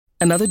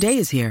Another day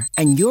is here,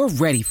 and you're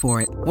ready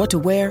for it. What to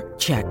wear?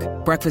 Check.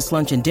 Breakfast,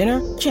 lunch, and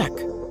dinner? Check.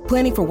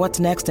 Planning for what's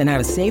next and how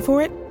to save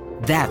for it?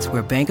 That's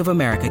where Bank of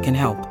America can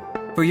help.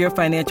 For your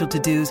financial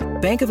to-dos,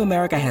 Bank of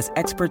America has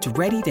experts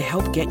ready to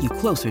help get you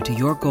closer to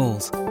your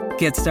goals.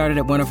 Get started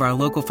at one of our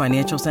local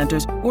financial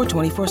centers or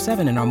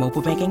 24/7 in our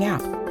mobile banking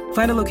app.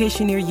 Find a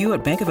location near you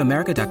at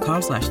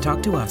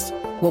bankofamerica.com/talktous.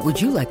 What would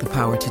you like the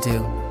power to do?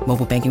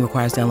 Mobile banking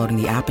requires downloading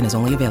the app and is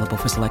only available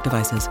for select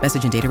devices.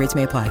 Message and data rates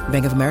may apply.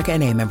 Bank of America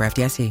N.A., member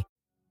FDIC.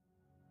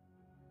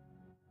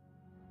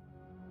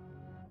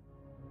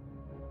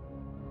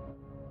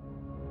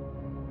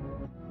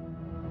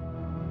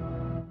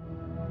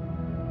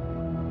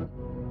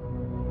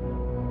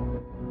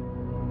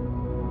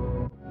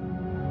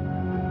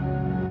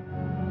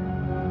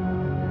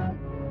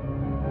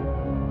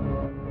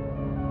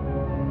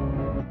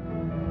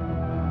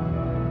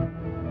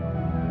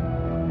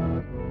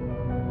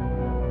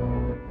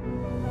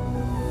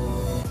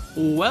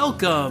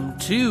 Welcome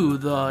to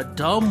the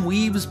Dumb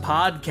Weebs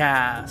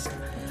Podcast.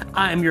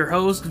 I'm your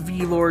host,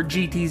 VLord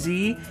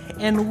GTZ,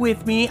 and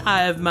with me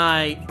I have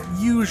my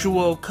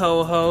usual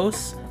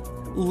co-hosts,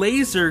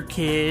 Laser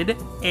Kid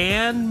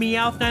and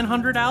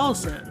Meowth900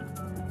 Allison.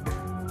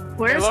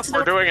 Hey, look,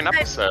 we're doing an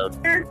episode.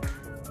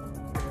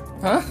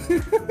 Huh?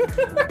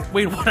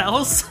 Wait, what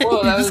else?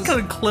 Whoa, You just got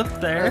a clip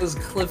there. That was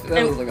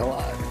like a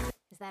lot.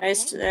 I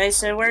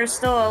said we're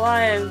still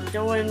alive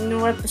doing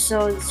new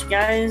episodes,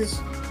 guys.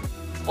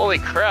 Holy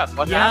crap,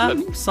 what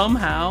happened?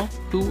 Somehow.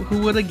 Who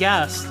would have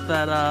guessed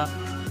that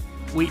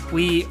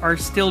we are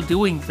still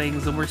doing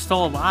things and we're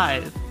still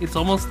alive? It's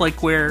almost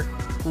like we're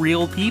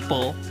real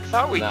people. I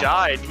thought we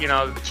died,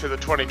 to the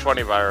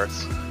 2020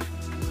 virus.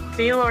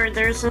 Baylor,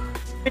 there's a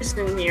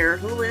person here.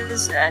 Who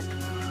is that?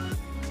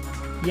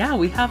 Yeah,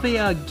 we have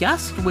a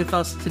guest with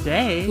us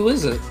today. Who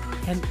is it?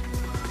 And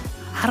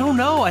I don't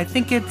know. I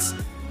think it's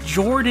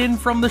Jordan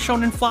from the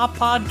Shonen Flop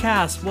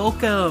podcast.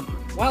 Welcome.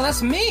 Wow,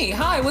 that's me.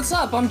 Hi, what's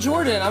up? I'm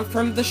Jordan. I'm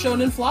from the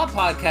Shonen Flop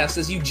podcast,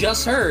 as you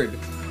just heard.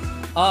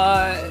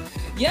 I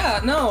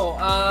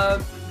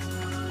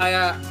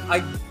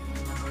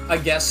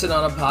guested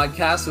on a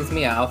podcast with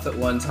Meowth at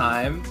one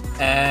time,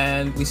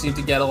 and we seemed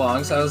to get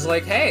along, so I was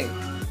like, hey,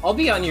 I'll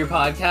be on your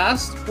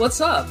podcast.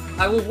 What's up?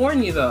 I will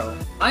warn you, though.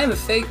 I am a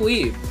fake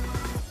weeb.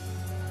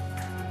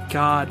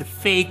 God,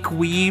 fake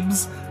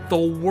weebs. The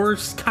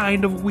worst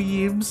kind of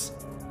weebs.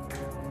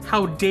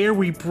 How dare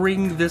we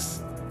bring this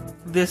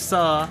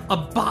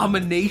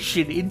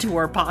abomination into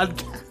our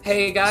podcast?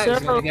 Hey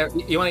guys,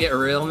 you want to get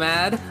real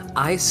mad?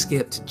 I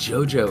skipped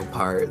JoJo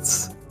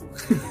parts.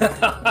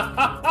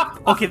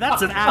 Okay,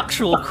 that's an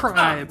actual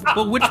crime.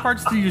 But which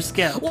parts do you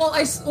skip? Well,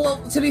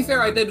 to be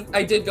fair, I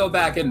did go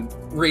back and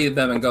read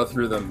them and go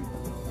through them.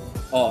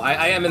 Oh,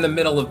 I am in the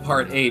middle of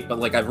part 8,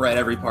 but I've read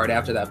every part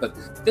after that. But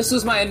this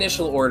was my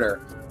initial order: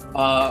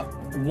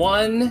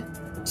 1,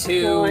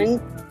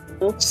 2,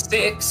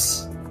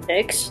 6.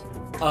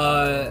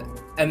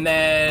 And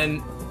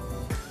then,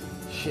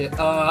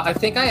 I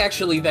think I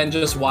actually then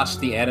just watched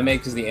the anime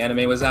because the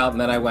anime was out,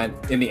 and then I went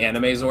in the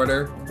anime's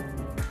order.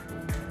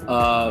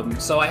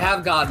 So I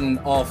have gotten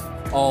all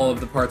of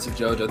the parts of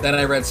JoJo. Then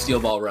I read Steel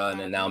Ball Run,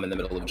 and now I'm in the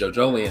middle of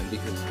JoJolion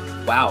because,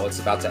 wow, it's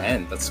about to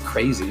end. That's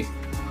crazy.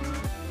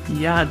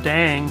 Yeah,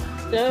 dang.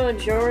 So,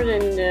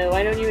 Jordan,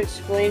 why don't you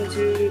explain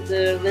to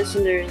the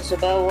listeners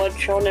about what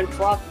Shonen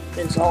Flop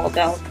is all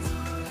about?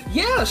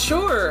 Yeah,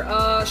 sure.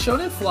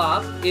 Shonen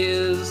Flop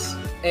is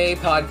a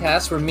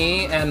podcast where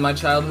me and my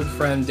childhood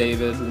friend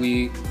David,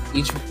 we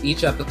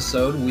each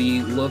episode we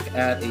look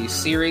at a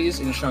series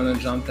in Shonen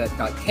Jump that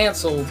got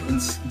canceled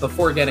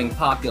before getting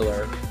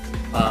popular,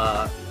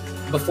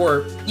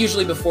 before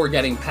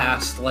getting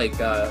past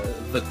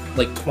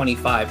the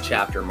 25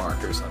 chapter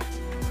mark or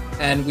something,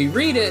 and we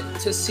read it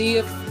to see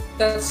if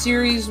that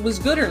series was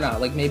good or not.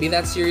 Like, maybe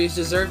that series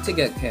deserved to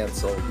get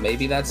canceled.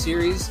 Maybe that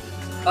series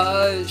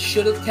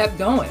should have kept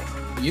going.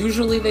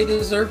 Usually they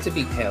deserve to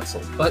be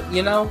canceled, but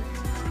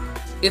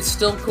it's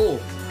still cool,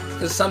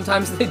 because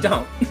sometimes they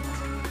don't.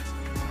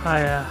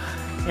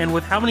 And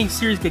with how many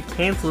series get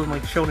canceled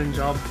in Shonen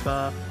Jump,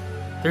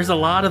 there's a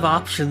lot of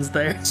options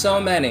there. So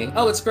many.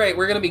 Oh, it's great.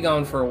 We're going to be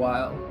going for a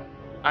while.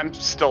 I'm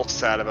still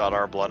sad about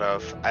Our Blood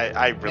Oath.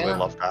 I really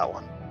loved that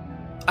one.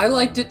 I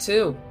liked it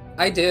too.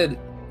 I did.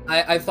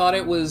 I thought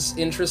it was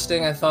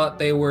interesting. I thought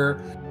they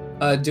were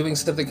doing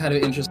something kind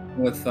of interesting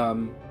with...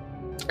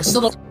 I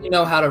still don't really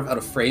know how to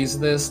phrase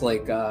this.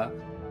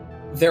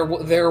 There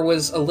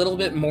was a little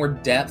bit more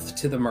depth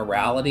to the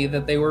morality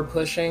that they were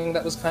pushing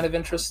that was kind of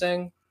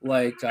interesting.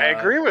 I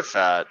agree with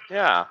that.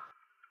 Yeah.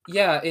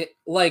 Yeah,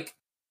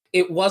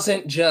 it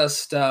wasn't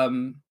just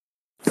you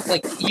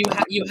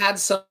had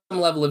some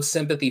level of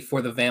sympathy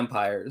for the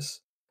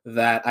vampires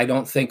that I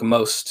don't think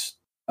most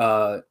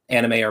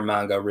anime or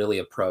manga really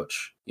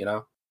approach,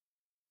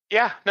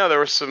 Yeah, no, there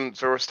was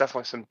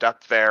definitely some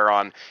depth there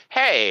on,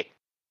 hey,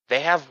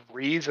 they have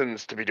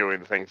reasons to be doing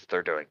the things that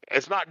they're doing.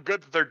 It's not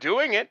good that they're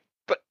doing it,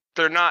 but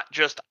they're not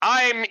just,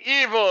 I'm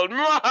evil.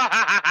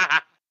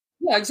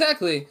 Yeah,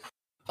 exactly.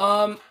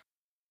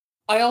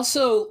 I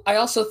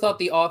also thought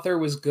the author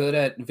was good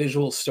at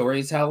visual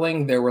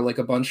storytelling. There were like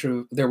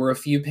a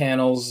few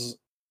panels,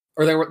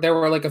 or there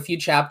were like a few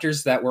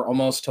chapters that were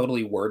almost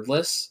totally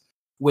wordless,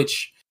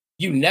 which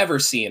you never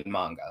see in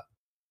manga.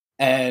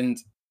 And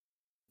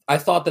I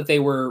thought that they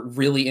were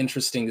really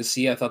interesting to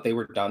see. I thought they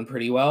were done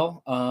pretty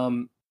well.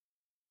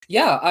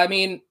 Yeah, I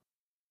mean,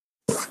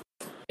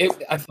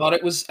 I thought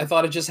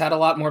it just had a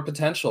lot more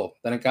potential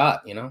than it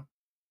got, you know?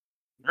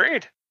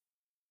 Agreed.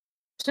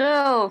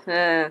 So,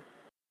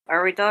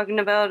 are we talking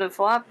about a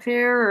flop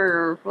here,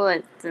 or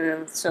what?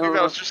 I think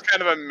that was just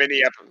kind of a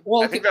mini episode.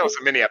 Well, I think that was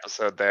a mini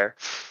episode there.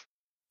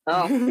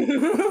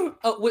 Oh.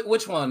 Oh,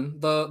 which one?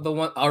 The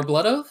one, Our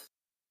Blood Oath?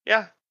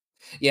 Yeah.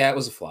 Yeah, it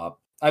was a flop.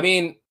 I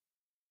mean,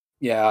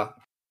 yeah,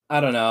 I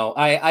don't know.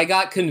 I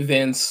got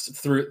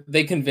convinced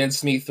they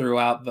convinced me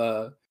throughout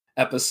the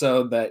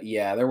episode that,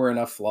 yeah, there were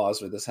enough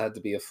flaws where this had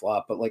to be a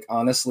flop, but like,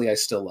 honestly, I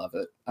still love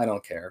it. I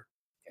don't care.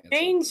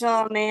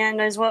 Chainsaw Man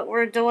is what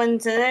we're doing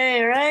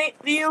today, right,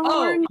 Bjorn?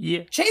 Oh,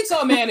 Yeah.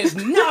 Chainsaw Man is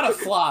not a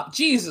flop.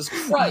 Jesus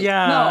Christ.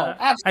 Yeah. No,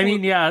 absolutely. I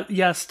mean,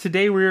 yes,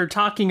 today we're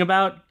talking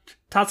about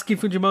Tatsuki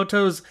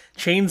Fujimoto's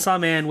Chainsaw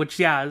Man, which,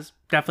 yeah, is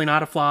definitely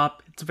not a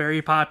flop. It's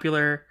very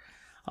popular.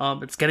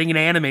 It's getting an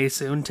anime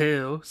soon,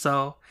 too,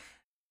 so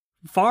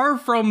far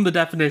from the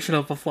definition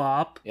of a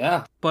flop.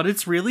 Yeah. But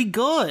it's really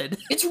good.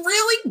 It's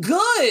really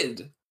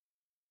good.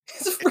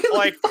 It's really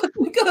like,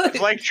 fucking good.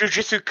 It's like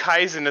Jujutsu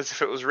Kaisen as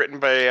if it was written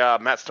by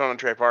Matt Stone and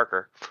Trey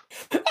Parker.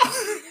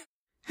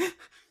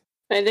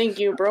 I think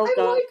you broke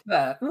I up. like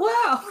that.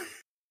 Wow.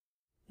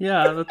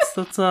 Yeah,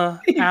 that's a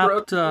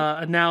apt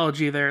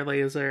analogy there,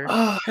 Laser.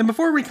 And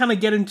before we kind of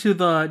get into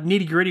the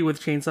nitty-gritty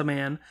with Chainsaw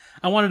Man,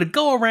 I wanted to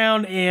go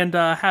around and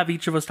have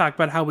each of us talk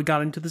about how we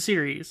got into the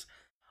series.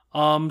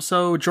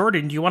 So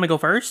Jordan, do you want to go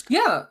first?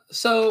 Yeah,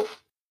 so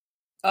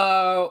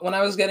when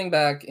I was getting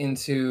back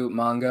into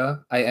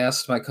manga, I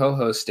asked my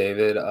co-host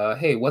David,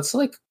 hey, what's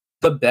like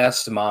the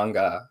best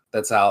manga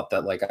that's out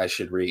that like I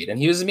should read? And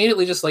he was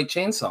immediately just like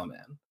Chainsaw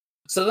Man.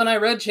 So then I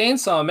read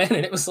Chainsaw Man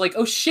and it was like,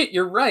 oh shit,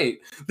 you're right.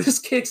 This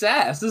kicks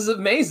ass. This is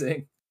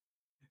amazing.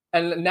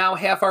 And now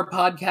half our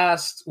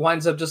podcast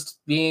winds up just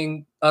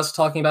being us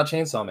talking about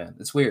Chainsaw Man.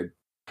 It's weird.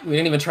 We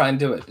didn't even try and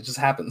do it. It just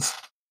happens.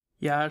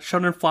 Yeah,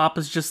 Shonen Flop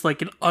is just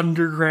like an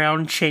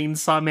underground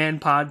Chainsaw Man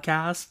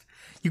podcast.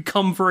 You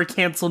come for a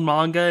canceled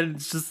manga and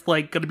it's just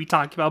like going to be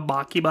talking about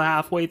Makima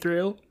halfway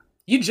through.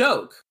 You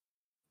joke.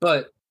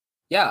 But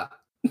yeah,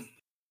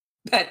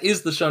 that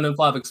is the Shonen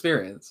Flop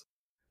experience.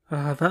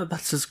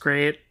 That's just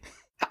great.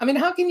 I mean,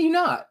 how can you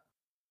not?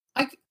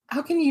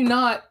 How can you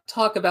not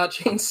talk about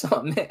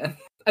Chainsaw Man?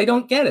 I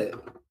don't get it.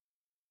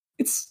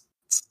 It's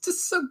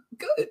just so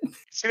good.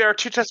 See, there are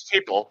two types of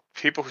people.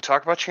 People who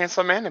talk about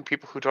Chainsaw Man and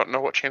people who don't know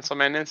what Chainsaw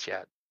Man is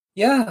yet.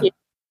 Yeah.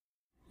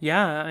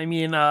 Yeah, I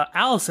mean,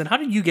 Allison, how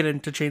did you get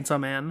into Chainsaw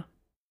Man?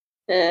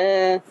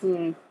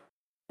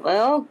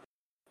 Well,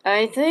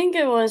 I think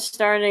it was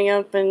starting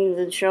up in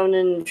the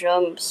Shonen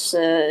Jump's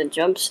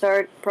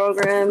Jumpstart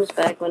programs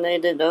back when they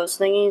did those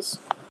thingies.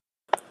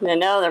 And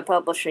now they're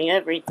publishing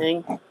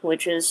everything,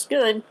 which is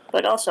good,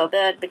 but also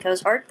bad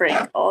because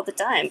heartbreak all the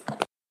time.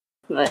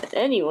 But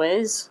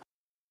anyways,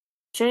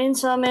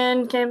 Chainsaw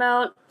Man came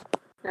out.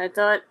 I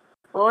thought,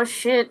 oh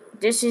shit,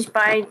 this is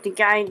by the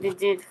guy that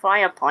did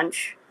Fire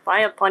Punch.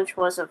 Fire Punch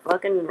was a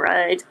fucking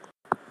ride.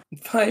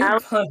 Fire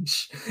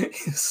Punch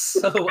is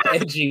so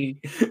edgy.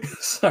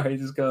 Sorry,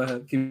 just go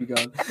ahead. Keep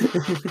going.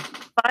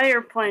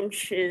 Fire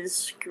Punch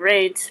is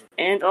great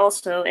and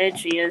also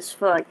edgy as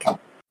fuck.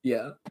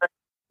 Yeah.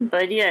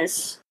 But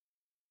yes.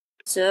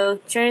 So,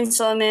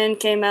 Chainsaw Man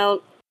came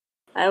out.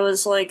 I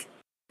was like,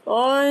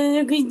 oh,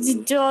 look at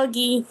the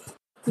doggy.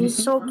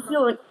 He's so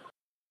cute.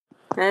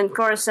 And of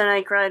course, then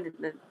I cried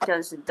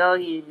because the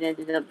doggy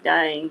ended up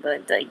dying.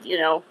 But, like, you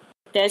know,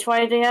 that's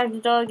why they have the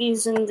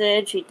doggies and the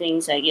edgy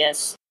things, I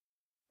guess.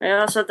 I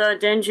also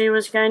thought Denji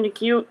was kind of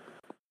cute.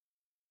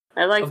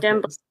 I like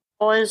them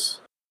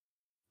boys.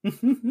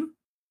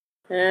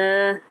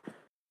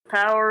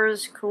 Power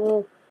is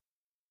cool.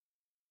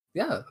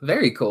 Yeah,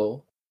 very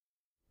cool.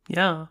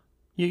 Yeah,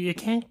 you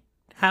can't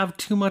have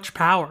too much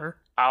power.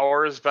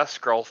 Ours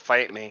best girl,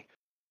 fight me.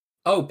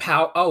 Oh,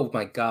 power! Oh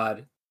my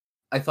god!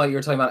 I thought you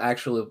were talking about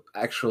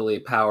actually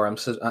power.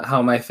 How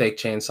am I a fake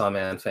Chainsaw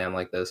Man fan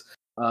like this?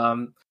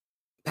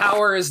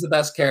 Power is the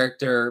best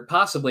character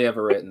possibly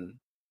ever written.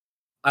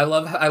 I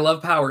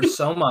love Power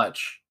so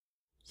much.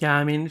 Yeah,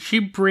 I mean, she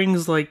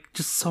brings like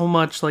just so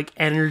much like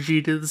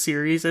energy to the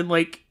series, and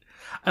like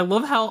I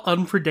love how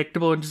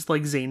unpredictable and just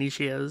like zany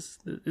she is.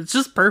 It's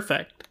just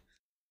perfect.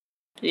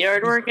 The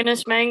artwork in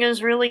this manga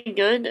is really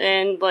good,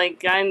 and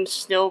like I'm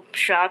still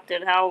shocked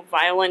at how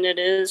violent it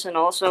is, and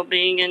also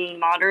being in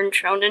modern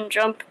Shonen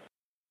Jump,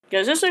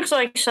 because this looks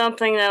like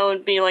something that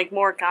would be like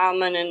more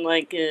common in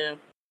like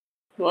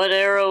what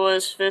era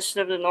was Fist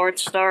of the North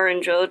Star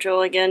and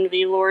JoJo again,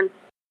 V-Lord?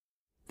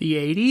 The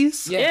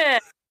 80s? Yeah,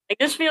 like,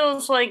 this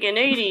feels like an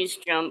 80s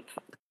Jump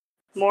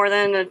more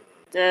than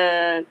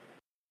a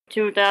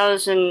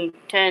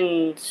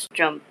 2010's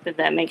Jump, if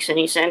that makes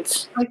any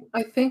sense.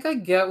 I think I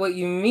get what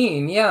you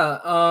mean. Yeah.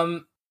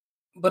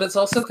 But it's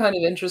also kind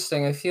of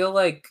interesting. I feel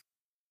like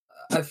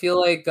because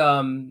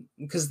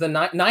the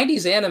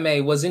 90s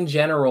anime was in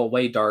general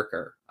way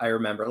darker. I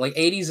remember like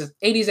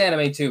 80s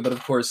anime too, but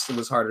of course it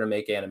was harder to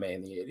make anime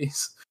in the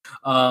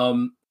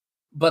 80s.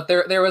 But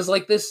there was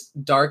like this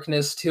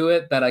darkness to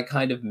it that I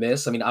kind of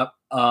miss. I mean,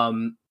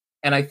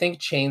 and I think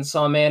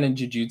Chainsaw Man and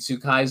Jujutsu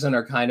Kaisen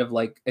are kind of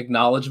like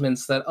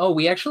acknowledgments that, oh,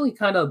 we actually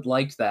kind of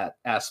liked that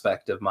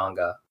aspect of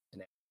manga,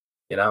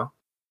 you know?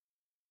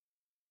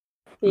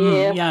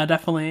 Yeah. Yeah,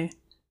 definitely.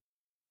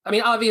 I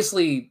mean,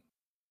 obviously,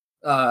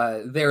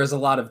 there is a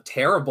lot of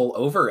terrible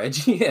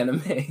over-edgy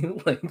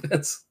anime. Like,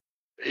 that's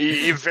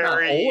Very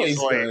not always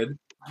easily. good.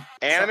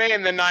 Anime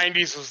in the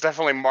 90s was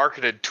definitely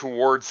marketed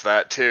towards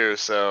that too,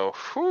 so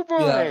whoo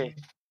boy.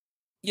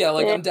 Yeah,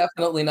 like I'm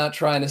definitely not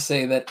trying to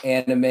say that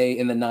anime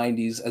in the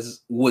 90s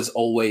was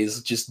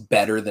always just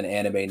better than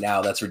anime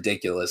now. That's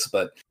ridiculous,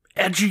 but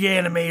Edgy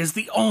anime is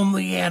the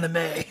only anime.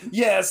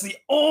 yeah, it's the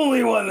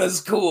only one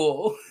that's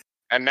cool.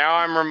 And now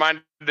I'm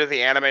reminded of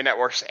the Anime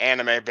Network's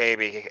Anime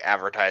Baby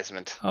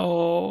advertisement.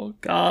 Oh,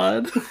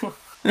 God.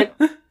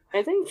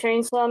 I think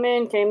Chainsaw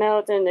Man came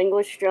out in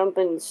English Jump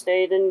and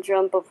stayed in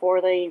Jump before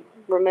they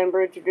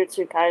remembered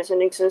Jujutsu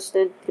Kaisen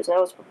existed, because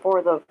that was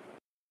before the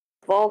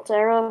Vault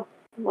era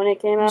when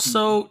it came out.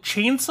 So,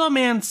 Chainsaw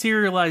Man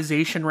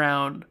serialization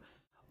round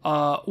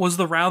was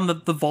the round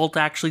that the Vault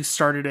actually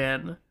started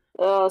in.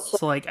 So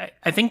like,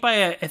 I think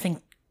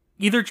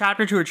either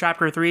chapter 2 or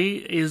chapter 3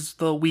 is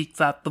the week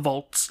that the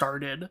Vault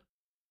started.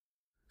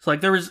 So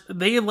like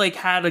they like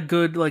had a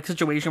good like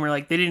situation where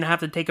like they didn't have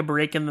to take a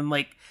break and then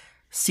like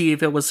see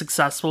if it was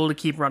successful to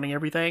keep running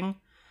everything.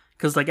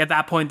 Because like at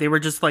that point they were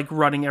just like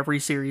running every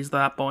series at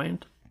that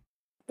point.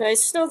 I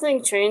still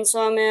think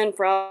Chainsaw Man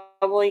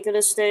probably could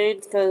have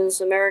stayed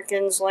because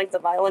Americans like the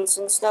violence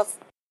and stuff.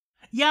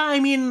 Yeah, I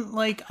mean,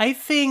 like, I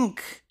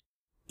think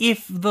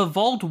if the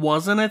Vault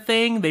wasn't a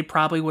thing, they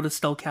probably would have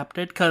still kept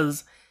it,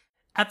 because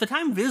at the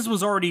time, Viz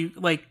was already,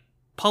 like,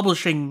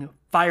 publishing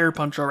Fire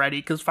Punch already,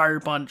 because Fire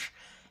Punch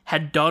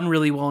had done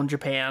really well in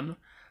Japan.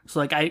 So,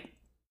 like, I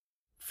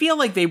feel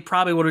like they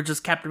probably would have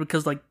just kept it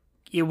because, like,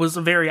 it was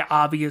very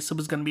obvious it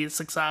was going to be a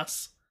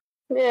success.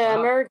 Yeah,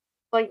 Americans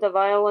like the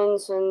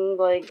violence, and,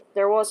 like,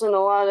 there wasn't a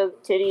lot of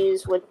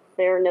titties with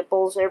bare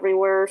nipples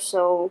everywhere,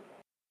 so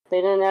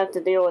they didn't have to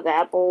deal with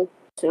Apple,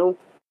 too.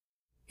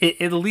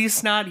 At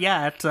least not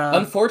yet.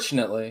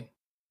 Unfortunately.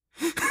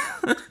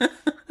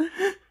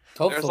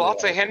 There's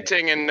lots of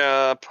hinting and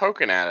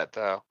poking at it,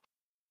 though.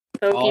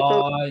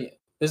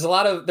 There's a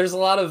lot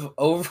of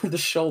over the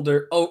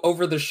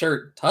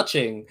shirt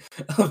touching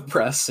of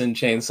breasts in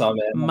Chainsaw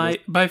Man.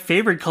 My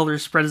favorite color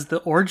spread is the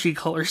orgy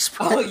color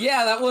spread. Oh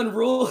yeah, that one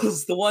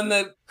rules. The one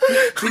that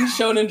didn't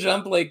Shonen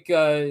Jump like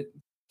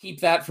keep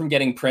that from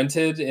getting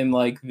printed in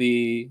like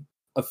the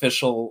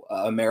official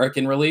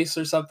American release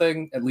or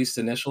something, at least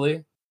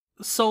initially.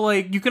 So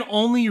like you can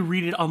only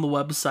read it on the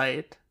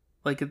website.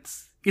 Like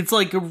it's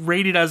like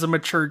rated as a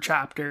mature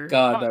chapter.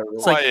 God, that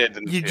rules. It's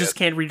like you just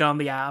can't read it on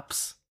the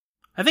apps.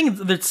 I think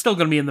it's still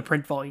going to be in the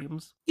print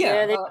volumes.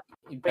 Yeah,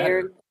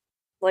 weird.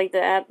 Like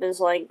the app is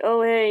like,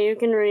 oh hey, you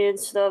can read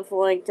stuff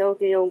like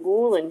Tokyo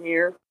Ghoul in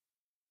here,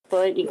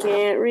 but you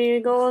can't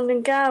read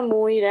Golden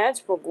Kamuy. That's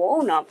for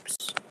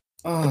grown-ups.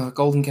 Oh,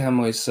 Golden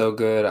Kamuy is so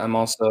good. I'm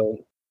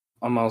also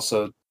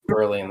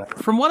early in that.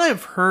 From what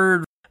I've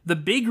heard, the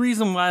big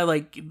reason why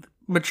like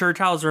mature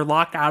titles are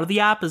locked out of the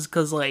app is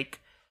because like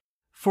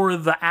for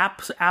the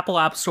Apple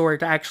App Store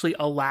to actually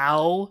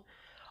allow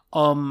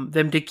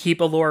them to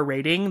keep a lower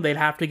rating, they'd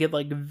have to get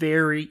like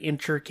very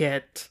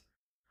intricate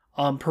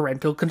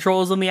parental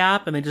controls in the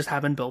app, and they just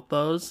haven't built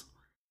those.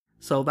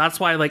 So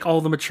that's why like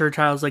all the mature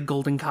titles like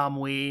Golden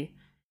Kamuy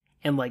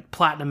and like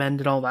Platinum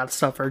End and all that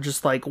stuff are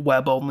just like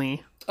web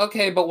only.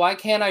 Okay, but why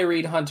can't I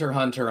read Hunter x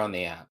Hunter on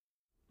the app?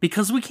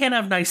 Because we can't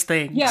have nice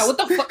things. Yeah, what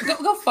the fuck?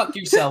 Go fuck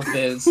yourself,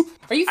 Biz.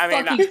 Are you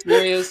fucking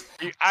serious?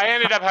 I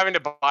ended up having to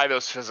buy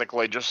those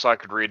physically just so I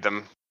could read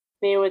them.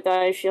 Me with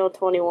iShield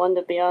 21,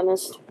 to be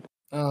honest.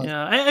 Oh.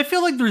 Yeah, I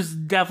feel like there's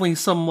definitely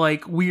some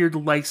like weird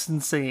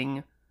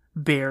licensing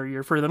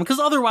barrier for them, because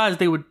otherwise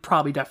they would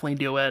probably definitely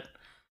do it.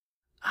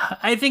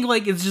 I think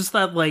like it's just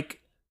that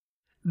like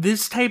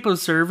this type of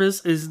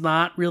service is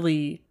not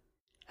really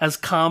as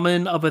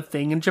common of a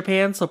thing in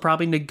Japan, so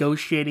probably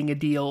negotiating a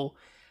deal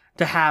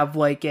to have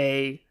like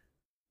a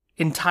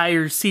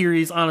entire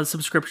series on a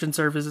subscription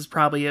service is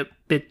probably a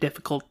bit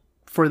difficult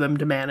for them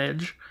to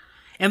manage,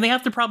 and they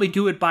have to probably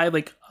do it by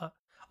like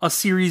a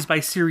series by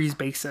series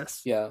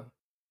basis. Yeah,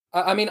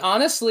 I mean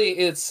honestly,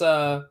 it's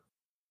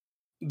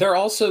they're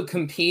also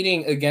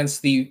competing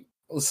against the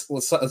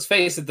let's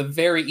face it, the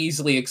very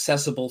easily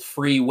accessible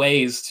free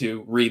ways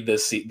to read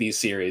these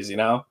series. You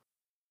know?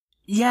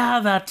 Yeah,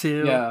 that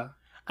too. Yeah,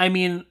 I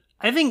mean,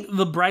 I think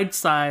the bright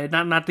side,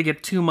 not to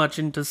get too much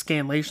into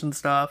scanlation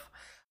stuff,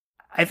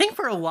 I think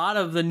for a lot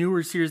of the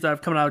newer series that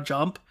have come out of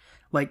Jump,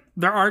 like,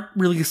 there aren't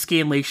really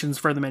scanlations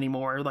for them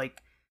anymore.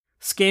 Like,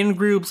 scan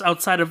groups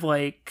outside of,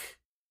 like,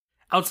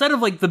 outside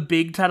of like the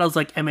big titles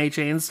like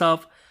MHA and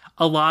stuff,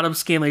 a lot of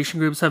scanlation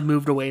groups have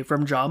moved away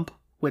from Jump,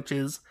 which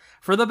is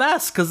for the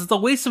best because it's a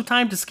waste of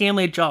time to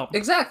scanlate Jump.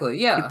 Exactly,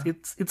 yeah.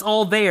 It's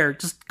all there.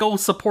 Just go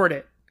support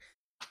it.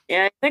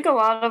 Yeah, I think a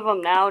lot of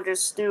them now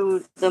just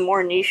do the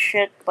more niche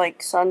shit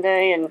like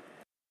Sunday and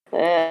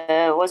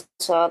what's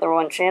the other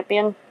one?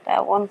 Champion?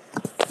 That one?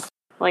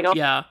 Like all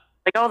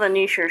the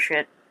nicher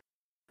shit.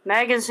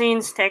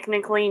 Magazine's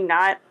technically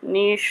not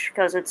niche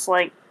because it's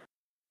like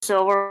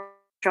Silver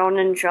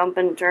Shonen Jump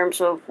in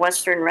terms of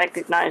Western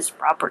recognized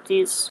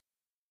properties.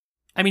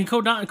 I mean,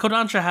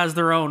 Kodansha has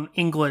their own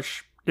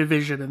English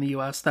division in the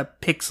US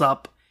that picks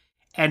up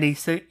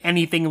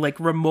anything like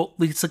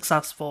remotely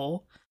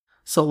successful.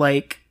 So,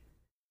 like,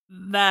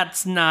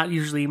 that's not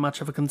usually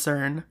much of a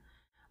concern.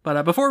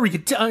 But before we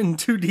get in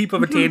too deep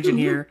of a tangent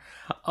here,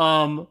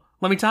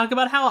 let me talk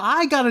about how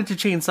I got into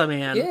Chainsaw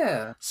Man.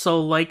 Yeah. So,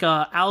 like,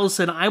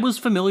 Allison, I was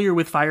familiar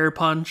with Fire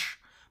Punch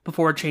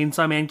before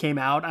Chainsaw Man came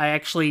out. I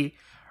actually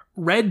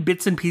read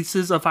bits and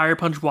pieces of Fire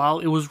Punch while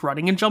it was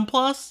running in Jump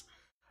Plus.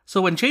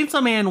 So when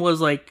Chainsaw Man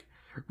was, like,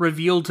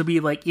 revealed to be,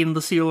 like, in the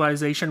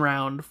serialization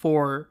round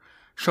for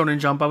Shonen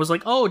Jump, I was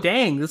like, oh,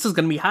 dang, this is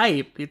gonna be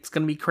hype. It's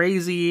gonna be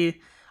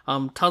crazy.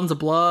 Tons of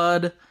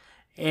blood.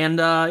 And,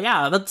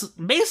 yeah, that's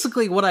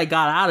basically what I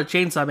got out of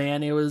Chainsaw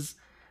Man. It was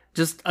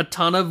just a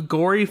ton of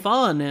gory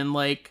fun, and,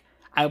 like,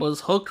 I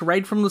was hooked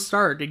right from the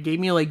start. It gave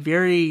me, like,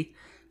 very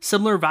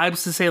similar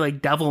vibes to, say,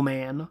 like,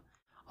 Devilman.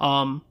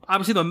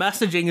 Obviously the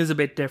messaging is a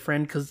bit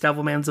different, because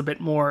Devilman's a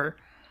bit more,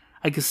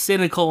 I guess,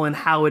 cynical in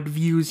how it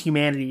views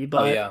humanity,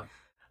 but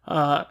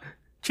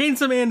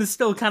Chainsaw Man is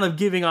still kind of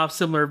giving off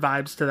similar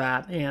vibes to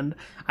that, and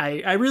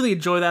I really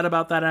enjoy that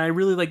about that, and I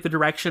really like the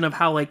direction of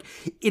how, like,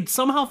 it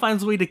somehow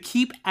finds a way to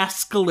keep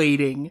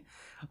escalating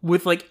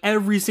with, like,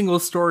 every single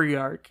story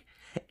arc.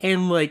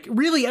 And, like,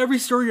 really every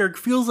story arc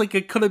feels like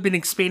it could have been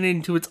expanded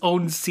into its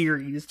own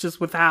series, just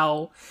with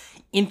how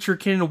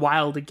intricate and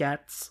wild it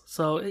gets.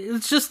 So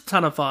it's just a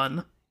ton of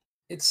fun.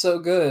 It's so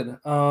good.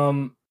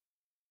 No,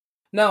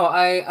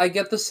 I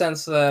get the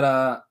sense that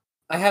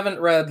I haven't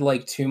read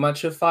like too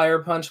much of Fire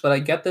Punch, but I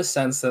get the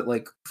sense that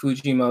like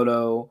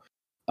Fujimoto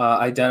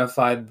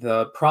identified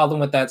the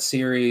problem with that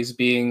series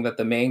being that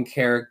the main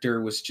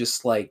character was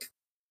just like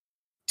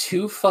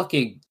too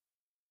fucking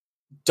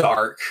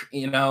dark,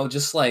 you know,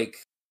 just like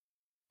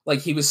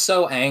he was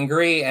so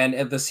angry,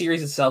 and the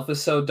series itself is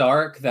so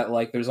dark that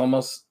like there's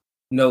almost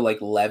no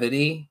like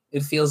levity,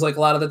 it feels like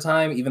a lot of the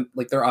time. Even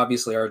like there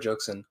obviously are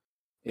jokes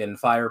in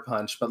Fire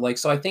Punch, but like,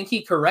 so I think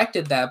he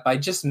corrected that by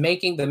just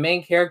making the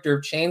main character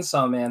of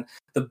Chainsaw Man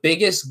the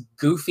biggest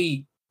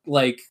goofy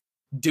like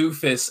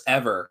doofus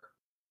ever.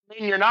 I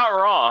mean, you're not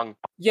wrong.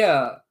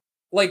 Yeah,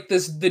 like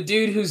the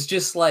dude who's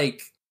just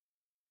like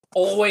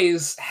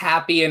always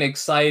happy and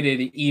excited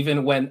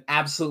even when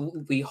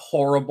absolutely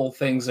horrible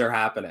things are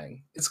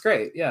happening. It's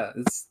great. Yeah,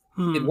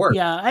 it works.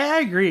 Yeah, I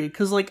agree,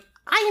 because like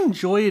I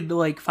enjoyed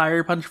like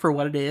Fire Punch for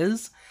what it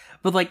is,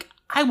 but like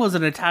I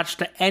wasn't attached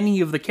to any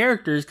of the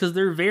characters because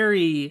they're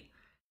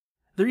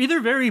either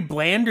very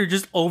bland or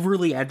just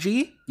overly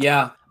edgy.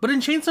 Yeah. But in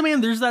Chainsaw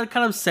Man, there's that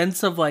kind of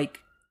sense of like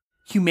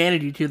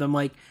humanity to them.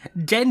 Like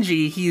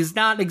Denji, he's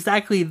not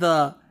exactly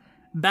the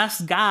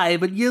best guy,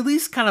 but you at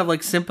least kind of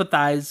like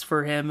sympathize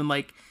for him, and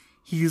like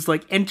he's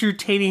like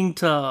entertaining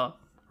to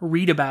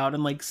read about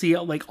and like see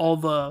like all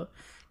the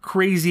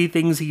crazy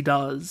things he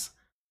does.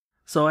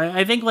 So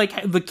I think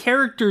like the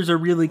characters are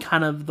really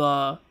kind of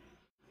the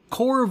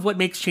core of what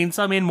makes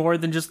Chainsaw Man more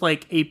than just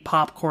like a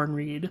popcorn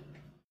read.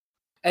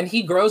 And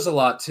he grows a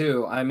lot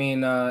too. I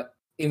mean,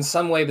 in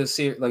some way,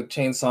 like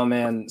Chainsaw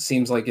Man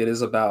seems like it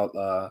is about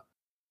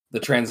the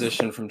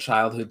transition from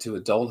childhood to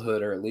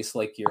adulthood, or at least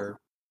like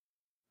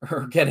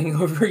or getting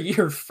over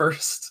your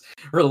first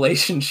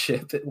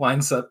relationship. It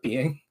winds up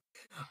being.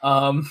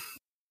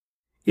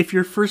 If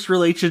your first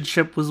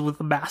relationship was with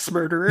a mass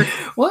murderer.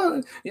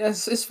 Well,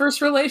 yes, his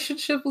first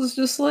relationship was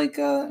just like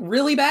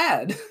really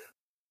bad.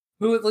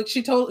 Who like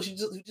she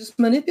just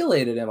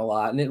manipulated him a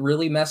lot, and it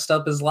really messed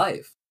up his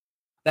life.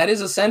 That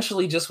is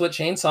essentially just what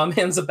Chainsaw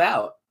Man's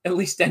about. At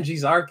least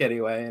Denji's arc,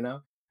 anyway. You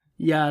know.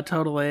 Yeah,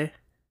 totally.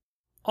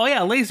 Oh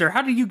yeah, Laser.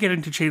 How did you get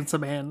into Chainsaw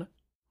Man?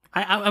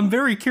 I'm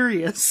very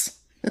curious.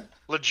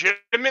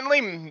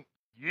 Legitimately,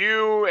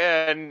 you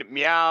and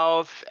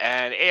Meowth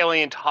and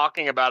Alien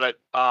talking about it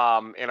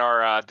in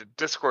our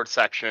Discord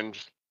section,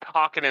 just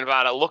talking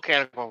about it, looking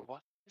at it, going,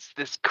 what is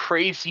this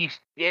crazy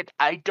shit?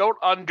 I don't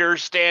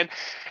understand.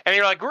 And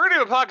you're like, we're going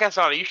to do a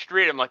podcast on it. You should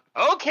read it. I'm like,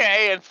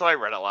 okay. And so I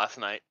read it last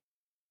night.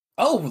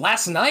 Oh,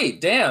 last night.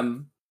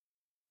 Damn.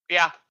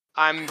 Yeah,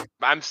 I'm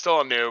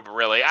still a noob,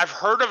 really. I've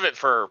heard of it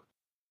for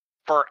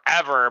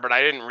forever, but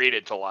I didn't read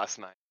it till last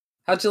night.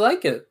 How'd you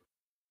like it?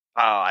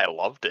 I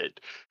loved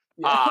it.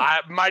 Yeah.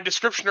 My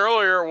description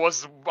earlier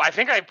was, I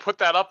think I put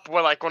that up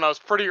when I was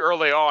pretty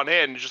early on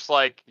in, just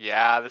like,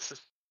 yeah, this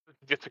is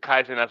Jujutsu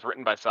Kaisen as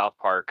written by South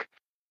Park.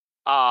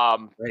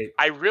 Great.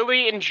 I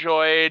really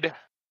enjoyed,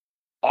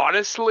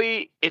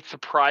 honestly, it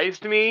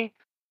surprised me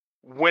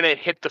when it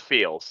hit the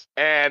feels.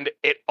 And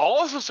it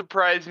also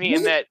surprised me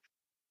in that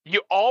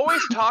You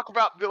always talk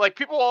about, like,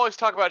 people always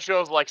talk about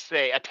shows like,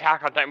 say,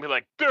 Attack on Titan, and be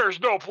like, there's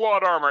no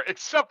plot armor,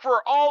 except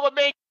for all the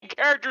main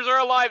characters are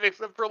alive,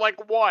 except for,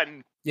 like,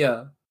 one.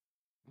 Yeah.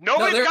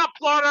 Nobody's got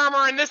plot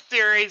armor in this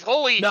series.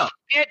 Holy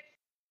shit!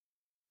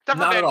 Except for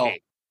Not at all.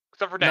 Denji.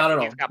 Except for Not at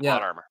Denji, he's all. got Yeah.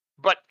 plot armor.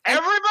 But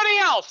everybody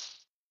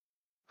else,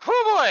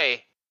 oh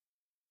boy,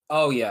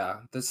 Oh yeah,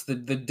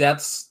 the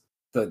deaths,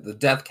 the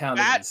death count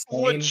that is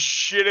insane.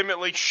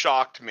 legitimately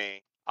shocked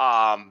me.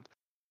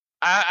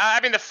 I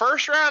mean, the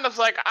first round I was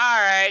like,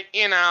 all right,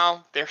 you know,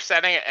 they're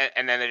setting it,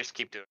 and then they just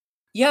keep doing it.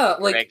 Yeah,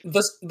 like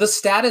the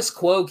status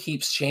quo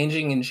keeps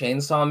changing in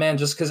Chainsaw Man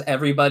just because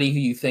everybody who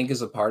you think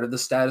is a part of the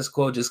status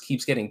quo just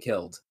keeps getting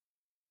killed.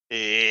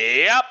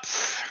 Yep.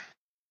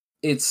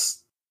 It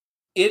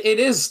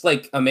is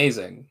like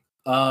amazing.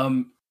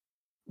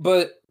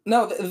 But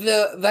no,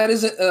 that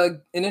is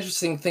an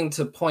interesting thing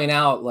to point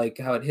out, like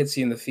how it hits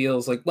you in the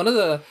feels. Like one of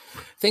the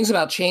things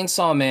about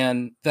Chainsaw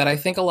Man that I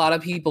think a lot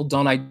of people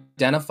don't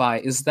identify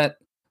is that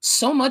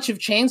so much of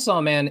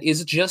Chainsaw Man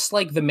is just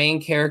like the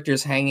main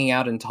characters hanging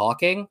out and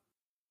talking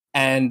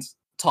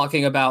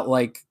about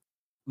like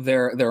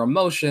their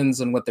emotions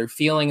and what they're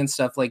feeling and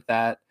stuff like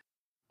that.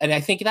 And I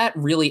think that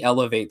really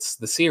elevates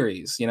the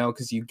series, you know,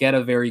 because you get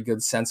a very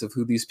good sense of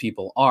who these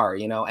people are,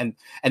 you know, and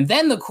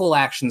then the cool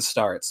action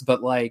starts.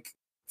 But like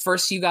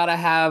first you gotta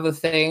have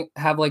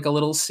like a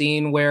little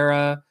scene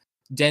where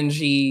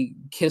Denji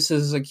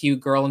kisses a cute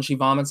girl and she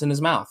vomits in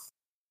his mouth.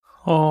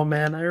 Oh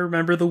man, I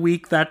remember the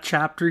week that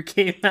chapter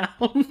came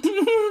out.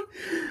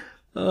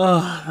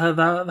 Oh,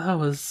 that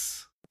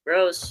was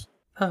gross.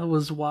 That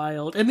was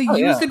wild. And they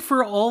used it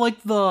for all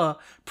like the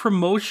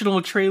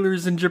promotional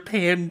trailers in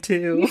Japan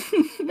too.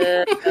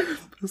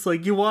 It's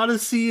like, you want to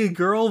see a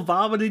girl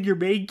vomit in your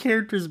main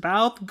character's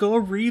mouth? Go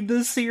read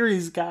this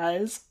series,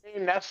 guys. I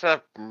mean, that's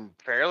a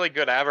fairly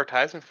good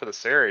advertisement for the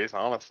series,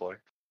 honestly.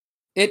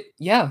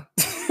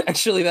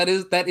 Actually,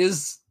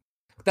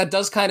 that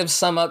does kind of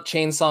sum up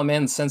Chainsaw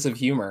Man's sense of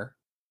humor.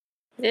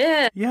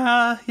 Yeah,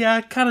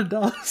 it kind of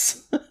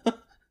does.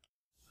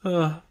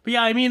 But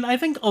yeah, I mean, I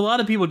think a lot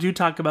of people do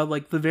talk about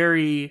like the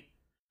very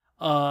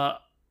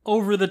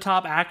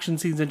over-the-top action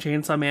scenes in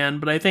Chainsaw Man,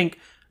 but I think,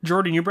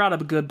 Jordan, you brought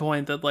up a good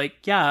point that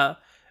like, yeah,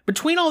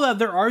 between all that,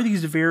 there are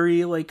these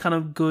very like kind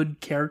of good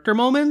character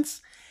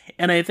moments,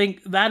 and I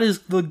think that is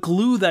the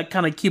glue that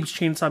kind of keeps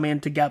Chainsaw Man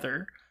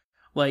together.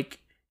 Like,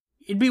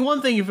 it'd be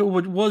one thing if it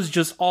was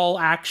just all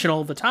action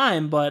all the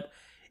time, but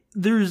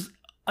there's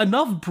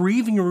enough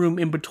breathing room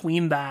in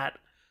between that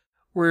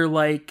where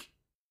like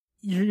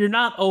you're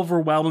not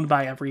overwhelmed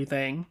by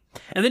everything.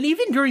 And then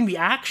even during the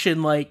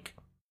action, like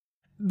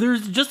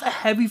there's just a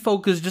heavy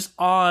focus just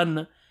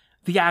on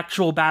the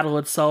actual battle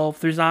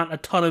itself. There's not a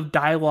ton of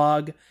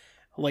dialogue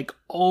like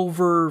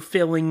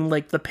overfilling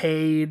like the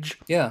page.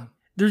 Yeah.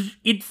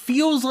 It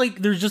feels like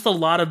there's just a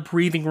lot of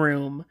breathing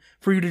room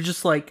for you to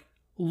just like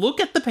look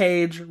at the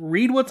page,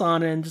 read what's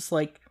on it, and just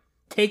like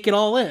take it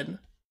all in.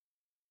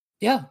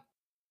 Yeah.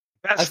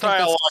 That's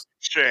dialogue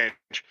exchange.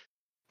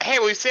 Hey,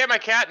 will you save my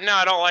cat? No,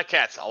 I don't like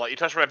cats. I'll let you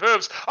touch my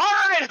boobs. All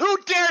right, who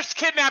dares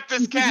kidnap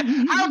this cat?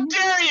 How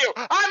dare you?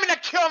 I'm gonna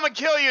kill him and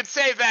kill you and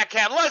save that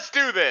cat. Let's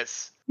do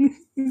this.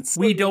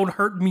 We don't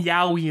hurt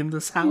Meowie in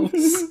this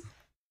house.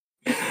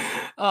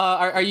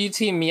 Are you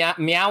team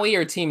Meowie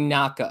or team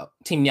Nyako?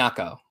 Team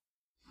Nyako.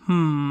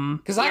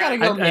 Because I gotta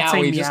go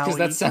Meowie just because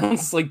that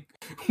sounds like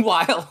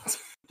wild.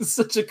 It's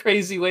such a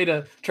crazy way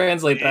to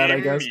translate that,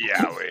 I guess.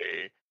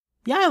 Meowie.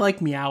 Yeah, I like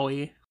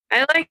Meowie.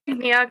 I like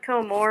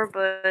Miyako more,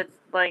 but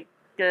like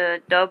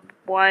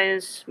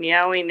dub-wise,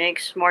 Meowie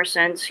makes more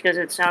sense because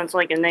it sounds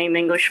like a name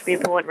English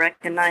people would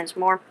recognize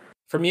more.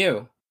 From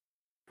you?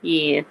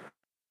 Yeah.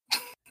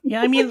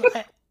 Yeah, I mean,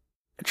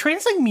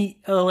 translating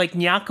like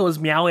Nyako as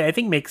Meowie, I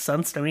think makes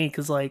sense to me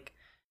because like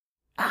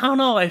I don't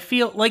know, I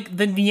feel like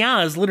the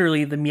Nya is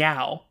literally the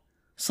meow.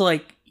 So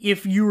like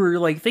if you were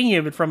like thinking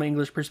of it from an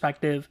English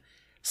perspective,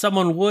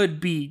 someone would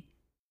be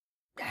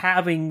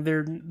having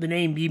the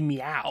name be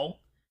Meow.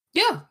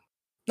 Yeah.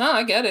 No,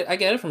 I get it. I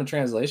get it from a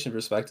translation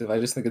perspective. I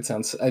just think it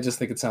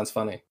sounds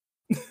funny.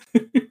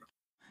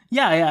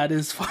 Yeah, it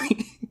is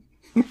funny.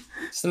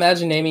 Just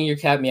imagine naming your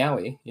cat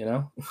Meowie, you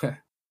know?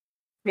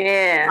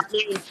 Yeah. I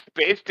mean,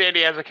 Space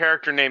Dandy has a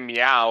character named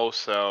Meow,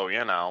 so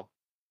you know.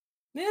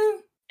 Yeah.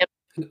 Yep.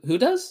 Who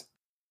does?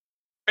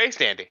 Space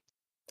Dandy.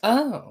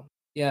 Oh,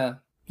 yeah.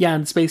 Yeah,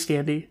 and Space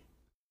Dandy.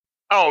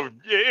 Oh,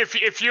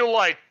 if you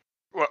like,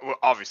 well,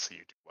 obviously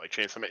you do like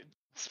Chainsaw Man.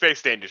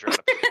 Space Dandy's right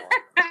up there.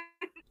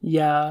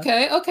 Yeah.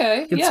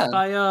 Okay. It's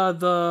by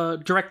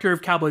the director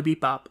of Cowboy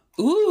Bebop.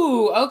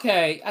 Ooh,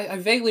 okay. I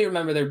vaguely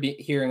remember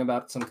hearing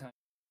about some kind of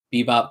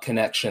Bebop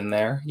connection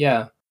there.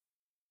 Yeah.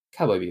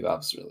 Cowboy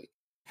Bebop's really...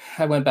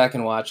 I went back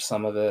and watched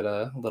some of it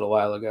a little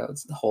while ago.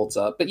 It holds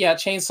up. But yeah,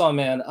 Chainsaw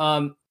Man.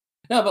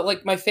 No, but like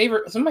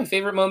some of my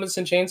favorite moments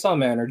in Chainsaw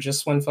Man are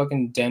just when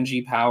fucking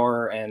Denji,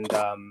 Power, and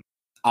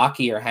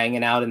Aki are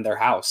hanging out in their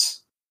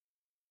house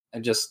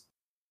and just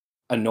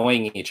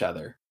annoying each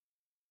other.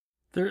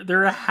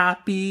 They're a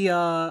happy,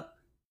 I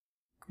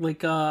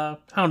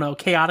don't know,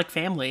 chaotic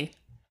family.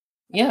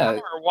 Yeah.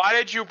 Why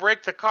did you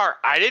break the car?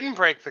 I didn't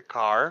break the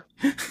car.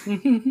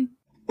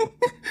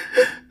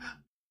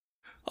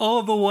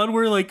 Oh, the one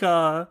where like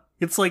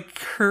it's like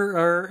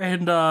her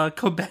and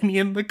Kobeni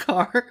in the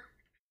car.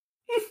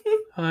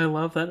 I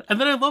love that. And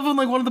then I love when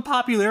like one of the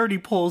popularity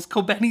polls,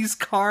 Kobeni's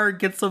car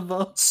gets a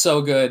vote.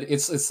 So good.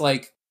 It's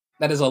like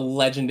that is a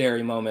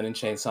legendary moment in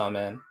Chainsaw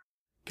Man.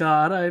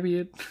 God, I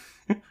mean,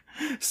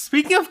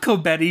 speaking of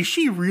Kobeni,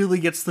 she really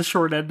gets the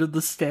short end of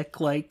the stick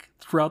like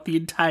throughout the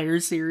entire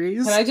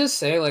series. Can I just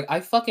say, like,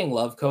 I fucking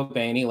love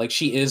Kobeni. Like,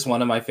 she is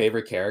one of my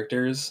favorite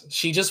characters.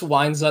 She just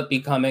winds up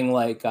becoming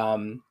like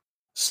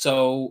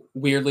so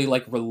weirdly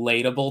like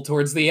relatable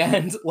towards the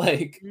end.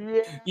 Like,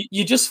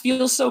 you just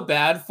feel so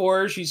bad for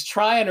her. She's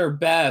trying her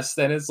best,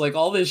 and it's like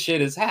all this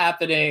shit is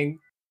happening.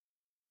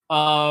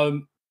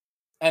 And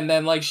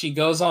then like she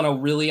goes on a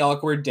really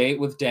awkward date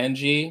with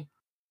Denji.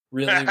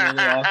 Really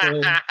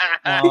awkward.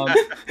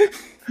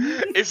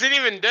 Is it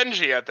even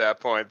Denji at that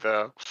point,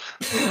 though?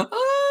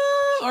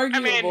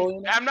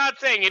 Arguable. I'm not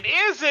saying it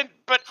isn't,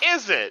 but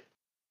is it?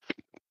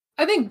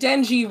 I think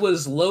Denji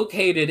was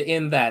located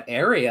in that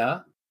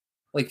area,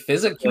 like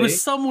physically. He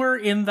was somewhere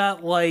in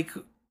that like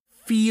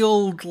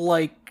field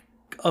like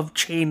of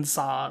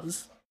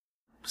chainsaws,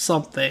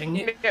 something.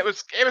 It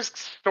was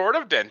sort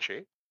of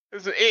Denji.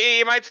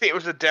 You might say it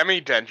was a demi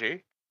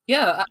Denji.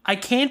 Yeah, I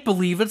can't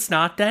believe it's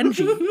not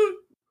Denji.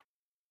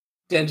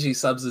 Denji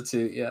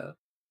substitute. Yeah,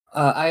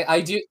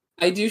 I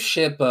do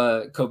ship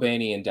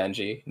Kobeni and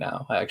Denji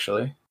now.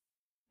 Actually,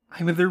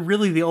 I mean, they're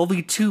really the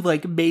only two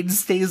like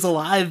mainstays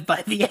alive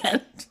by the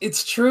end.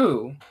 it's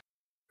true.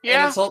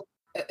 Yeah, And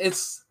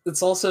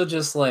it's also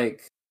just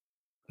like,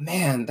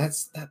 man,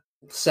 that's that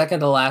second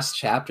to last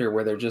chapter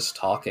where they're just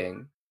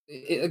talking.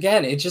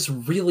 Again, it just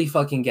really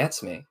fucking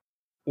gets me.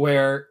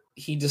 Where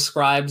he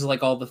describes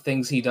like all the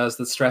things he does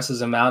that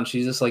stresses him out, and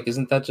she's just like,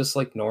 isn't that just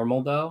like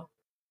normal though?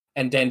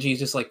 And Denji's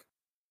just like,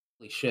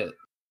 holy shit.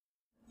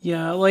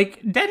 Yeah,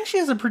 like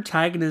Denji as a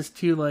protagonist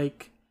too,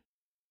 like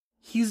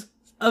he's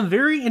a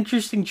very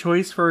interesting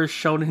choice for a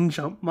Shonen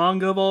Jump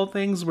manga of all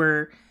things,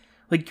 where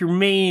like your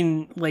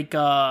main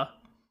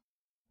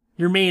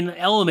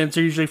elements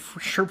are usually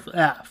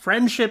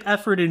friendship,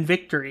 effort, and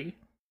victory.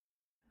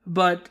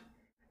 But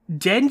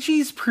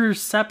Denji's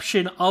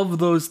perception of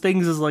those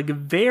things is like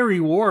very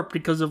warped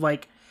because of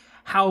like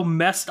how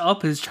messed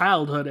up his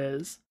childhood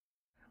is.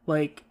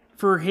 Like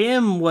for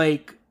him,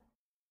 like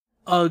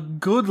a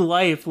good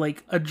life,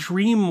 like a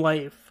dream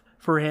life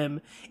for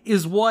him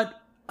is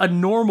what a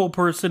normal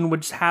person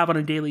would have on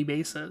a daily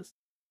basis.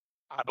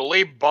 I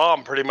believe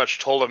Bomb pretty much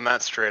told him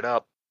that straight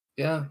up.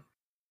 Yeah.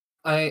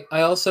 I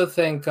also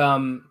think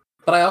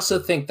but I also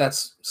think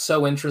that's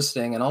so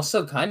interesting and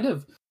also kind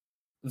of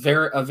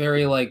a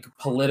very like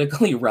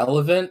politically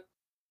relevant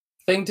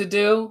thing to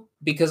do,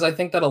 because I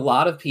think that a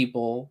lot of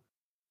people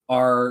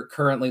are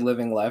currently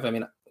living life, I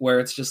mean, where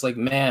it's just like,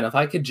 man, if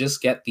I could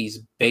just get these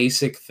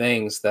basic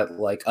things that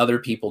like other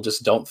people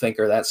just don't think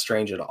are that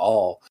strange at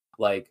all,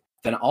 like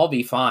then I'll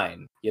be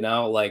fine, you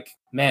know? Like,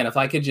 man, if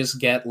I could just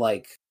get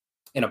like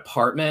an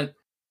apartment,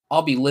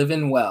 I'll be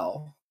living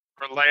well.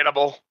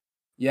 Relatable.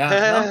 Yeah,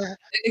 no,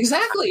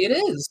 exactly, it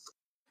is.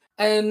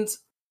 And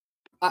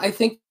I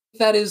think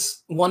that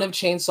is one of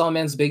Chainsaw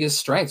Man's biggest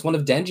strengths, one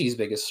of Denji's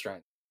biggest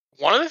strengths.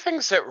 One of the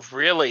things that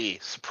really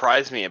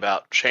surprised me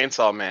about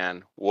Chainsaw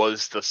Man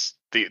was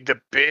the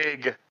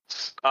big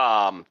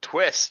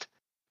twist.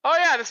 Oh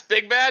yeah, this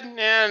big bad?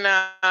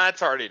 Yeah, nah,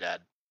 it's already dead.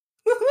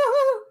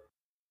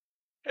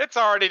 It's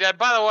already dead.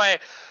 By the way,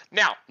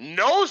 now,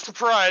 no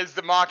surprise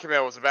that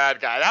Makima was a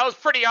bad guy. That was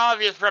pretty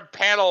obvious from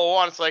panel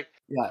 1. It's like,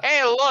 Yeah.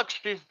 hey, look,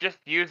 she's just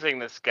using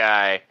this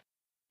guy.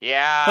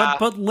 Yeah.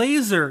 But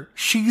Laser,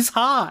 she's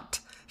hot.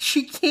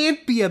 She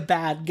can't be a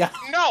bad guy.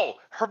 No,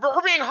 her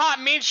being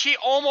hot means she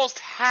almost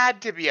had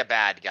to be a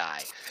bad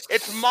guy.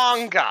 It's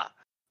manga.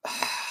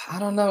 I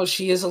don't know.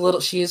 She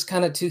is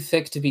kind of too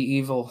thick to be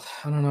evil.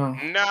 I don't know.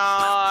 No,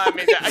 I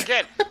mean,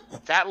 again,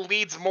 that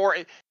leads more.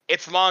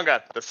 It's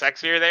manga. The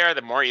sexier they are,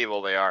 the more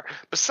evil they are.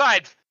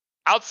 Besides,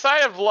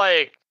 outside of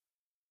like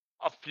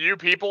a few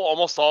people,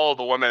 almost all of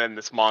the women in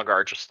this manga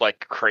are just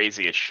like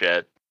crazy as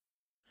shit.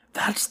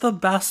 That's the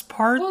best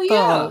part, Well,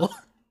 yeah. though.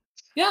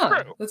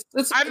 Yeah, True.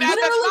 it's I mean, that's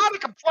not a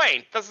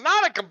complaint. That's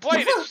not a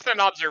complaint. It's just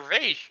an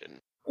observation.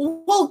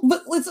 well,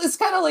 but it's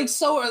kind of like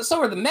so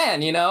are the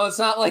men, you know. It's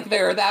not like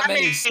there are that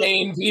many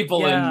sane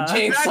people Yeah.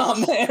 in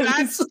Chainsaw Man.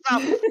 That's a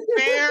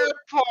fair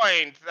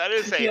point. That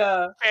is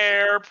a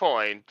fair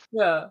point.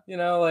 Yeah, you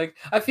know, like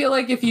I feel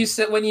like if you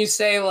when you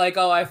say like,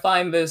 oh, I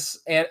find this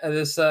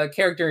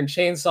character in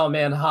Chainsaw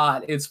Man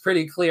hot, it's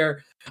pretty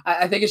clear.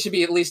 I think it should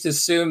be at least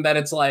assumed that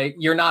it's like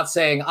you're not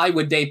saying I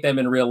would date them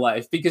in real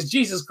life, because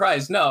Jesus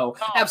Christ, no,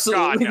 Oh,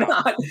 absolutely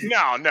God,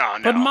 no. not. No.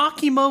 But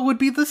Makima would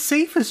be the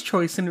safest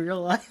choice in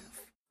real life.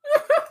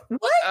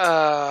 What?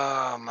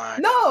 Oh my.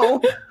 No,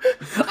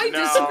 I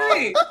No.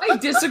 disagree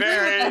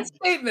with that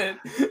statement.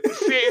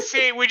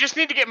 See, we just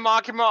need to get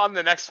Makima on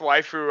the next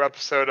waifu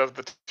episode of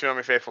the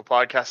Tsunami Faithful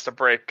podcast to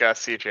break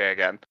CJ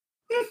again.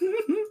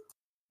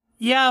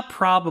 Yeah,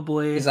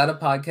 probably. Is that a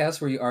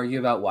podcast where you argue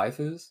about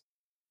waifus?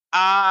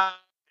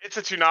 It's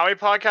a Toonami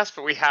podcast,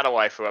 but we had a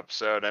waifu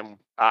episode and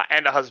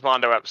a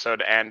husbando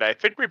episode, and I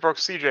think we broke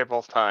CJ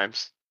both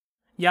times.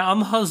 Yeah, on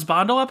the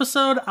husbando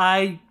episode,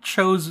 I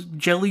chose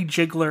Jelly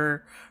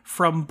Jiggler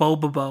from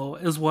Bobobo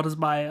is what is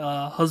my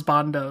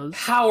husbandos.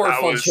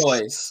 Powerful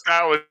choice.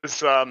 That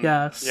was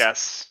Yes.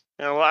 Yes.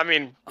 You know, I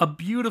mean, A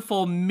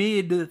beautiful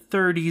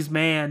mid-30s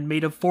man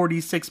made of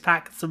 46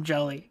 packets of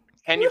jelly.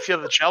 can you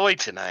feel the jelly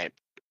tonight?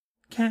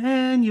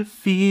 Can you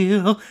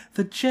feel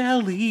the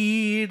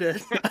jelly?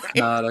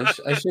 God,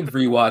 I should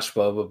rewatch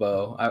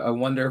Bobobo. I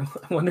wonder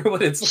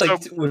what it's So,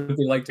 like. What it'd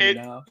be like to it-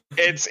 now?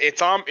 It's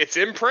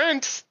in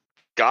print.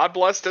 God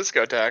bless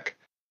Discotech.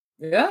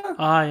 Yeah.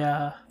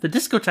 Yeah. The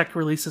Discotech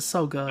release is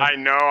so good. I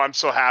know, I'm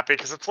so happy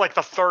because it's like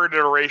the third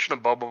iteration of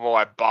Bobobo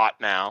I bought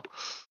now.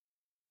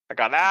 I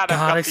got that.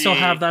 God, I still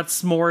have that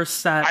s'more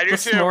set. I do the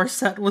too. s'more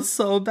set was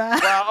so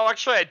bad. Well,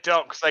 actually, I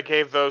don't because I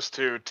gave those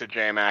to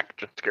J-Mac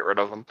just to get rid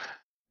of them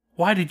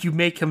Why did you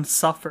make him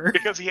suffer?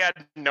 because he had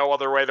no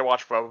other way to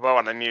watch Bobobo,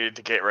 and I needed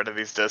to get rid of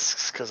these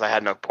discs because I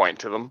had no point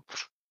to them.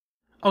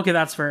 Okay,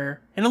 that's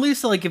fair. And at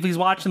least, like, if he's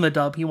watching the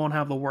dub, he won't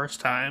have the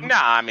worst time.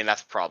 Nah, I mean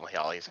that's probably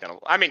all he's gonna.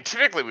 I mean,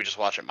 typically we just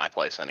watch at my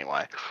place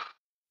anyway.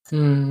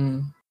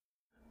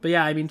 But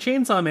yeah, I mean,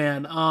 Chainsaw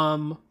Man,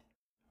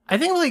 I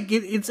think, like,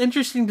 it's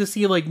interesting to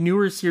see, like,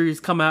 newer series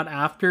come out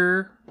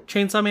after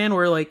Chainsaw Man,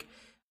 where, like,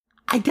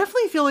 I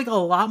definitely feel like a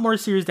lot more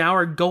series now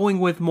are going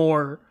with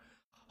more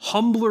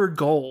humbler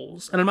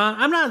goals. And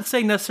I'm not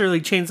saying necessarily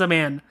Chainsaw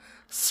Man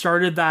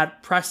started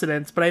that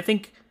precedence, but I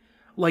think,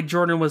 like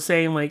Jordan was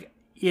saying, like,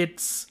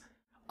 it's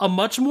a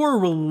much more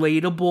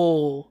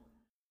relatable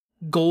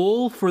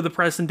goal for the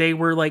present day,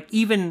 where, like,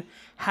 even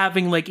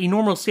having, like, a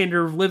normal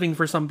standard of living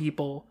for some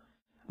people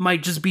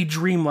might just be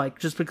dreamlike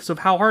just because of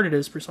how hard it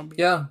is for some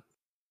people. Yeah.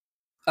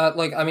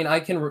 Like, I mean,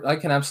 I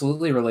can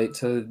absolutely relate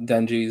to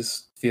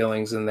Denji's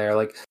feelings in there.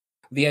 Like,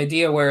 the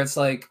idea where it's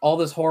like all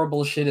this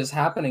horrible shit is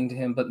happening to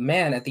him, but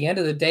man, at the end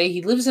of the day,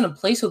 he lives in a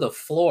place with a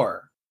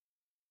floor.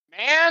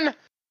 Man,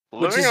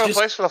 Which living is in a just-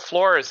 place with a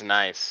floor is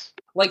nice.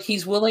 Like,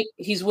 he's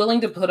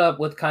willing to put up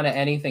with kind of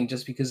anything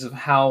just because of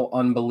how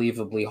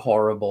unbelievably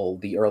horrible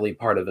the early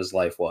part of his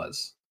life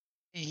was.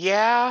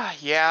 Yeah.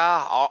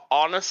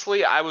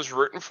 Honestly, I was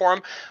rooting for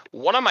him.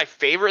 One of my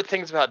favorite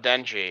things about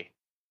Denji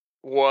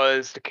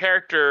was the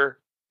character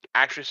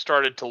actually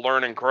started to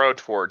learn and grow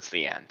towards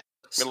the end.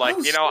 I mean, like,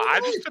 you know,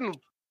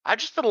 I've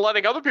just been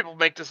letting other people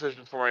make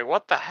decisions for me.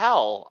 What the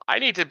hell? I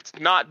need to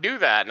not do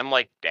that. And I'm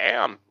like,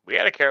 damn, we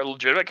had a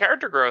legitimate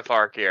character growth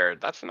arc here.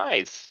 That's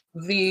nice.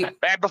 And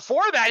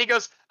before that, he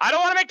goes, I don't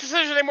want to make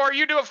decisions anymore.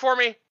 You do it for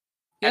me.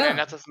 And then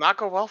that does not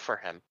go well for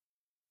him.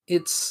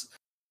 It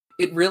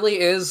really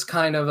is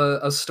kind of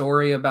a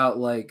story about,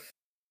 like,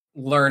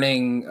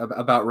 learning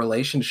about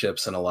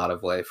relationships in a lot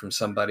of way from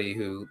somebody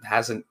who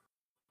hasn't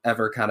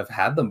ever kind of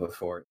had them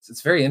before.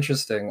 It's very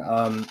interesting.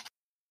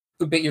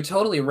 But you're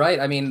totally right.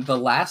 I mean, the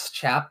last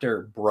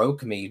chapter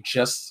broke me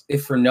just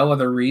if for no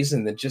other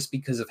reason than just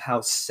because of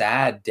how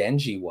sad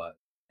Denji was.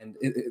 And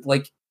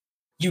like,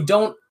 you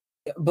don't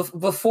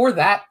before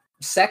that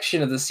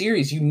section of the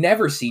series, you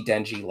never see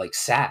Denji like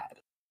sad.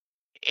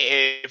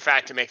 In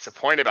fact, it makes a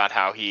point about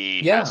how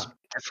he has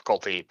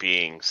difficulty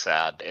being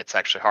sad. It's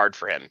actually hard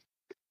for him.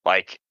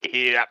 Like,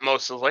 he at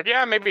most is like,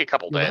 yeah, maybe a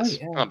couple days.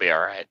 Right, yeah. I'll be all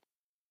right.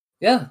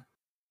 Yeah.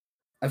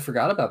 I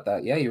forgot about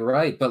that. Yeah, you're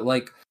right. But,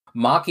 like,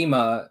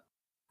 Makima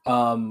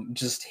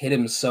just hit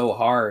him so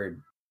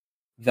hard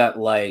that,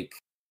 like,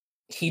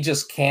 he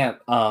just can't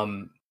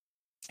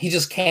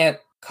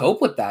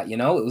cope with that, you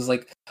know? It was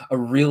like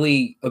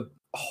a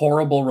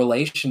horrible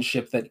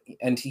relationship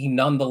and he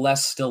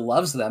nonetheless still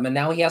loves them, and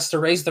now he has to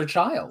raise their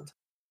child.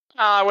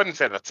 I wouldn't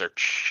say that's their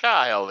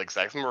child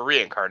exactly. More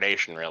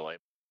reincarnation, really.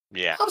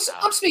 Yeah.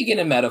 I'm speaking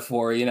in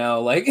metaphor, you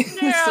know, like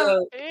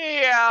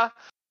Yeah.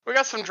 We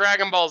got some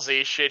Dragon Ball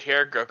Z shit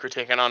here. Goku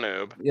taking on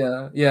Oob.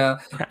 Yeah.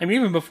 I mean,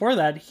 even before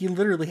that, he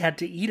literally had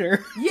to eat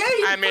her. Yeah,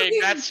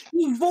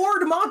 he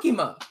vored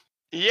Makima.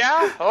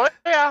 Yeah. Oh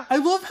yeah. I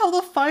love how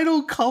the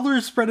final color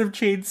spread of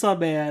Chainsaw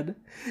Man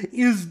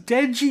is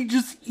Denji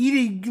just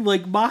eating,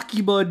 like,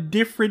 Makima in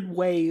different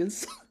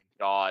ways.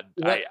 God,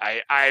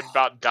 I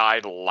about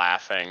died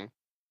laughing.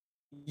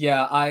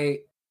 Yeah, I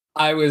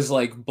was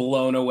like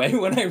blown away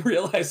when I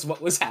realized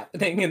what was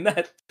happening in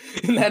that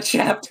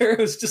chapter. It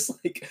was just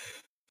like,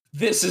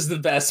 this is the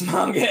best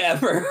manga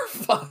ever.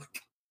 Fuck.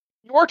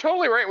 You're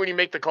totally right when you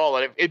make the call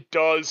that it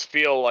does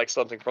feel like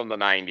something from the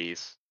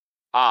 90s.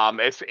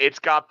 It's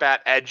got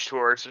that edge to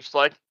it. It's just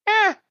like,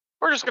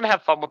 we're just gonna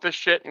have fun with this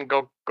shit and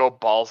go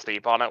balls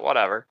deep on it,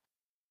 whatever.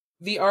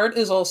 The art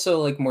is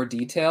also like more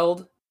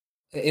detailed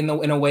in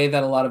a way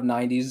that a lot of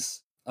 90s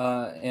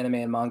anime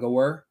and manga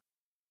were.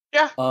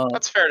 Yeah,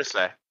 that's fair to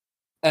say.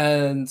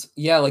 And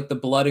yeah, like the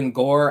blood and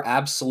gore,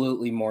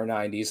 absolutely more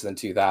 90s than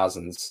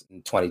 2000s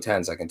and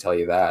 2010s, I can tell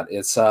you that.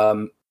 It's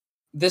I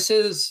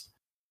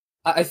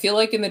feel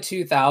like in the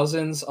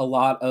 2000s, a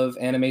lot of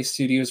anime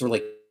studios were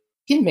like,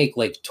 we can make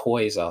like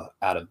toys out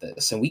of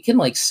this and we can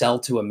like sell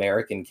to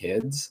American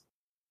kids.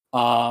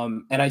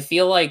 And I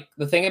feel like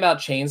the thing about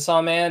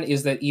Chainsaw Man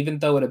is that even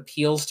though it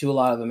appeals to a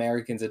lot of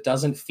Americans, it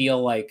doesn't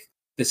feel like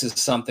this is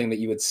something that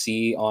you would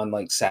see on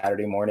like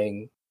Saturday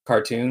morning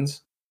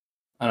cartoons.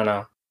 I don't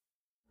know.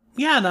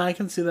 Yeah, no, I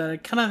can see that.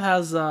 It kind of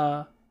has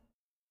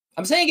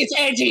I'm saying it's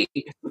edgy.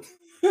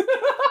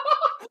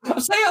 I'm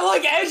saying I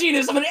like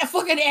edginess. I'm a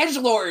fucking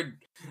edgelord.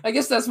 I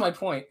guess that's my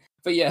point.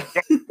 But yeah.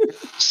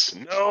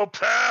 No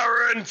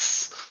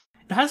parents.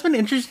 It has been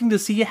interesting to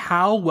see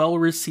how well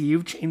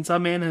received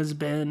Chainsaw Man has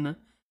been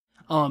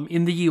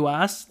in the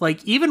US.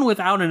 Like, even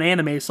without an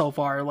anime so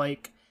far,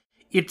 like,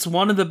 it's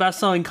one of the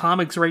best-selling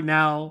comics right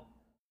now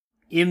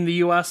in the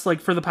US,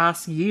 like, for the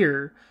past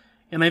year.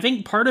 And I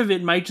think part of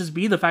it might just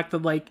be the fact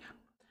that, like,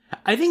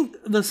 I think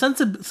some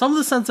of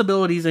the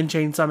sensibilities in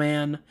Chainsaw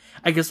Man,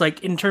 I guess,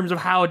 like, in terms of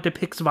how it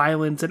depicts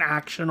violence and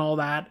action, all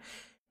that,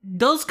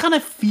 does kind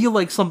of feel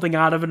like something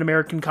out of an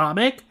American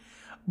comic,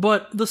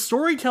 but the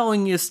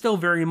storytelling is still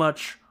very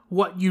much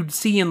what you'd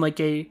see in, like,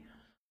 a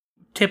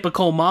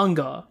typical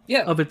manga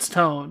of its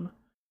tone.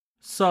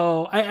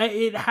 So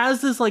it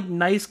has this, like,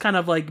 nice kind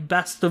of, like,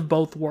 best of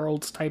both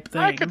worlds type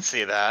thing. I could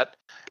see that.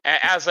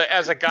 As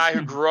a guy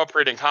who grew up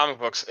reading comic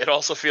books, it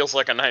also feels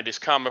like a 90s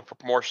comic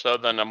book more so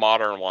than a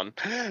modern one.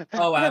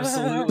 Oh,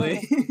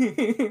 absolutely.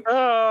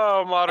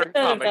 Oh, modern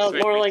comics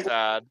make me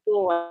sad.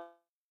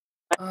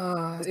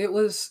 It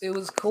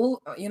was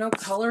cool. You know,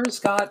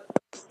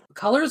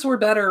 colors were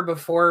better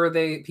before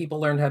people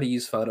learned how to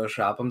use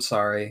Photoshop. I'm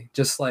sorry.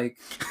 Just like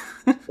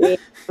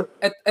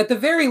at the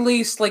very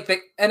least, like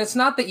and it's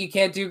not that you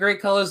can't do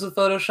great colors with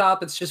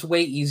Photoshop, it's just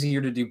way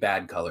easier to do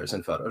bad colors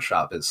in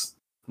Photoshop is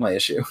my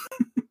issue.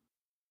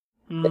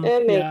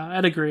 Yeah,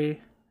 I'd agree.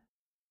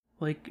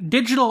 Like,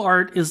 digital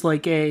art is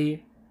like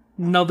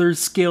another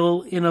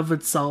skill in of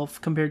itself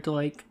compared to,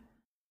 like,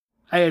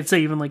 I'd say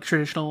even like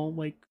traditional,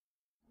 like,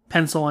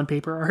 pencil on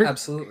paper art.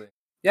 Absolutely.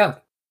 Yeah.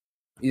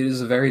 It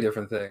is a very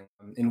different thing.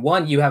 In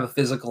one, you have a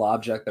physical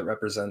object that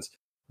represents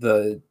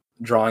the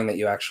drawing that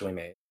you actually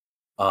made.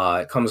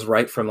 It comes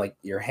right from, like,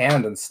 your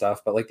hand and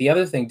stuff. But, like, the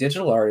other thing,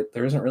 digital art,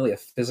 there isn't really a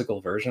physical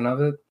version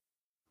of it.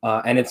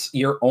 And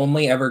you're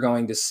only ever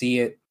going to see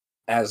it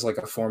as, like,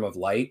 a form of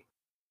light.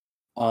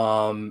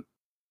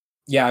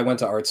 Yeah, I went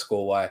to art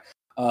school. Why?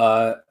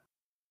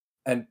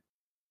 And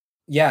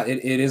yeah,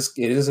 it is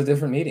a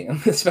different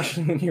medium,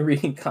 especially when you're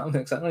reading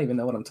comics. I don't even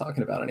know what I'm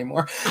talking about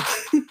anymore.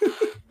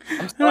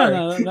 I'm sorry.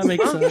 No, that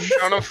makes sense.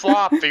 Shonen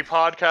Flop, the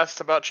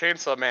podcast about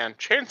Chainsaw Man.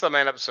 Chainsaw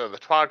Man episode, the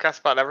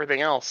podcast about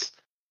everything else.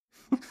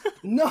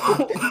 No,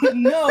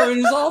 it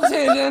is all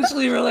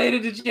tangentially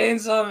related to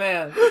Chainsaw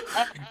Man.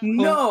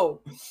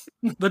 No.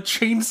 The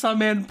Chainsaw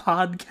Man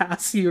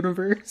podcast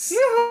universe.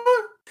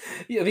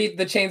 Yeah,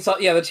 the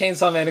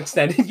Chainsaw Man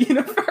extended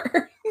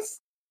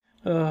universe.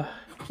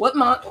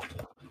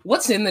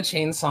 What's in the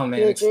Chainsaw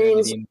Man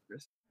extended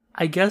universe?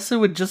 I guess it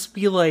would just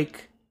be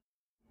like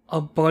a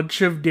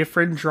bunch of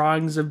different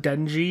drawings of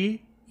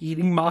Denji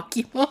eating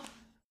Makima.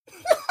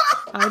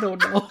 I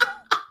don't know.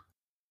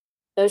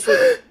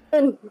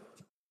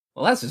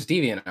 Well, that's just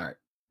DeviantArt.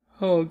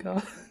 Oh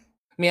god.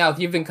 Meowth,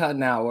 you've been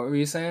cutting out. What were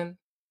you saying?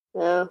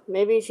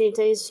 Maybe she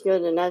tastes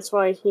good and that's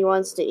why he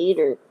wants to eat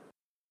her.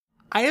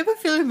 I have a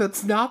feeling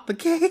that's not the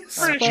case.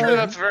 Pretty sure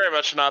that's very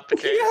much not the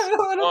case. Yeah,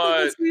 I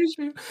don't think that's the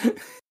issue.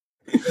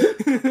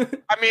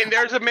 I mean,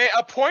 there's a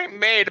point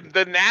made.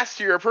 The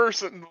nastier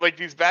person, like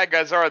these bad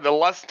guys are, the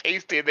less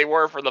tasty they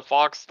were for the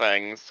Fox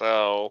thing.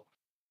 So,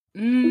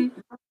 well,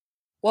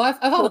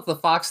 I thought the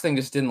Fox thing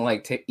just didn't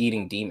like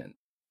eating demons.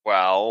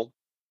 Well,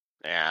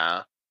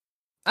 yeah.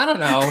 I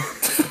don't know.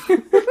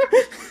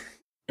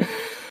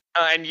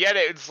 And yet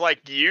it's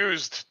like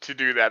used to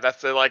do that.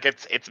 That's like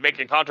it's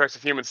making contracts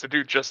with humans to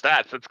do just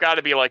that. So it's got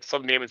to be like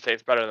some demons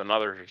taste better than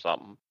others or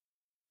something.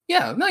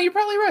 Yeah, no, you're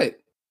probably right.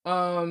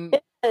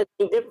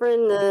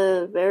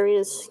 Different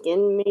various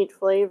skin meat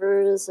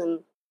flavors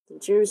and the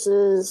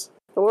juices.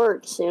 It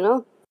works, you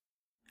know?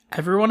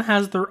 Everyone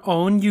has their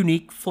own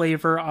unique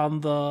flavor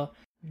on the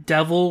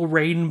devil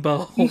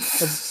rainbow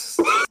of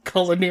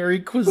culinary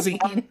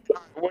cuisine.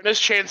 When is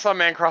Chainsaw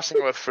Man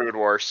crossing with Food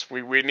Wars?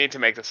 We need to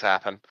make this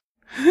happen.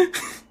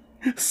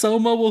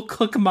 Soma will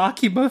cook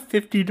Makima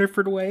 50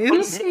 different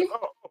ways.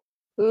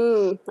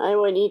 I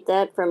would eat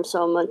that from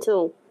Soma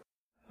too.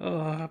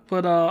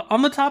 But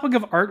on the topic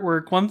of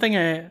artwork, one thing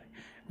I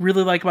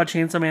really like about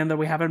Chainsaw Man that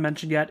we haven't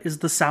mentioned yet is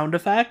the sound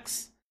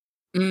effects.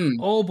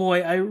 Oh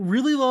boy, I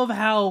really love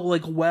how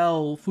like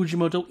well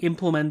Fujimoto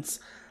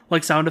implements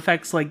like sound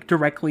effects like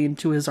directly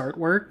into his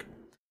artwork.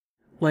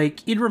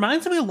 Like it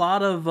reminds me a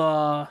lot of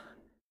I'd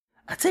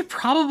say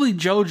probably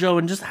JoJo,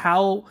 and just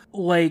how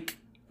like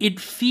it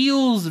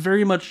feels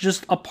very much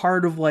just a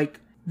part of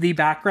like the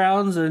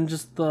backgrounds and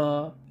just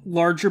the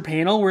larger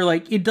panel, where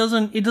like it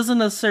doesn't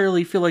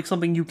necessarily feel like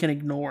something you can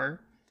ignore.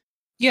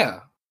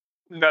 Yeah.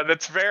 No,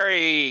 that's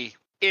very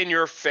in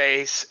your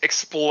face,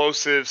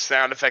 explosive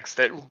sound effects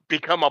that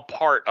become a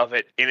part of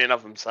it in and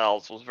of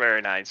themselves was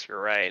very nice.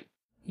 You're right.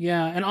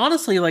 Yeah, and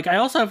honestly, like I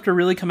also have to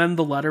really commend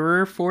the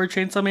letterer for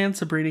Chainsaw Man,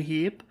 Sabrina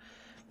Heap,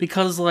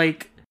 because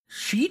like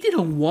she did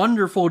a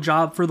wonderful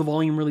job for the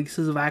volume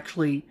releases of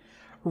actually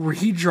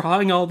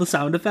redrawing all the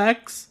sound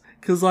effects.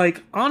 Because,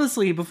 like,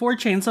 honestly, before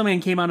Chainsaw Man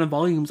came out in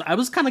volumes, I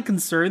was kind of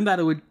concerned that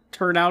it would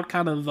turn out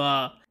kind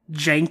of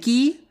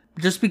janky,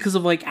 just because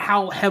of, like,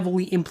 how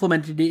heavily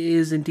implemented it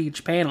is into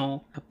each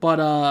panel.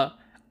 But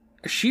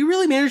she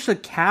really managed to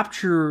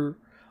capture,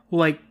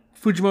 like,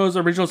 Fujimoto's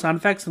original sound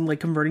effects and, like,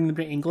 converting them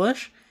to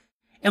English.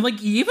 And, like,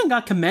 he even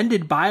got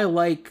commended by,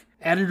 like,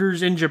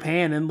 editors in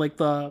Japan and, like,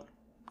 the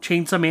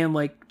Chainsaw Man,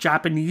 like,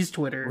 Japanese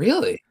Twitter.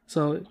 Really?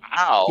 So,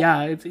 Wow.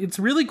 yeah, it's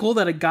really cool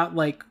that it got,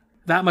 like,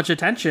 that much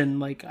attention.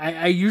 Like,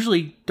 I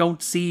usually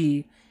don't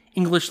see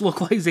English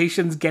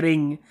localizations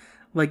getting,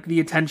 like, the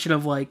attention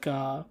of, like,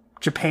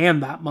 Japan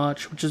that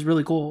much, which is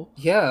really cool.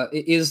 Yeah,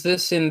 is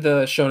this in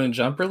the Shonen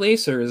Jump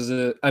release, or is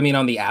it, I mean,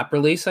 on the app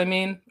release, I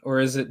mean? Or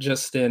is it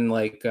just in,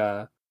 like,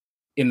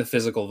 in the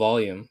physical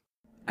volume?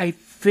 I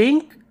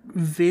think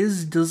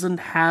Viz doesn't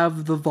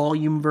have the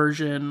volume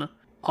version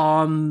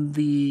on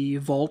the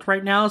Vault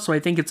right now, so I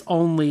think it's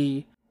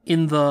only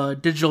in the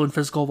digital and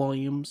physical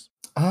volumes.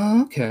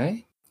 Oh,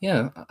 okay.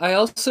 Yeah, I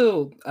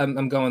also,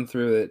 I'm going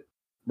through it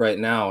right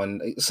now,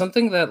 and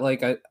something that,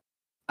 like,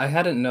 I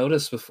hadn't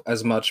noticed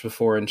as much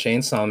before in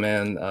Chainsaw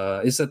Man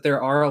is that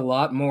there are a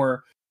lot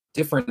more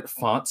different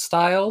font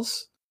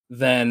styles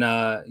than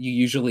you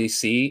usually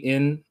see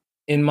in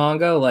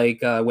manga.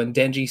 Like when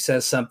Denji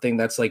says something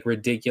that's like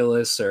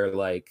ridiculous or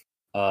like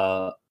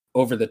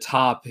over the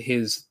top,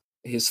 his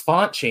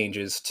font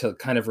changes to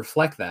kind of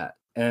reflect that.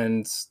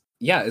 And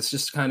yeah, it's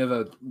just kind of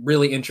a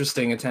really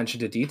interesting attention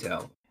to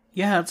detail.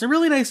 Yeah, it's a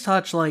really nice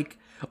touch. Like,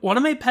 one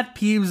of my pet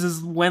peeves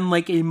is when,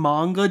 like, a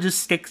manga just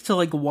sticks to,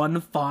 like,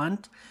 one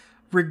font,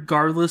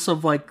 regardless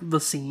of, like, the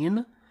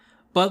scene.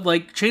 But,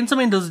 like, Chainsaw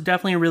Man does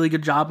definitely a really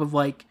good job of,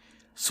 like,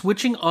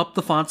 switching up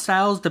the font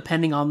styles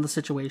depending on the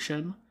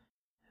situation.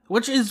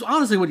 Which is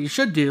honestly what you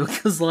should do,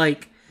 because,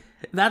 like,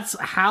 that's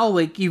how,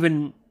 like,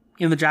 even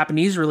in the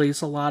Japanese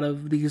release, a lot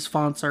of these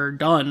fonts are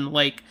done.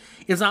 Like,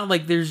 it's not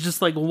like there's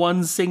just, like,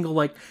 one single,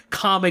 like,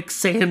 Comic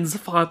Sans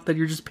font that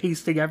you're just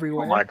pasting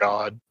everywhere. Oh my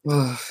god.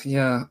 Ugh,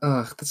 yeah,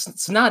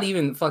 it's not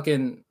even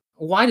fucking...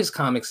 Why does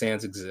Comic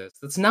Sans exist?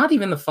 That's not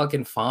even the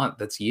fucking font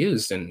that's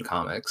used in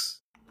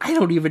comics. I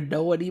don't even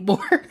know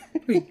anymore.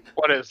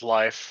 What is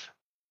life?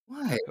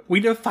 Why?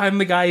 We need to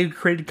find the guy who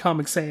created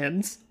Comic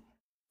Sans.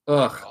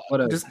 Ugh, what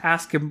a... Just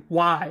ask him,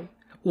 why?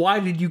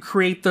 Why did you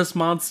create this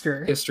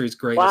monster? History's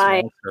greatest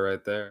Why? monster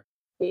right there.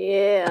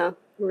 Yeah,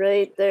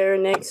 right there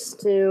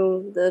next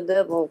to the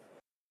devil.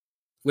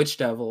 Which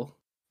devil?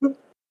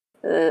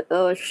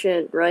 Oh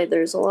shit, right,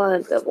 there's a lot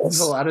of devils.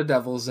 There's a lot of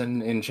devils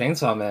in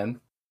Chainsaw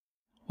Man.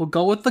 We'll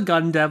go with the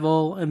Gun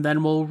Devil, and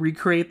then we'll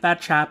recreate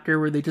that chapter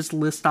where they just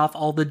list off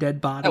all the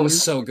dead bodies. That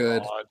was so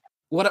good. God.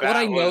 What That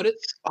I was-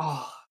 noticed...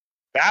 Oh,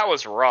 That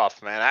was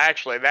rough, man.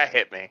 Actually, that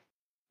hit me.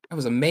 that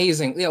was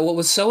amazing. Yeah, what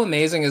was so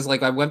amazing is,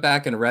 like, I went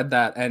back and read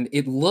that, and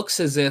it looks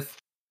as if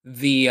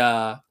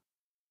the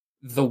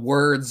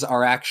words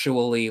are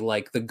actually,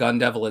 like, the Gun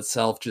Devil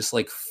itself just,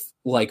 like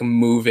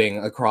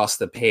moving across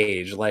the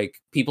page.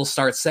 Like, people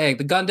start saying,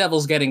 the Gun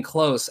Devil's getting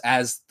close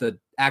as the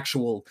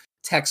actual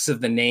text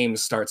of the name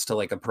starts to,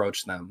 like,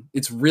 approach them.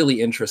 It's really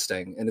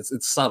interesting, and it's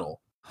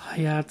subtle.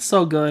 Yeah, it's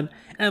so good.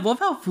 And I love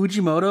how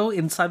Fujimoto,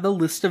 inside the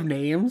list of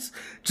names,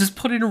 just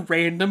put in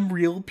random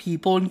real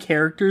people and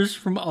characters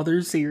from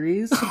other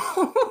series.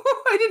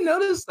 I didn't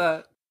notice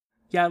that.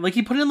 Yeah, like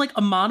he put in, like,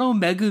 Amano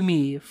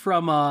Megumi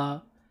from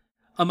Amano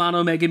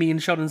Megumi and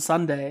Shonen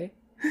Sunday.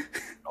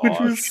 Which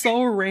was Gosh.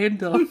 so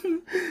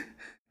random.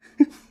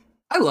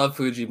 I love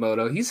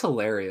Fujimoto. He's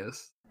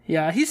hilarious.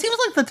 Yeah, he seems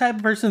like the type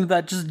of person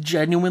that just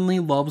genuinely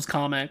loves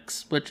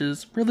comics, which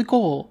is really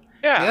cool.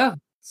 Yeah. Yeah,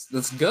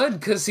 that's good,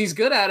 because he's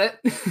good at it.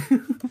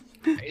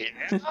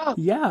 Yeah.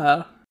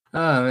 Yeah.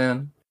 Oh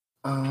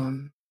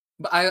man.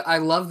 But I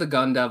love the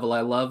Gun Devil.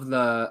 I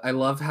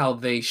love how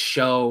they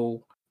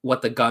show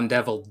what the Gun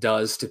Devil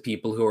does to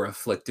people who are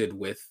afflicted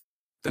with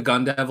the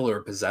Gun Devil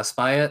or possessed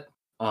by it.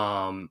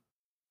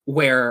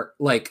 Where,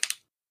 like,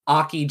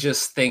 Aki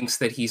just thinks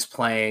that he's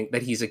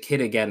a kid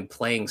again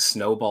playing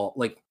snowball,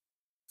 like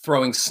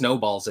throwing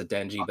snowballs at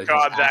Denji, but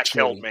God, he's that actually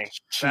killed me.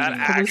 shooting That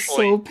That was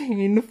Actually, so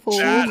painful.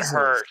 That Jesus.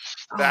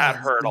 hurts. That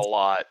hurt a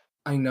lot.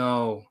 I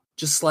know.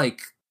 Just,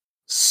 like,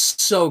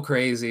 so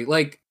crazy.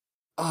 Like,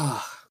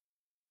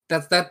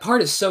 that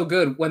part is so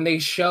good when they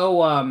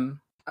show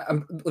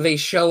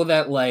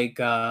that, like,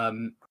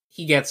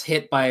 he gets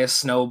hit by a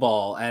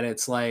snowball, and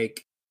it's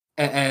like,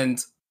 and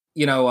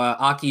you know,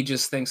 Aki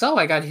just thinks, oh,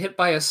 I got hit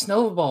by a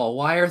snowball.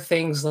 Why are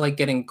things, like,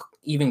 getting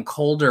even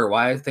colder?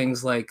 Why are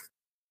things, like,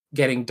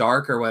 getting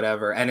dark or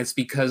whatever? And it's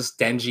because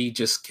Denji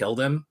just killed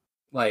him.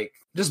 Like,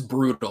 just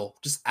brutal.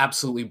 Just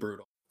absolutely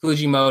brutal.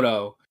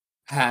 Fujimoto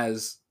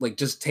has, like,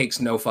 just takes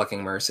no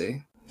fucking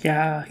mercy.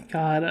 Yeah,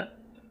 God.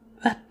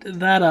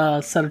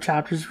 That set of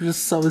chapters were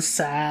just so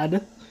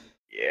sad.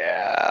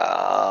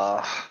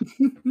 Yeah.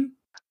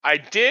 I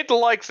did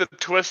like the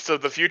twist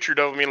of the future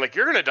dopamine. Like,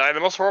 you're gonna die in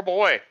the most horrible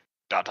way. ...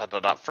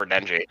 for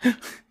Denji.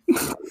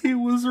 He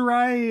was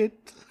right.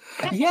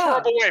 Yeah.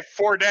 Horrible way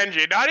for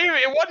Denji.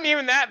 It wasn't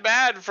even that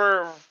bad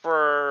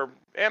for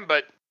him,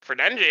 but for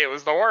Denji, it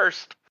was the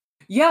worst.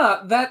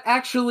 Yeah,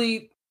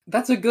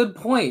 that's a good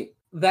point.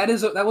 That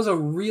was a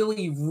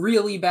really,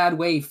 really bad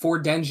way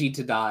for Denji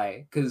to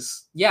die.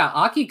 Because, yeah,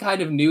 Aki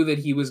kind of knew that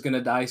he was going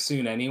to die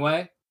soon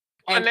anyway.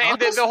 And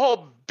the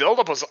whole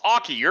buildup was,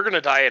 Aki, you're going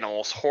to die in a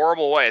most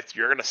horrible way.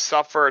 You're going to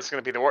suffer. It's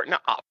going to be the worst. No,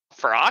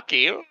 for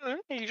Aki,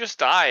 he just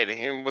died.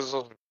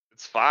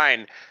 It's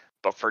fine.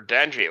 But for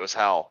Denji, it was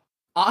hell.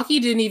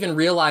 Aki didn't even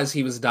realize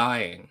he was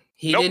dying.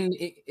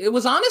 It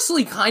was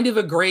honestly kind of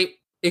a great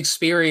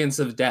experience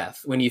of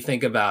death when you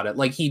think about it.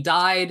 Like, he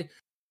died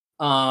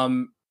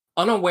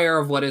unaware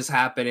of what is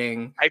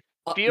happening. I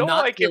feel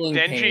like if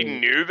Denji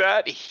knew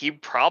that, he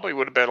probably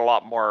would have been a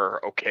lot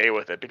more okay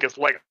with it. Because,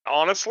 like,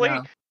 honestly,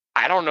 yeah.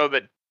 I don't know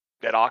that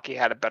Aki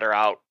had a better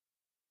out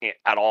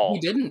at all. He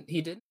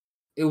didn't.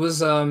 It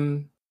was, I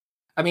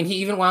mean, he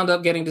even wound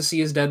up getting to see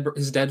his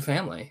dead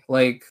family.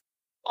 Like,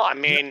 well, I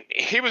mean,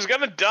 he was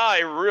going to die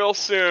real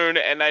soon,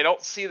 and I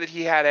don't see that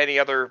he had any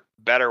other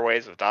better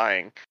ways of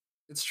dying.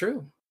 It's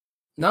true.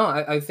 No,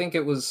 I think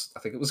it was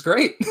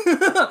great.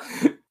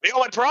 The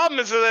only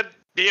problem is that,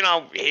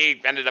 he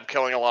ended up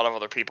killing a lot of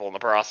other people in the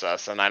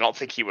process, and I don't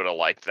think he would have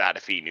liked that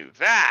if he knew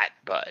that,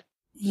 but...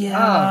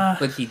 Yeah.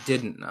 But he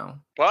didn't know.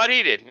 But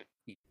he didn't.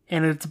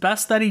 And it's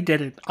best that he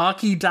didn't.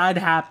 Aki died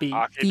happy.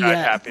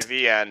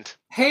 The end.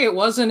 Hey, it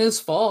wasn't his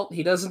fault.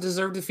 He doesn't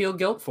deserve to feel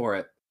guilt for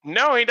it.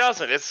 No, he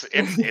doesn't. It's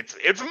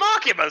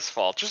Makima's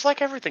fault, just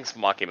like everything's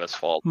Makima's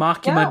fault.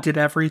 Makima did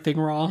everything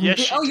wrong. Yes,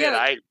 she did.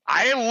 Yeah.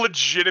 I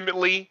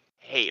legitimately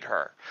hate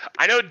her.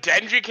 I know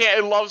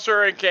Denji loves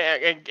her and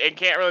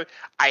can't really.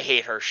 I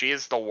hate her. She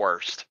is the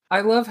worst.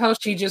 I love how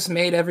she just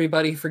made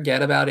everybody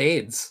forget about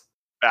AIDS.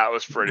 That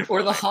was pretty funny.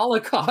 Or the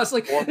Holocaust,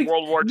 like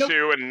World War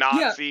II and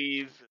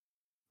Nazis. Yeah.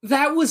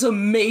 That was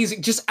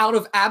amazing. Just out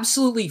of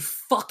absolutely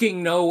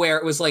fucking nowhere,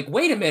 it was like,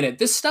 wait a minute,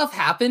 this stuff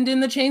happened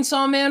in the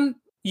Chainsaw Man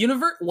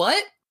universe?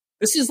 What?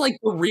 This is like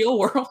the real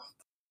world?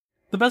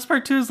 The best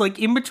part too is, like,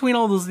 in between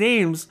all those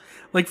names,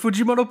 like,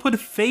 Fujimoto put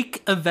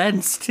fake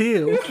events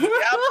too.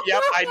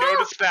 Yep,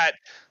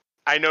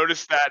 I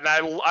noticed that,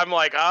 and I'm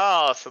like,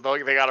 oh, so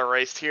they got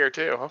erased here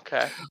too.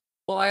 Okay.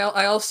 Well,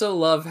 I also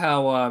love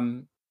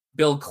how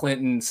Bill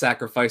Clinton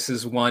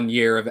sacrifices 1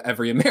 year of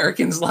every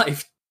American's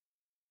life.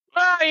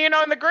 Well,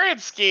 in the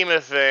grand scheme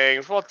of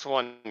things, what's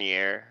 1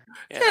 year?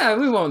 Yeah,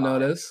 we won't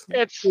notice.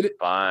 It's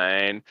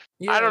fine.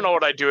 Yeah. I don't know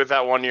what I'd do with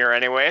that 1 year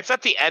anyway. It's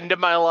at the end of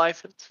my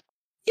life.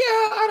 Yeah,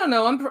 I don't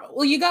know.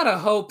 Well, you gotta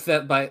hope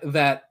that by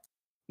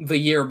the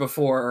year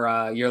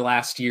before your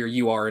last year,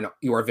 you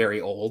are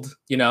very old.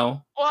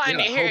 Well,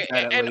 and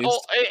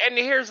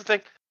here's the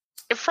thing,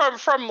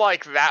 from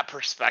like that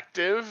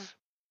perspective,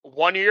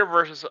 1 year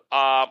versus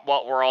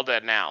we're all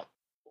dead now.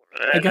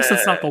 I guess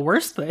that's not the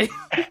worst thing.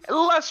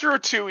 Lesser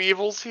of two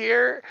evils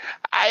here.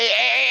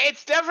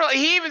 It's definitely.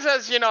 He even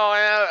says,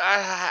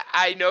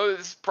 I know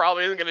this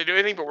probably isn't going to do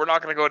anything, but we're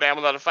not going to go down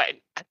without a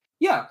fight.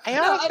 Yeah, I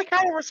honestly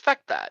kind of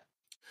respect that.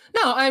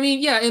 No, I mean,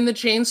 yeah, in the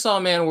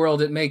Chainsaw Man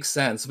world, it makes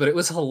sense, but it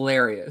was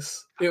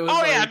hilarious. It was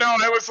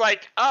it was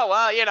like, oh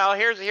well,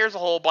 here's a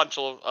whole bunch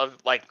of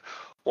like,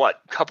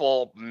 what,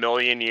 couple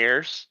million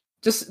years.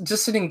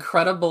 Just an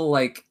incredible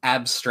like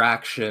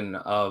abstraction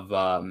of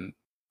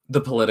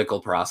the political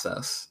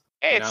process.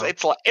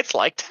 It's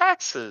like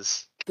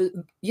taxes.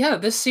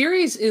 This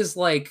series is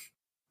like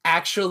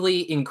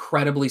actually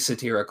incredibly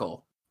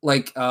satirical.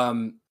 Like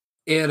a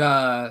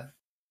lot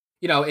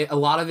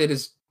of it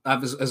is,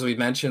 as we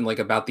mentioned, like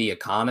about the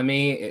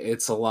economy.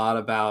 It's a lot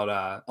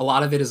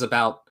of it is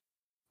about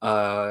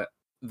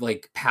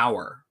like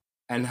power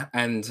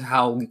and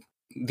how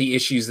the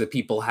issues that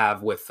people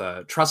have with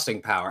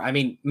trusting power. I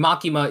mean,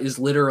 Makima is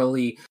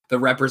literally the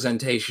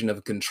representation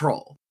of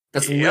control.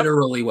 That's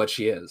literally what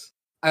she is.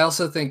 I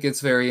also think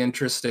it's very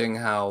interesting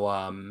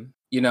how,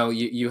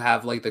 you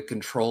have like the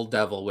control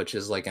devil, which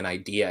is like an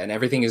idea, and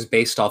everything is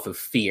based off of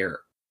fear.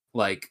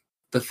 Like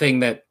the thing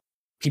that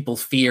people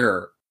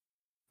fear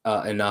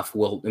enough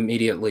will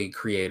immediately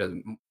create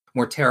a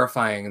more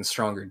terrifying and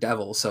stronger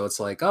devil. So it's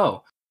like,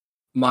 oh,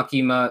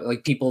 Makima,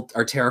 like people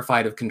are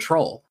terrified of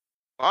control.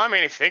 Well, I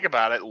mean, if you think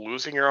about it,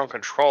 losing your own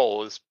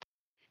control is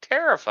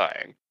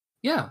terrifying.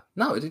 Yeah,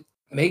 no, it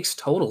makes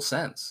total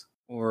sense.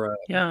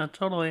 Yeah,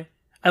 totally.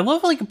 I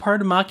love like a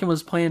part of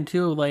Makima's plan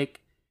too.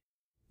 Like,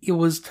 it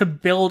was to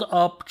build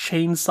up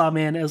Chainsaw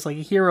Man as like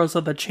a hero,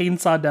 so the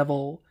Chainsaw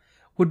Devil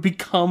would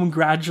become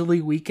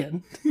gradually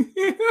weakened.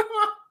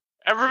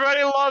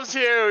 Everybody loves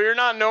you.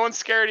 No one's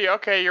scared of you.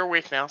 Okay, you're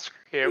weak now. Screw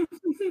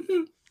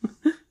you.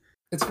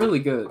 It's really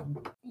good.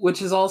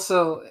 Which is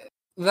also,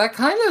 that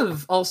kind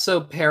of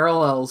also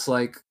parallels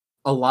like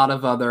a lot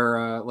of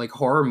other like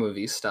horror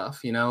movie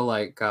stuff,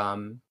 like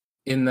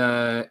in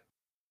the,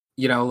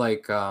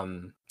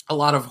 a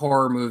lot of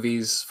horror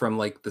movies from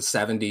like the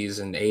 70s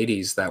and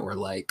 80s that were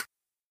like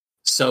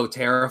so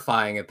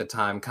terrifying at the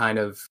time, kind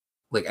of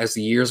like as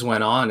the years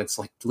went on, it's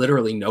like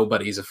literally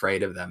nobody's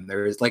afraid of them.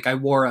 There's like I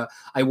wore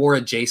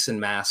a Jason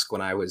mask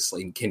when I was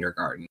like in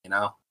kindergarten,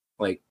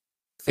 like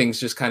things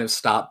just kind of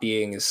stop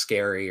being as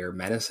scary or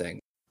menacing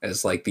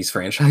as like these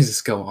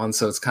franchises go on.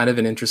 So it's kind of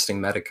an interesting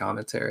meta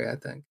commentary, I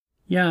think.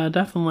 Yeah,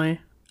 definitely.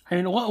 I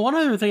mean, one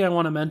other thing I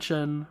want to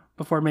mention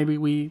before maybe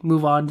we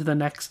move on to the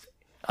next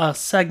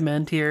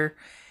segment here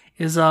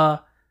is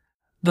the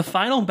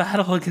final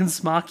battle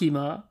against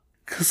Makima.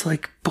 Because,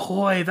 like,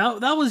 boy,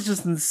 that was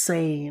just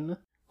insane.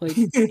 Like,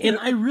 and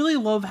I really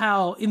love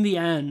how, in the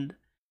end,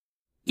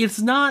 it's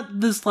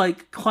not this,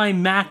 like,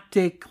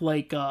 climactic,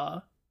 like,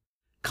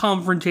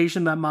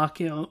 confrontation with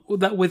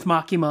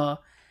Makima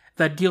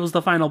that deals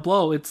the final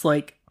blow. It's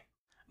like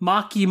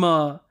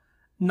Makima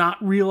not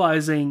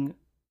realizing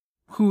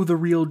who the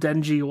real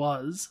Denji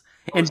was,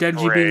 and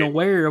Denji great. being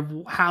aware of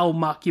how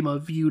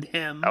Makima viewed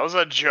him. That was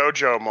a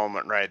JoJo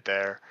moment right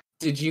there.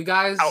 Did you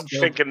guys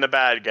Outthinking the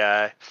bad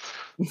guy?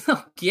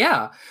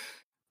 Yeah.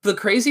 The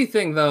crazy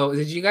thing, though,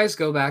 did you guys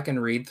go back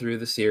and read through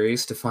the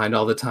series to find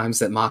all the times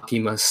that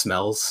Makima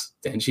smells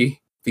Denji?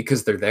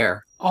 Because they're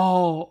there.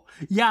 Oh,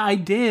 yeah, I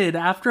did.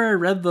 After I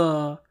read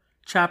the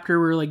chapter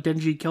where, like,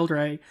 Denji killed her,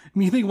 I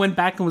immediately went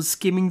back and was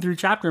skimming through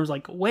chapter and was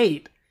like,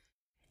 wait,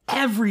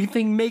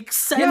 everything makes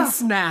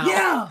sense now.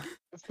 Yeah!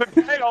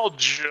 I all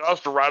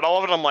just read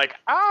all of it. I'm like,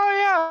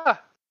 oh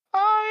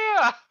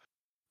yeah.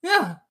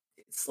 Yeah.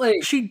 It's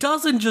like... She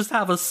doesn't just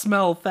have a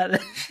smell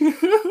fetish.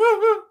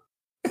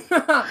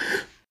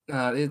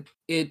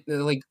 It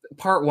like,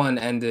 part one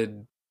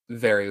ended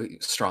very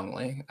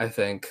strongly, I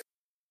think.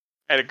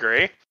 I'd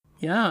agree.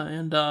 Yeah,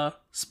 and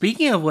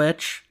speaking of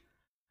which,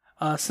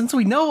 since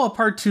we know a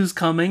part 2's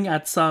coming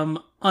at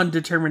some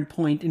undetermined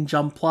point in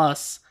Jump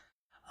Plus,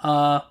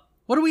 what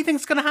do we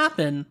think's gonna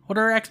happen? What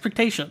are our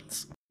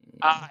expectations?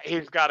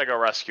 He's got to go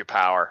rescue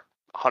Power.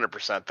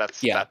 100%.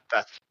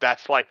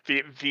 That's like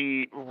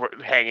the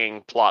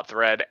hanging plot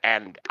thread,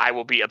 and I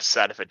will be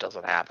upset if it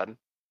doesn't happen.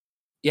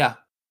 Yeah,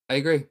 I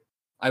agree.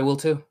 I will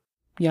too.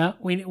 Yeah,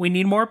 we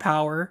need more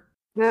Power.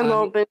 I'm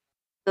hoping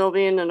they'll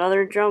be in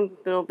another Jump.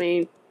 It'll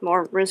be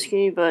more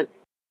risky, but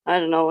I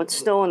don't know. It's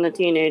still in the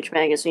teenage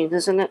magazines,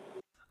 isn't it?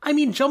 I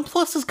mean, Jump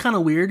Plus is kind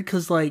of weird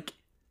because, like,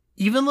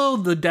 even though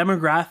the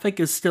demographic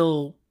is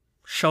still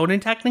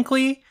shonen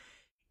technically,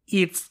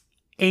 it's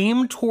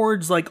aimed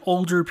towards, like,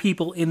 older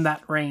people in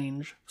that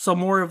range. So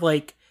more of,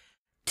 like,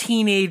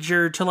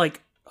 teenager to,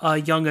 like, a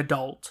young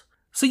adult.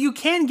 So you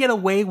can get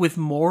away with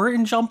more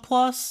in Jump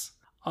Plus,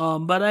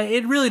 but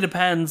it really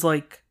depends,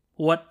 like,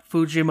 what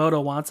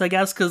Fujimoto wants, I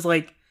guess, because,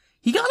 like,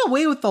 he got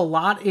away with a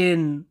lot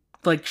in,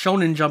 like,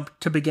 Shonen Jump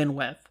to begin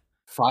with.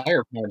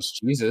 Fire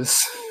Punch,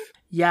 Jesus.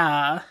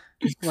 Yeah,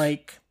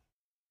 like,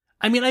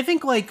 I mean, I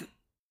think, like,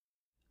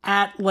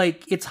 at,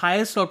 like, its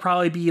highest, it'll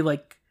probably be,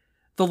 like,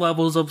 the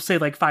levels of, say,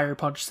 like, Fire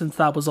Punch, since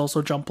that was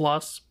also Jump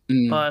Plus.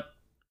 But,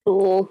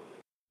 Cool.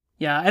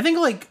 yeah, I think,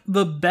 like,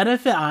 the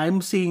benefit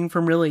I'm seeing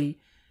from really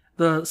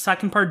the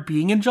second part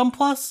being in Jump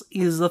Plus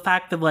is the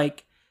fact that,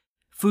 like,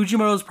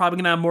 Fujimoto's probably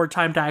gonna have more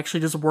time to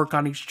actually just work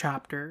on each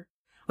chapter.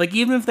 Like,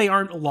 even if they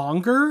aren't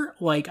longer,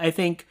 like, I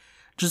think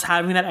just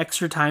having that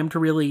extra time to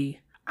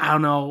really, I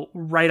don't know,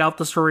 write out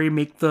the story,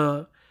 make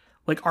the,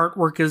 like,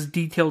 artwork as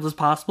detailed as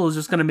possible is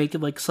just gonna make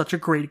it, like, such a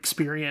great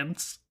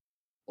experience.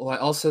 Well, I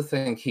also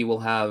think he will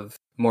have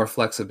more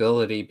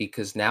flexibility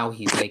because now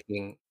he's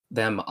making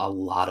them a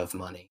lot of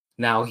money.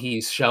 Now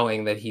he's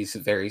showing that he's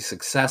very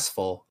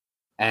successful.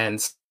 And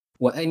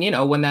you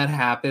know, when that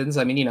happens,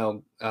 I mean, you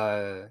know,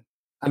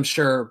 I'm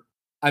sure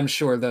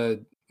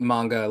the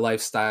manga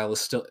lifestyle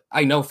is still,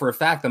 I know for a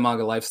fact the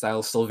manga lifestyle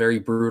is still very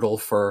brutal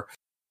for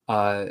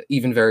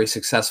even very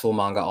successful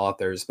manga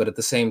authors. But at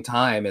the same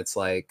time, it's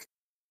like,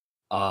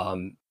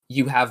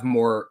 you have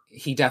more,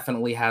 he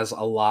definitely has a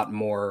lot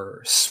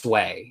more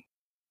sway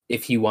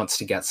if he wants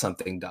to get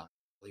something done.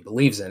 He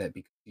believes in it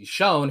because he's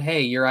shown, hey,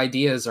 your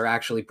ideas are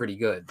actually pretty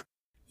good.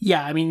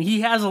 Yeah, I mean,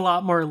 he has a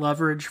lot more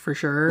leverage for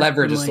sure.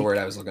 Leverage is the word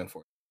I was looking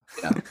for.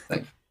 Yeah,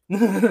 thank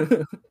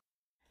you.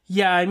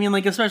 Yeah, I mean,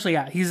 like, especially,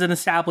 yeah, he's an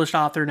established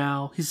author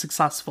now. He's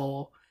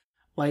successful.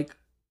 Like,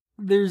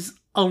 there's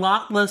a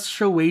lot less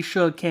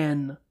Shueisha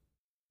can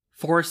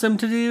force him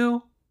to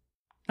do.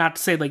 Not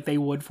to say, like, they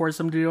would force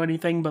him to do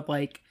anything, but,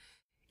 like,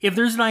 if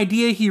there's an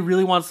idea he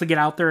really wants to get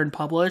out there and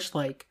publish,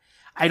 like,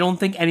 I don't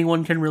think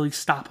anyone can really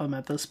stop him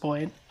at this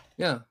point.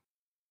 Yeah.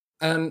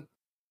 And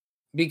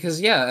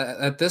because, yeah,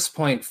 at this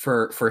point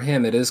for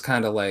him, it is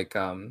kind of like,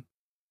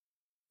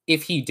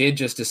 if he did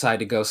just decide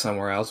to go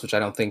somewhere else, which I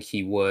don't think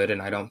he would, and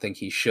I don't think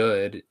he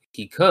should,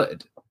 he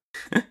could.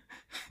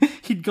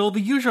 He'd go the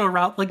usual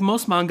route, like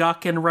most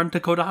mangaka, and run to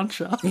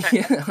Kodansha.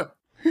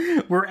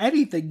 Yeah. Where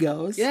anything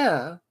goes.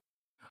 Yeah.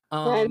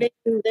 I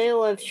mean, they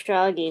left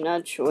Shaggy,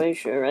 not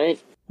Shueisha, right?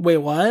 Wait,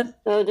 what?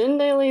 Oh, didn't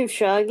they leave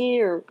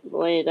Shaggy? Or,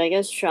 wait, I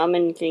guess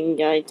Shaman King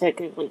guy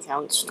technically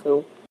counts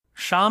too.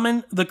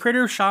 The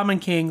creator of Shaman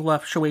King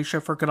left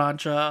Shueisha for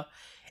Kodansha,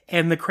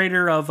 and the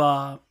creator of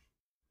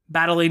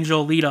Battle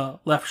Angel Alita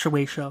left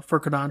Shueisha for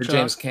Kodansha. For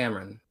James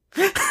Cameron.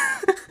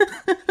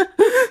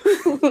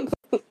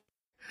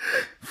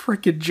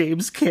 Frickin'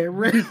 James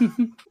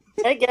Cameron.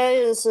 That guy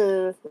is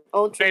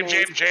ultra.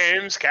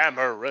 James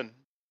Cameron.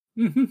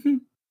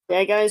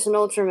 That guy's an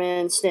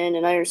Ultraman stan,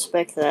 and I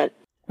respect that.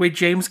 Wait,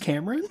 James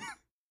Cameron?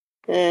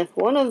 If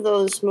one of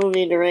those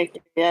movie director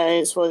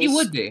guys was... He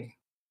would be.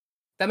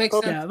 That makes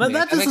sense. Yeah, to but me.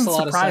 that makes doesn't a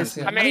lot of surprise sense.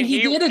 me. Yeah. I mean,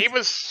 he did it. he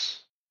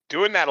was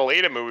doing that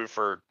Alita movie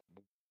for...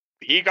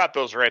 He got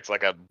those rights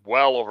like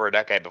well over a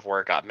decade before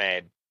it got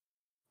made.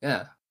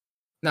 Yeah.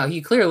 No,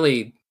 he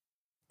clearly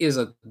is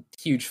a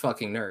huge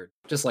fucking nerd,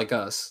 just like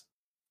us.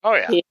 Oh,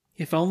 yeah.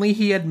 If only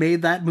he had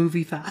made that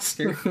movie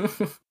faster.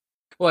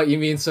 What, you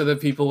mean so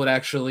that people would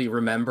actually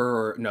remember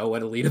or know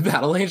what Alita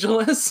Battle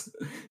Angel is?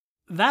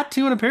 That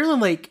too, and apparently,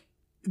 like,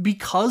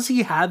 because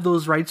he had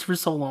those rights for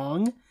so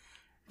long,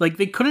 like,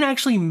 they couldn't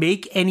actually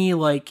make any,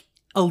 like,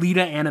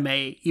 Alita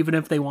anime, even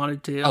if they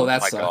wanted to. Oh,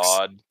 that my sucks.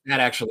 God. That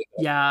actually...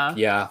 Yeah.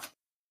 Yeah.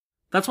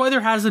 That's why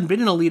there hasn't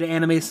been an Alita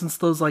anime since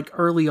those, like,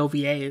 early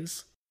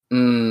OVAs.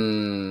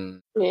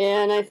 Mm.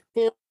 Yeah, and I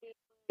feel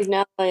like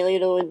now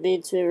Alita would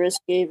be too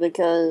risky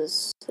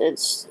because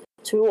it's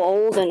too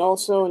old and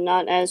also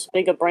not as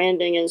big a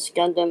branding as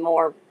Gundam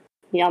or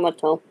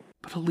Yamato.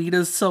 But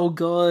Alita's so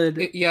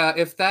good. Yeah,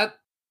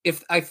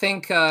 if I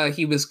think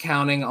he was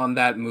counting on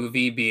that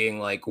movie being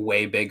like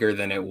way bigger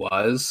than it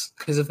was,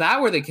 because if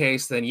that were the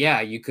case, then yeah,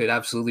 you could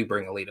absolutely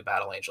bring Alita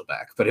Battle Angel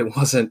back, but it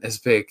wasn't as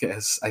big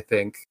as I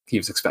think he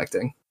was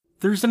expecting.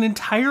 There's an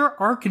entire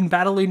arc in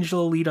Battle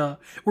Angel Alita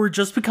where it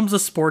just becomes a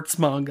sports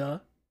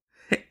manga.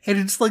 And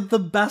it's like the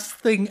best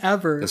thing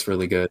ever. That's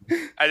really good.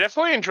 I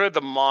definitely enjoyed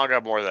the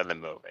manga more than the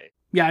movie.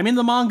 Yeah, I mean,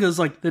 the manga is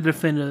like the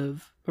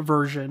definitive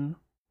version,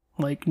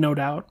 like, no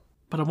doubt.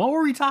 But what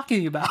were we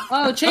talking about?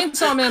 Oh,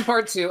 Chainsaw Man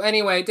Part 2.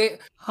 Anyway,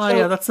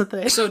 Yeah, that's the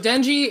thing. So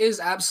Denji is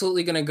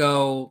absolutely going to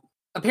go...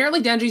 Apparently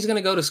Denji's going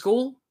to go to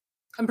school.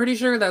 I'm pretty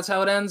sure that's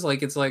how it ends.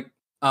 Like, it's like...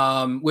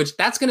 which,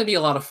 that's going to be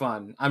a lot of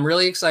fun. I'm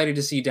really excited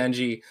to see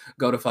Denji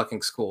go to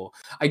fucking school.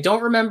 I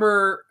don't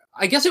remember...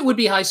 I guess it would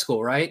be high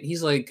school, right?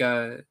 He's like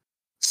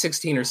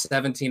 16 or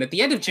 17. At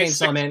the end of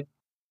Chainsaw Man...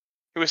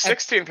 He was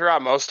 16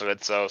 throughout most of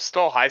it, so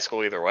still high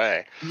school either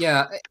way.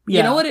 Yeah.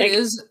 You know what it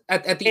is?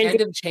 At the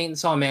end of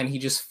Chainsaw Man, he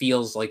just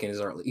feels like he's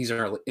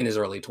in his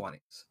early 20s,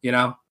 you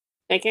know?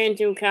 I can't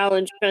do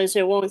college because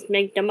it won't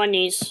make the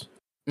monies.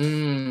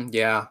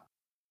 Yeah.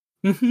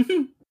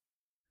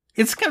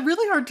 It's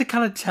really hard to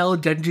kind of tell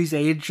Denji's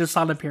age just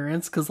on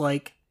appearance, because,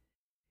 like,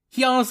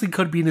 he honestly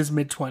could be in his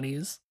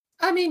mid-20s.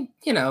 I mean,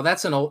 you know,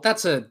 that's an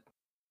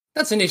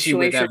issue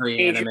with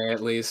every anime,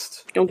 at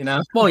least. You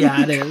know? Well,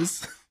 yeah, it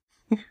is.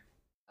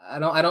 I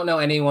don't know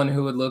anyone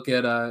who would look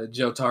at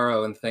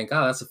Jotaro and think,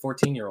 oh, that's a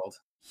 14-year-old.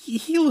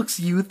 He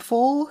looks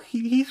youthful.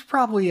 He's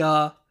probably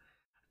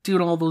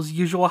doing all those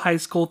usual high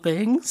school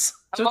things.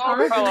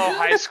 Hello, fellow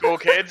high school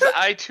kids.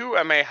 I too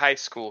am a high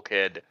school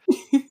kid.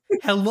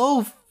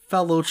 Hello,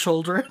 fellow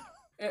children.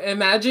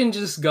 Imagine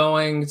just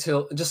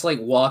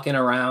walking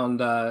around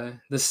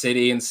the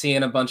city and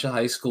seeing a bunch of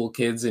high school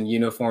kids in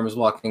uniforms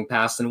walking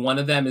past, and one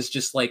of them is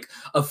just like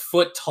a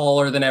foot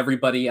taller than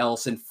everybody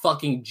else and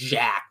fucking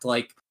jacked,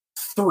 like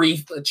 3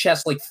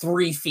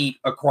 feet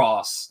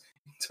across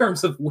in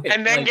terms of width.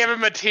 And then give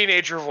him a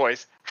teenager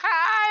voice.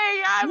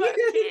 Hi, I'm a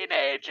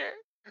teenager.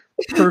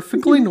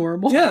 Perfectly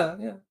normal.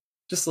 Yeah.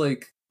 Just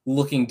like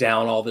looking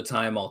down all the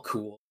time, all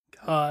cool.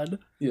 God.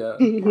 Yeah.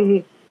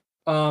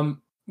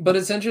 But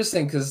it's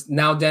interesting because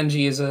now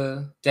Denji is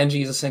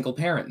a single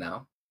parent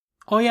now.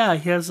 Oh yeah,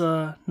 he has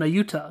a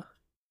Nayuta.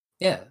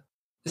 Yeah.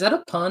 Is that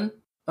a pun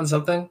on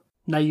something?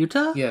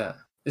 Nayuta? Yeah.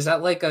 Is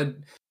that like a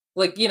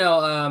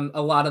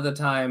lot of the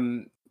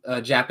time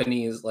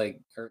Japanese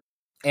or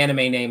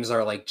anime names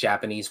are like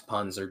Japanese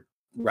puns or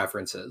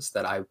references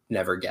that I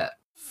never get.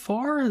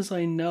 Far as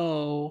I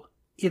know,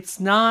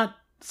 it's not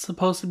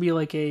supposed to be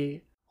like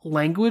a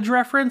language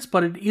reference,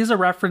 but it is a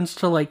reference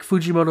to like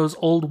Fujimoto's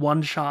old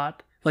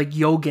one-shot, like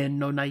Yogen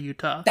no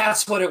Nayuta.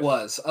 That's what it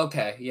was.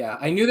 Okay, yeah.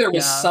 I knew there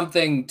was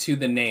something to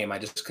the name. I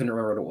just couldn't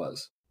remember what it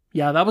was.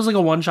 Yeah, that was like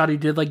a one-shot he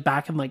did like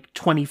back in like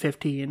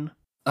 2015.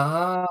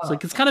 So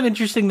like it's kind of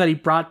interesting that he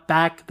brought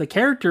back the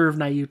character of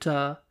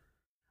Nayuta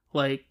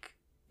like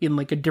in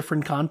like a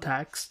different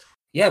context.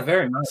 Yeah,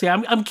 very much. See,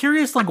 I'm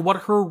curious like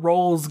what her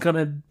role is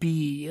gonna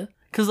be.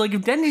 Cause like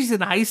if Denji's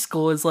in high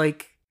school, is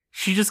like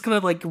she just gonna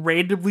like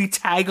randomly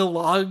tag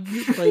along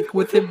like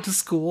with him to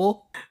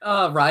school?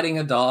 Riding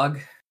a dog.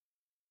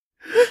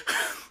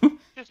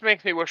 Just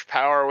makes me wish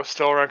Power was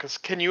still around, because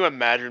can you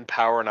imagine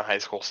Power in a high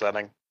school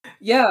setting?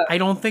 Yeah. I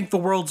don't think the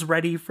world's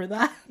ready for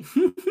that.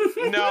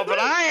 No, but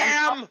I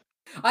am!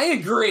 I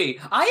agree.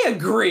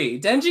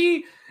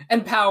 Denji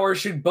and Power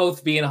should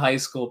both be in high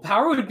school.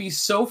 Power would be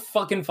so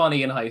fucking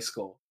funny in high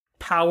school.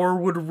 Power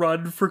would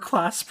run for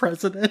class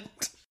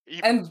president.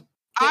 And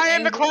I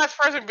am the class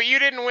president, but you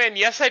didn't win.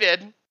 Yes, I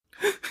did.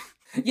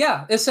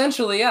 Yeah,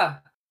 essentially, yeah.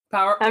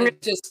 Power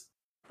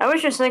I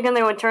was just thinking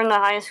they would turn the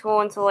high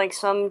school into like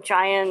some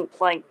giant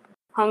like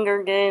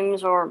Hunger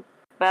Games or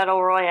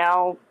Battle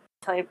Royale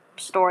type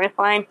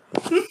storyline.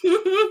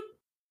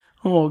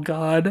 Oh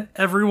god.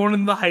 Everyone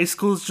in the high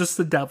school is just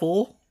the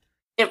devil.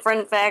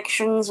 Different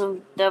factions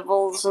of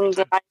devils and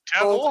the high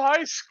Devil school.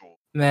 High School.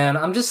 Man,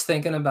 I'm just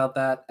thinking about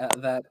that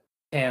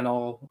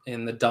panel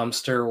in the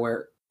dumpster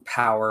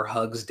Power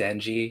hugs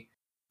Denji,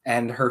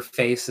 and her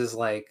face is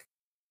like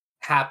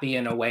happy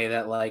in a way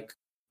that like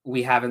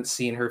we haven't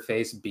seen her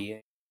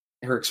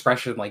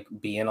expression like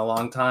be in a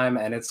long time,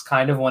 and it's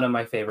kind of one of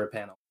my favorite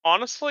panels.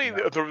 Honestly,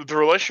 the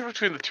relationship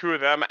between the two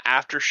of them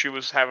after she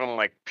was having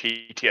like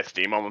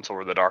PTSD moments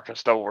over the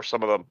Darkness Devil were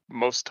some of the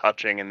most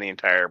touching in the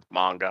entire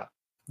manga.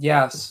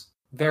 Yes,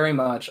 very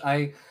much.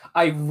 I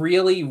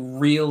really,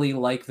 really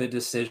like the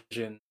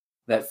decision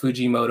that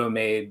Fujimoto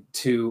made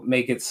to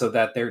make it so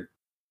that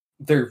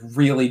they're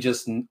really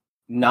just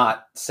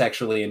not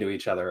sexually into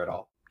each other at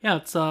all. Yeah,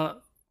 it's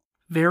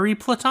very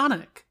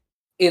platonic.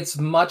 It's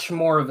much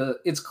more of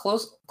it's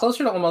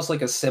closer to almost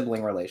like a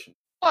sibling relation.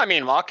 Well, I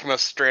mean, Makima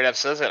straight up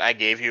says it. I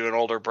gave you an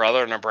older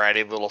brother and a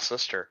bratty little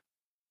sister.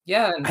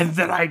 Yeah. And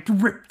then I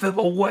ripped them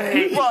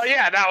away. Well,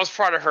 yeah, that was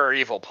part of her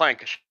evil plan,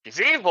 because she's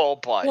evil,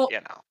 but, well,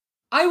 you know.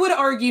 I would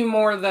argue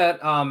more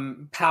that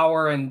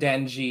Power and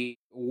Denji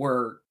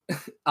were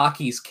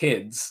Aki's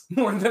kids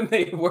more than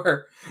they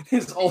were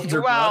his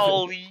older brother.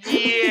 Well,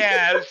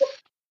 yes.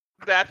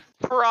 That's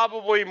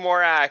probably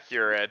more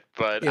accurate,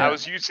 but yeah. I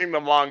was using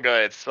the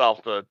manga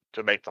itself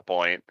to make the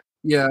point.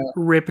 Yeah.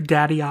 Rip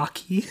Daddy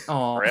Aki.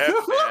 Aww. Rip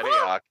Daddy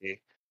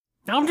Aki.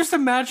 Now I'm just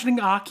imagining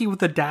Aki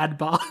with a dad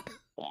bod.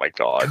 Oh my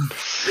god.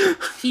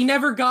 He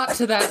never got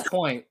to that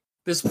point.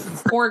 This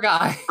poor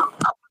guy.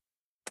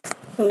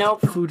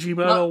 Nope.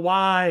 Fujimoto,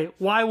 why?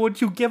 Why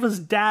would you give us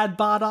dad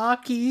bod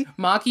Aki?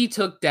 Maki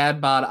took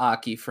dad bod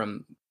Aki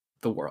from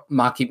the world.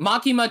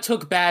 Makima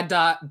took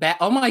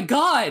oh my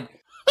god!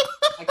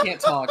 I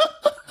can't talk.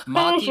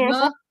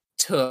 Makima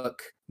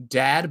took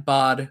dad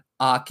bod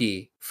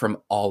Aki from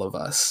all of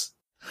us.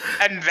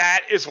 And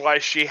that is why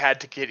she had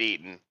to get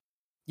eaten.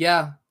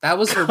 Yeah, that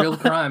was her real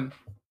crime.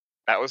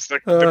 That was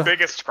the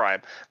biggest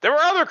crime. There were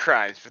other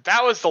crimes, but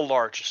that was the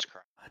largest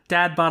crime.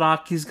 Dad bod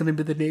Aki is going to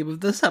be the name of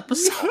this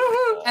episode.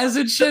 As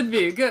it should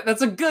be. Good.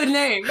 That's a good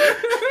name.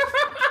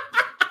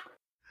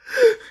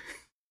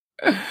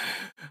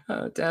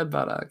 Dad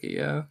bod Aki,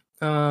 yeah.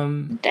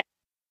 Aki.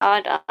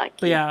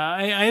 But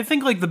yeah, I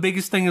think like the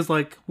biggest thing is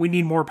like we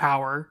need more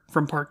power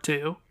from part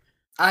 2.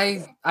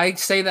 I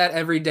say that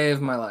every day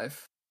of my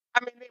life. I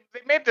mean,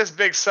 they made this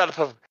big setup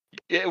of,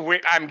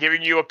 I'm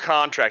giving you a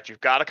contract. You've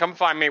got to come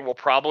find me. We'll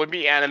probably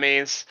be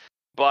enemies,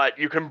 but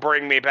you can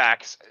bring me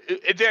back.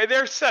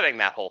 They're setting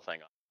that whole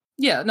thing up.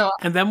 Yeah, no.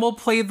 And then we'll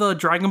play the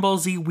Dragon Ball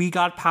Z We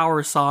Got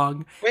Power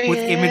song with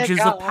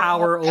images of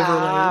power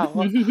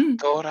overlaid.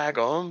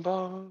 Dragon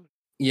Ball.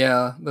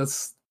 Yeah,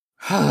 that's...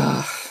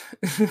 I'm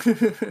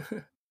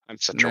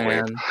such a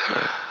weeb.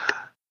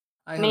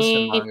 I host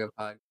a manga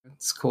podcast.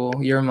 It's cool.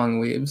 You're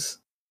among weebs.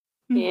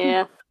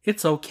 Yeah.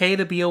 It's okay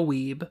to be a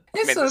weeb.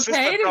 It's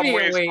okay to be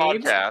a weeb.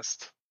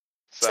 Podcast,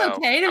 it's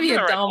okay to be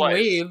a dumb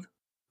weeb.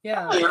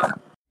 Yeah.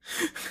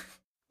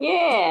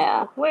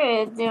 Yeah.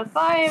 With the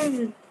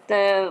 5,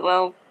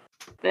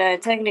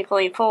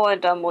 technically 4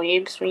 dumb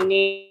weebs, we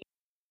need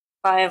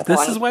 5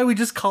 This is why we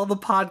just call the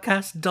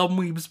podcast Dumb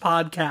Weebs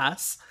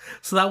Podcasts.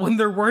 So that when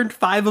there weren't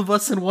 5 of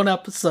us in one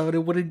episode,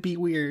 it wouldn't be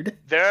weird.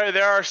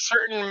 There are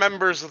certain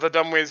members of the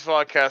Dumb Weebs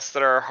podcast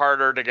that are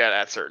harder to get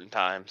at certain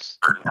times.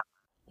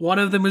 One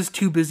of them is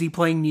too busy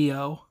playing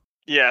Neo.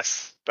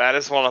 Yes, that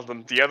is one of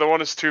them. The other one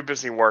is too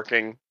busy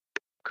working,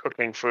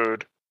 cooking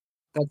food.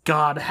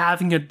 God,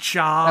 having a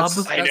job.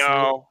 I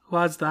know.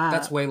 What's that?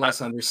 That's way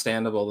less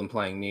understandable than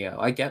playing Neo.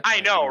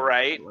 I know,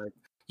 right? Like,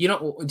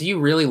 do you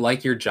really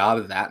like your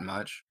job that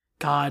much?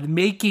 God,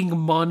 making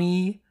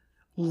money,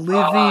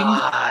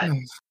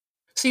 living.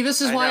 See, this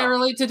is why I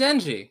relate to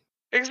Denji.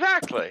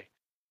 Exactly.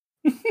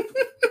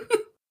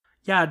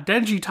 Yeah,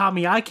 Denji taught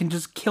me I can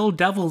just kill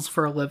devils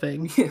for a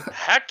living.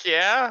 Heck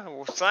yeah,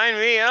 sign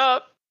me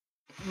up.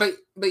 But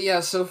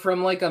yeah, so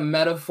from like a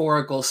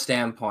metaphorical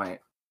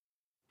standpoint,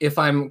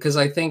 because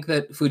I think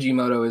that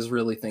Fujimoto is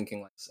really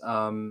thinking like this.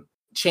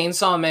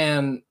 Chainsaw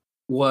Man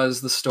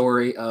was the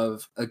story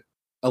of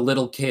a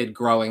little kid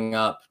growing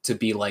up to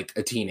be like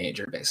a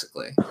teenager,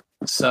 basically.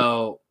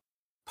 So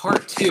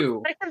part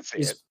 2 I can see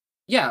is it.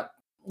 Yeah,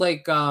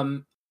 like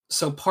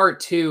so part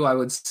 2 I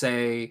would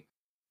say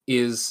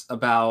is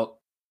about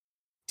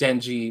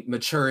Denji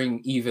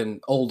maturing even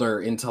older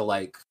into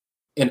like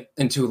an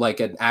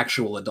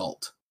actual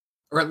adult,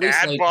 or at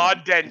least Dad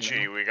bod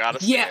Denji. We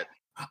gotta see it.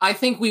 I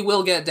think we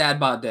will get Dad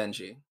bod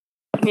Denji.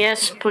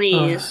 Yes,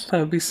 please. That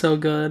would be so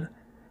good.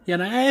 Yeah,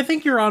 and I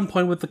think you're on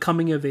point with the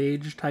coming of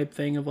age type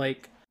thing of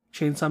like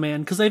Chainsaw Man,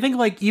 because I think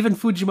like even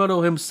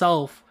Fujimoto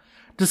himself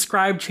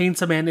described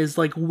Chainsaw Man as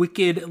like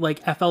wicked,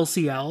 like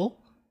FLCL.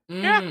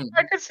 Yeah,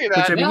 I could see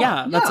that. Which I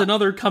mean, that's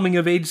another coming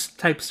of age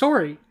type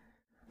story.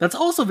 That's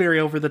also very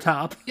over the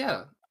top.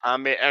 Yeah. I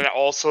mean, and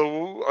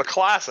also a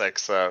classic,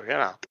 so, you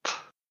know.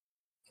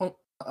 Well,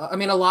 I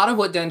mean, a lot of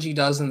what Denji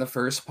does in the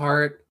first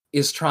part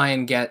is try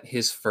and get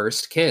his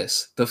first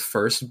kiss, the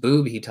first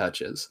boob he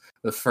touches,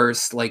 the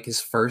first, like, his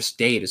first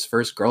date, his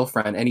first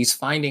girlfriend, and he's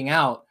finding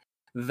out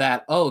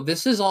that, oh,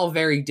 this is all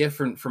very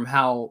different from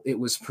how it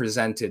was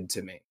presented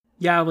to me.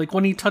 Yeah, like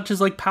when he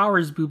touches, like,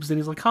 Power's boobs, and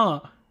he's like,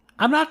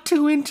 I'm not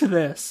too into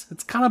this.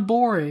 It's kind of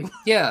boring.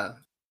 Yeah.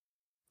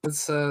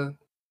 It's not.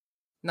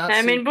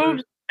 I mean, super...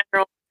 boobs in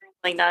general are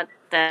like not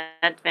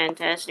that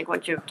fantastic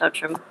once you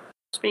touch them.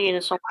 Speaking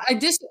of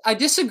I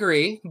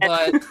disagree,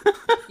 but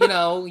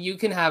you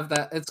can have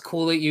that. It's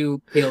cool that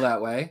you feel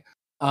that way.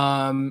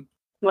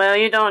 Well,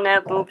 you don't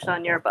have boobs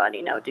on your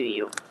body now, do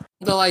you?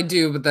 Well, I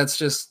do, but that's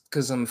just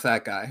because I'm a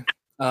fat guy.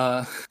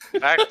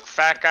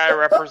 Fat guy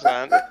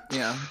represent.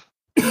 Yeah.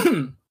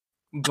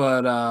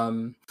 But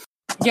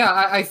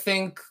yeah, I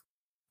think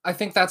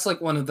that's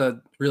like one of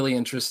the really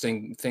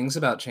interesting things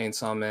about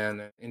Chainsaw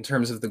Man in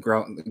terms of the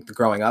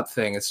growing up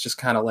thing. It's just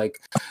kind of like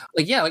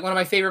one of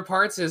my favorite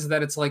parts is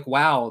that it's like,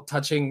 wow,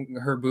 touching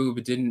her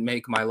boob didn't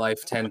make my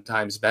life 10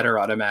 times better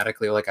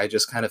automatically. Like I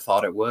just kind of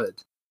thought it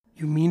would.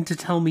 You mean to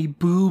tell me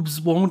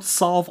boobs won't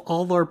solve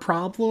all our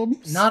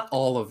problems? Not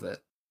all of it.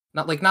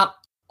 Not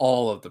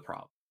all of the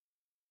problems.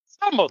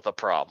 Some of the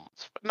problems,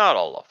 but not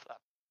all of them.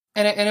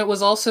 And it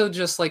was also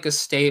just like a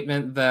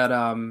statement that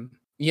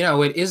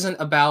it isn't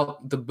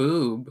about the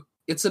boob.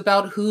 It's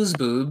about whose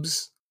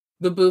boobs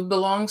the boob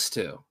belongs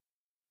to.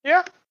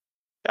 Yeah.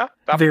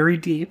 Very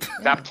deep.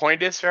 That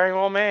point is very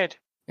well made.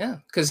 Yeah,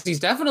 because he's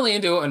definitely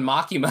into it when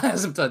Makima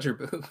has him touch her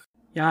boob.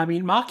 Yeah, I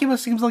mean, Makima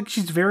seems like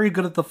she's very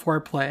good at the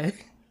foreplay.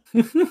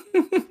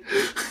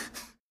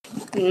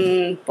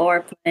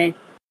 Foreplay.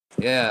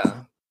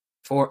 Yeah.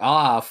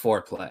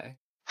 Foreplay.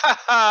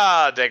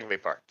 Haha,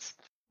 dangly parts.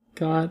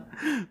 God.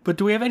 But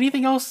do we have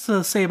anything else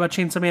to say about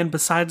Chainsaw Man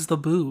besides the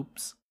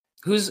boobs?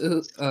 Who's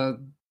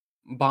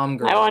Bomb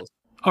Girl?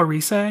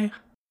 Orise?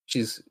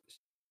 She's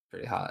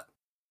pretty hot.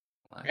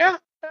 Yeah.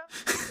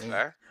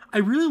 Fair. I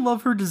really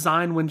love her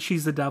design when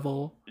she's the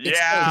devil.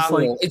 Yeah. It's,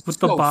 cool. It's with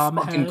so the bomb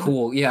fucking head.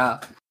 cool,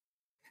 yeah.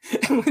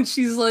 And when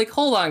she's like,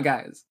 hold on,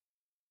 guys.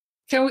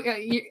 Can we,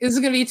 is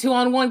it gonna be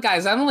 2-on-1?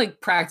 Guys, I'm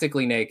like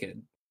practically naked.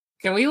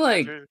 Can we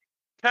time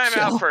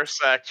out for a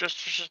sec?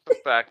 Just a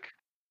sec.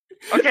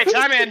 Okay,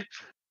 time in.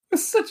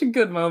 It's such a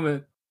good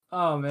moment.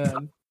 Oh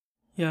man.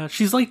 Yeah,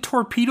 she's like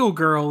Torpedo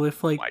Girl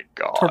if Oh my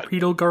god.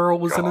 Torpedo Girl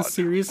was in a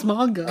serious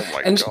manga. Oh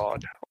my And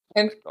god.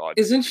 And God.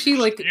 isn't she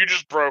like? You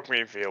just broke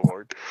me,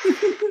 Lord.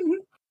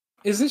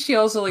 Isn't she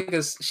also like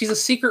she's a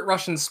secret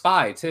Russian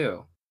spy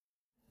too?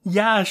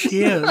 Yeah,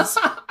 she is.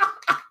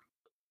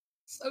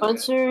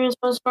 What series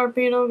was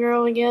Torpedo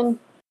Girl again?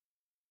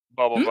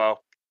 Bubble Bow.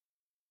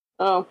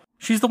 Oh.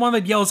 She's the one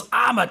that yells,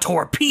 "I'm a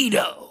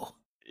torpedo!"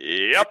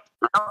 Yep.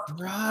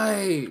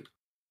 Right.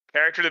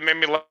 Character that made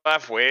me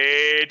laugh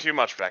way too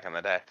much back in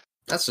the day.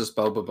 That's just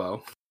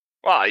Bobobo.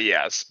 Well,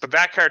 yes, but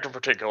that character in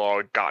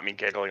particular got me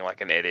giggling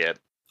like an idiot.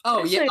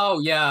 Oh yeah.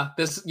 Oh yeah.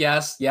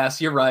 Yes.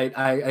 You're right.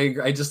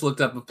 I just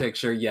looked up a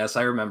picture. Yes,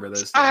 I remember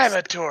this. I'm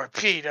a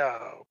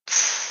torpedo.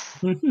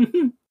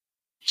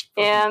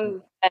 Yeah,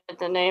 I'm bad at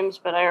the names,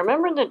 but I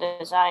remember the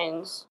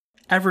designs.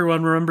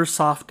 Everyone remembers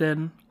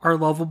Soften, our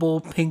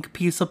lovable pink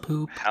piece of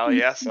poop. Hell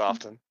yes,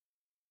 often.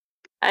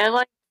 I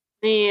like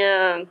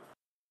the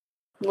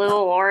little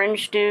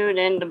orange dude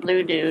and the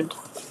blue dude.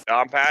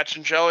 Don Patch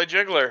and Jelly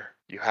Jiggler.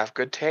 You have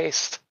good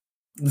taste.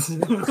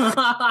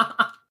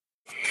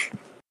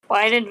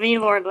 Why did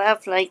V-Lord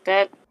laugh like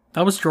that?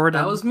 That was Jordan.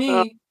 That was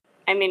me.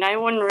 I mean, I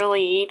wouldn't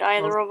really eat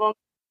either of them.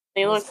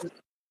 They look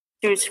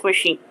too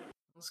squishy.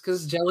 It's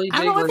because Jelly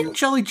I don't know, I Jiggler. think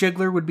Jelly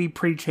Jiggler would be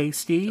pretty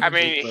tasty. I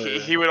mean,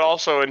 he would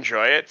also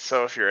enjoy it,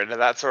 so if you're into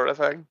that sort of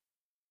thing.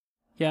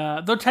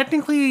 Yeah, though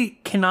technically,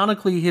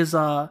 canonically, his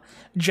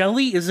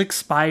jelly is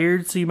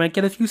expired, so you might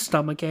get a few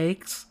stomach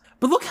aches.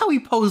 But look how he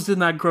posed in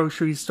that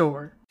grocery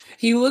store.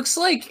 He looks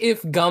like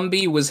if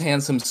Gumby was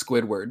handsome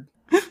Squidward.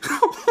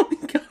 Oh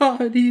my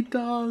god, he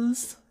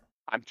does.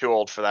 I'm too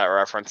old for that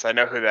reference. I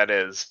know who that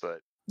is, but...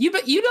 You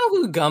know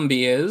who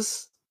Gumby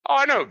is. Oh,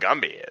 I know who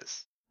Gumby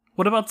is.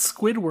 What about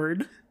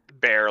Squidward?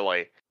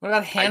 Barely. What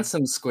about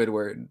handsome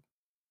Squidward?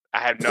 I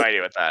have no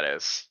idea what that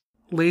is.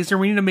 Laser,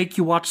 we need to make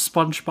you watch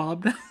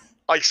SpongeBob.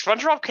 Like,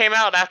 SpongeBob came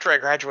out after I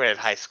graduated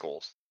high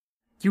school.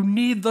 You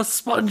need the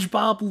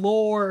SpongeBob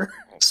lore.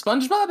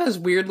 SpongeBob has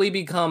weirdly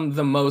become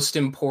the most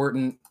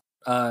important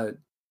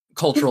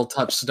cultural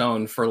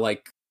touchstone for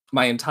like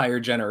my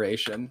entire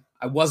generation.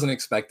 I wasn't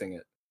expecting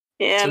it.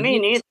 Yeah, So me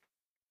neither.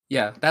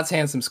 Yeah, that's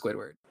handsome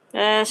Squidward.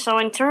 So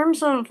in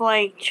terms of,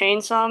 like,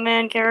 Chainsaw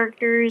Man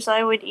characters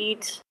I would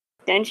eat,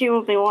 Denji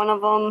would be one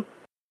of them.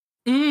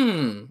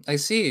 I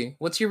see.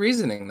 What's your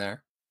reasoning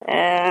there?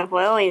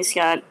 Well, he's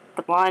got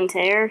the blonde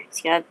hair,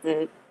 he's got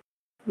the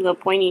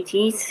pointy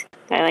teeth.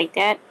 I like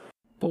that.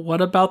 But what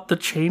about the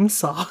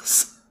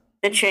chainsaws?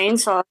 The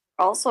chainsaw are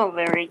also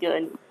very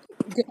good.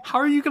 How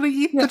are you gonna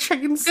eat the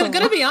chainsaw? I'm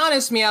gonna be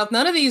honest, Meowth,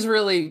 none of these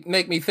really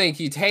make me think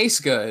he tastes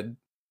good.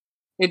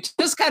 It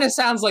just kind of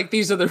sounds like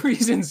these are the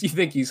reasons you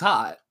think he's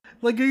hot.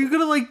 Like, are you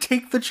gonna, like,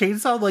 take the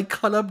chainsaw and, like,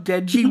 cut up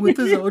Denji with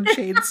his own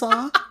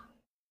chainsaw?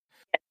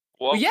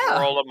 What Yeah.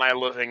 world am I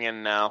living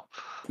in now?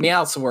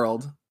 Meowth's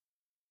world.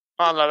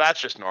 Oh, no,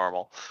 that's just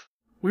normal.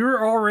 We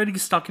were already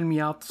stuck in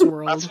Meowth's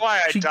world. That's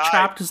why I She died.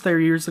 trapped us there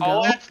years ago.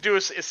 All I have to do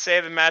is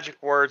say the magic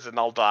words and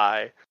I'll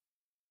die.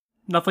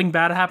 Nothing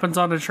bad happens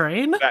on a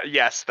train?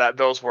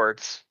 Those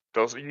words.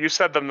 You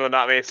said them, though,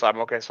 not me, so I'm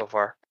okay so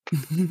far.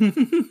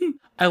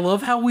 I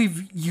love how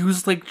we've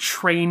used like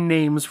train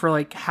names for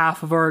like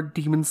half of our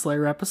Demon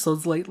Slayer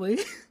episodes lately.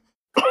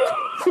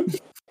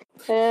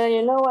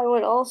 You know, I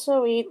would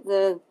also eat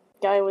the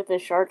guy with the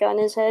shark on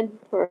his head,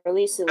 or at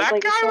least it looked That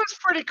like a guy shark. was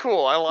pretty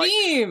cool. I like.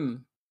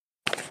 Beam!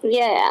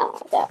 Yeah,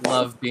 that one.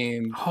 Love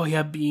Beam. Oh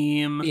yeah,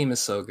 Beam. Beam is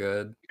so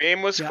good.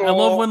 Beam was Yeah, cool. I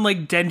love when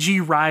like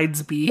Denji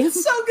rides Beam.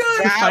 It's so good!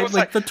 To That fight was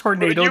like the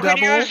tornado you devil.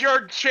 can use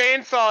your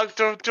chainsaws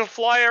to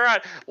fly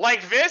around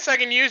like this. I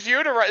can use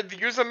you to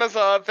use them as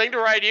a thing to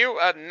ride you.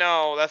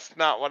 No, that's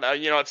not what.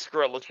 You know what?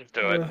 Screw it. Let's just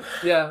do it.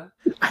 Yeah.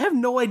 I have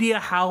no idea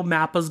how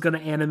Mappa's gonna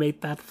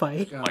animate that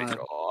fight. Oh my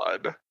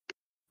god.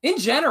 In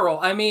general,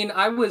 I mean,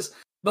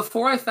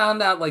 before I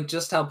found out like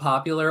just how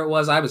popular it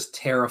was, I was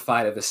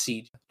terrified of the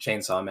CG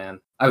Chainsaw Man.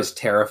 I was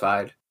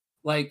terrified.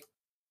 Like,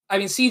 I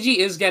mean, CG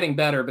is getting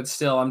better, but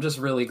still, I'm just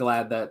really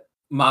glad that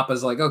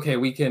Mappa's like, okay,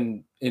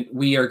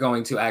 we are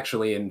going to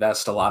actually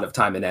invest a lot of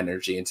time and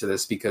energy into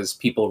this because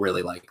people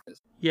really like this.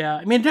 Yeah,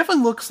 I mean, it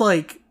definitely looks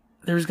like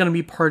there's gonna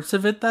be parts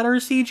of it that are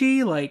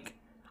CG. Like,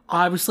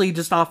 obviously,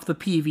 just off the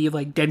PV,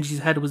 like Denji's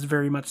head was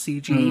very much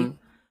CG. Mhm.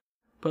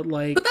 But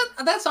like,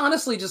 But that's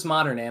honestly just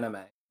modern anime.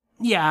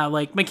 yeah,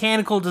 like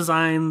mechanical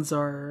designs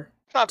are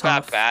It's not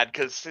tough. that bad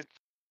because it's,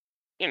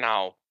 you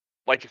know,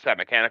 like you said,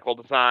 mechanical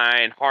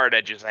design, hard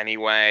edges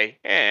anyway.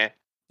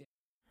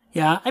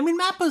 Yeah, I mean,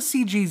 Mappa's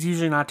CG is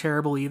usually not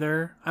terrible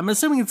either. I'm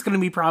assuming it's going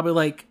to be probably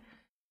like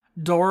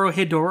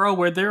Dorohedoro,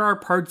 where there are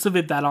parts of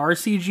it that are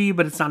CG,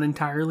 but it's not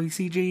entirely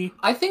CG.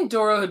 I think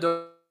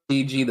Dorohedoro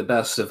CG the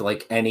best of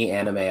like any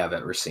anime I've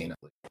ever seen.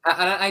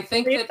 I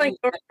think It's that.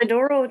 like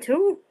Doro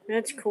too.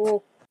 That's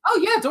cool. Oh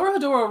yeah,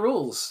 Dorohedoro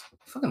rules. I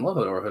fucking love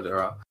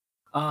Dorohedoro.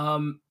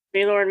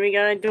 Hey Lord, we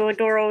gotta do a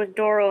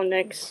Doro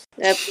next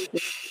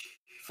episode.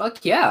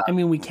 Fuck yeah. I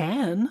mean, we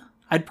can.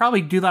 I'd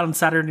probably do that on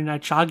Saturday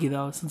Night Shaggy,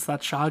 though, since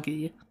that's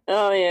Shaggy.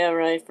 Oh yeah,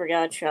 right.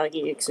 Forgot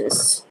Shaggy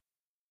exists.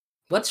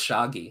 What's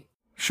Shaggy?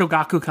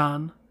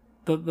 Shogakukan,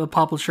 the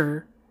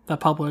publisher that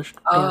published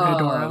Oh,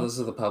 Dorohedoro. those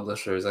are the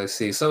publishers, I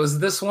see. So is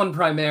this one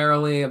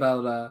primarily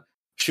about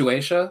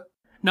Shueisha?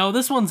 No,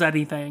 this one's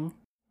anything.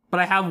 But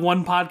I have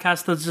one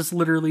podcast that's just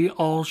literally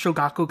all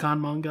Shogakukan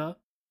manga.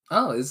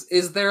 Oh,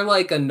 is there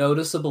like a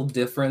noticeable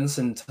difference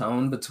in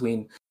tone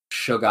between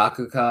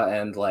Shogakuka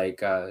and like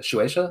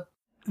Shueisha?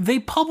 They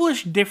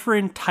publish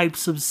different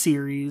types of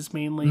series,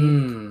 mainly.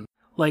 Hmm.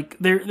 Like,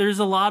 there's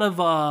a lot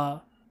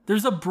of,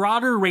 there's a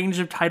broader range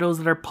of titles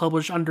that are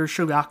published under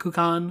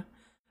Shogakukan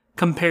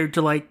compared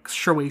to, like,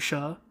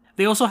 Shueisha.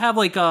 They also have,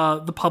 like,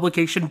 the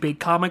publication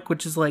Big Comic,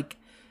 which is, like,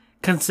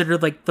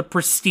 considered, like, the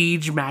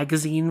prestige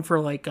magazine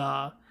for, like,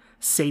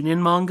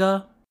 seinen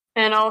manga.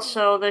 And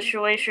also, the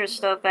Shueisha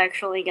stuff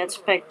actually gets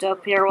picked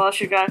up here, while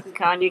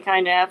Shogakukan, you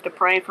kind of have to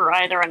pray for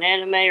either an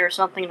anime or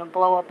something to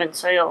blow up in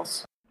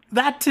sales.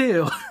 That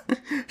too.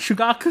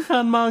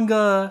 Shogakukan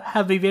manga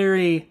have a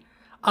very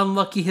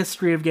unlucky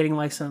history of getting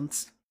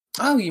licensed.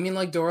 Oh, you mean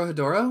like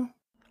Dorohedoro?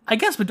 I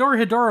guess, but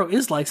Dorohedoro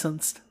is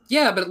licensed.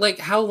 Yeah, but like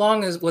how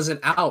long was it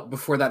out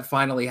before that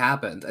finally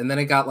happened? And then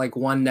it got like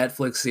one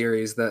Netflix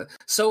series that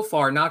so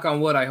far, knock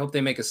on wood, I hope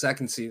they make a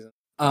second season.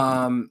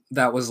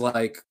 That was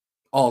like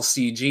all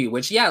CG,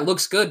 which yeah, it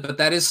looks good, but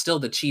that is still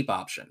the cheap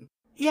option.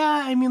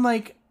 Yeah, I mean,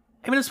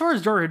 as far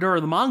as Dorohedoro,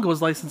 the manga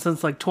was licensed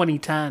since like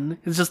 2010.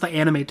 It's just the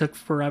anime took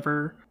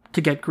forever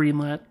to get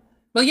greenlit.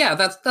 Well, yeah,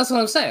 that's what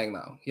I'm saying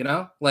though. You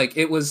know, like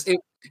it was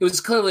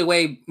clearly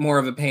way more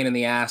of a pain in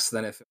the ass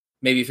than if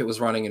it was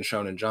running in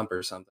Shonen Jump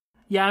or something.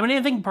 Yeah, I mean,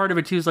 I think part of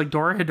it too is like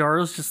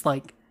Dorohedoro is just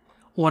like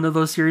one of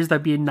those series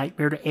that'd be a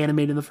nightmare to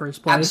animate in the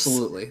first place.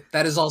 Absolutely,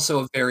 that is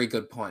also a very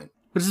good point.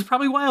 Which is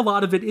probably why a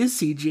lot of it is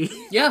CG.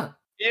 Yeah,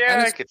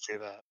 Yeah, I could see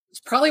that.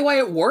 it's probably why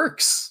it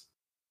works.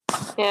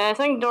 Yeah, I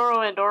think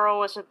Dorohedoro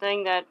was a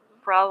thing that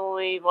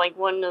probably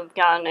wouldn't have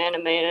gotten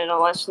animated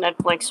unless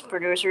Netflix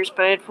producers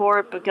paid for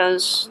it,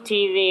 because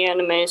TV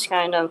anime is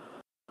kind of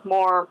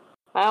more,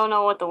 I don't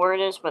know what the word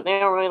is, but they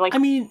don't really like. I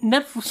mean,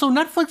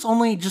 Netflix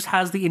only just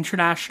has the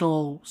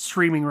international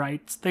streaming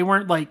rights. They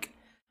weren't like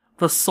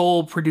the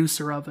sole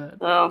producer of it.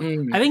 So,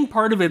 Mm, I think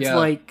part of it's yeah,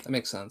 like that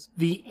makes sense.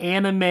 the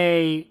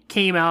anime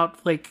came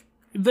out, like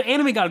the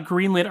anime got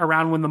greenlit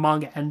around when the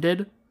manga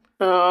ended,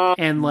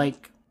 and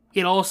like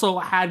it also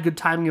had good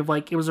timing of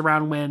like it was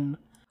around when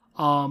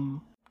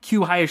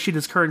Q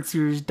Hayashida's current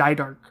series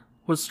Daidark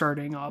was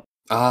starting up.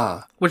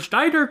 Ah, Which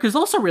Daidark is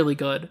also really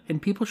good,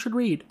 and people should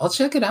read. I'll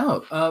check it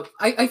out.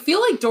 I feel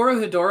like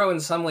Dorohedoro in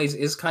some ways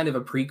is kind of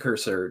a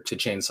precursor to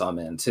Chainsaw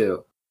Man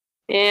too.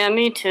 yeah,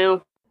 me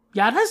too.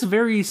 Yeah, it has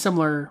very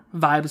similar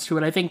vibes to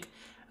it. I think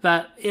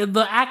that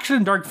the action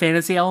and dark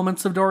fantasy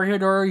elements of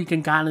Dorohedoro you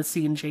can kind of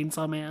see in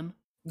Chainsaw Man.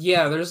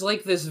 Yeah, there's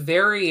like this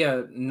very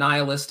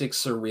nihilistic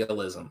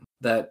surrealism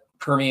that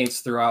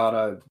permeates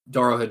throughout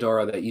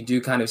Dorohedoro that you do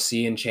kind of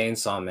see in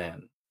Chainsaw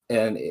Man.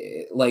 And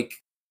like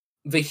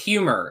the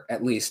humor,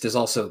 at least, is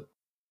also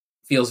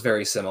feels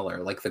very similar.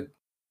 Like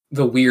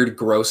the weird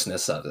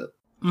grossness of it.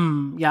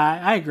 Yeah,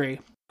 I agree.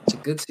 It's a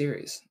good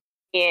series.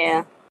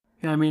 Yeah.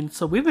 Yeah, I mean,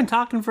 so we've been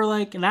talking for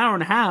like an hour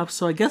and a half,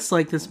 so I guess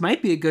like this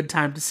might be a good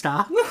time to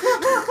stop.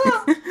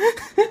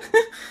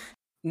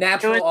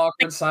 Natural It was-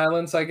 awkward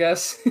silence, I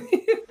guess.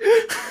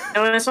 It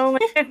was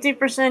only 50%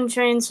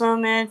 Chainsaw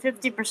Man,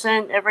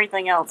 50%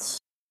 everything else.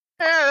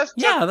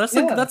 Yeah,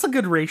 That's a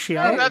good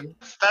ratio. Hey.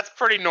 that's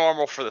pretty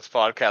normal for this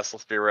podcast.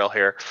 Let's be real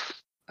here.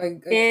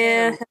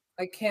 Yeah.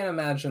 I can't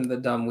imagine the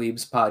Dumb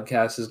Weebs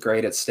podcast is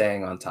great at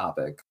staying on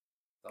topic.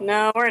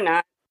 No, we're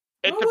not.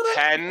 It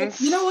depends.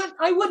 You know what?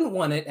 I wouldn't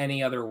want it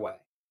any other way.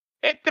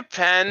 It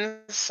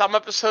depends. Some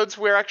episodes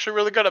we're actually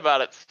really good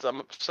about it. Some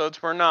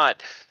episodes we're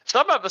not.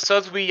 Some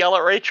episodes we yell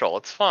at Rachel.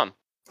 It's fun.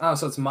 Oh,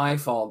 so it's my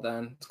fault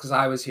then. It's because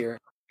I was here.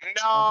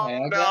 No, Okay,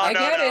 no, I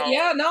get no. it.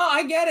 Yeah, no,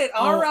 I get it.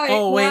 All right.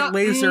 Oh, wait, yeah,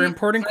 Laser,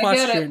 important I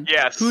get it. question.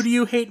 Yes. Who do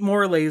you hate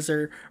more,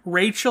 Laser?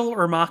 Rachel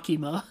or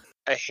Makima?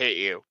 I hate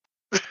you.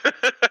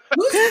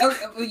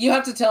 You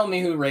have to tell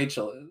me who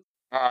Rachel is.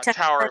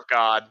 Tower of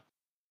God.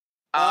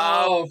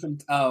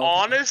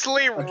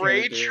 Honestly, Okay,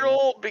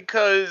 Rachel,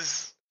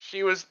 because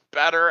she was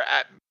better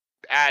at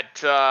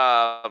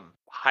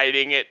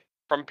hiding it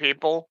from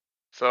people,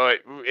 so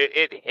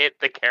it hit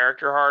the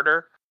character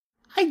harder.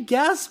 I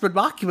guess, but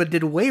Makima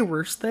did way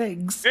worse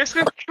things. This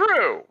is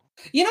true.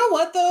 You know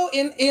what though?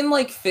 In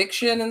like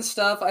fiction and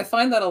stuff, I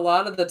find that a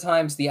lot of the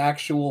times the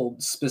actual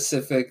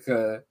specific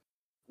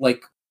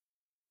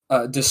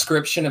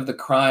description of the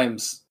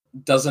crimes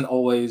doesn't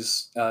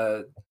always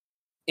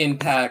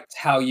impact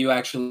how you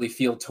actually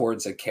feel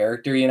towards a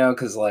character, you know,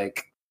 because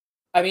like,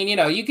 I mean, you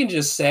know, you can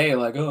just say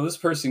like, oh, this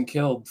person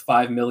killed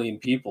 5 million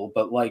people,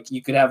 but like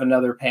you could have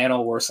another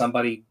panel where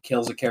somebody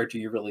kills a character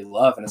you really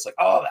love and it's like,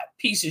 oh, that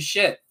piece of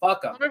shit,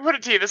 fuck him. Let me put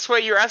it to you this way: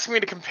 you're asking me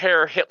to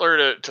compare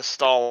Hitler to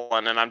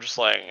Stalin, and I'm just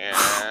like,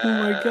 Oh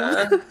my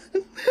god.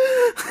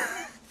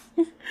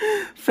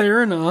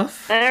 Fair enough.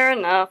 Fair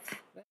enough.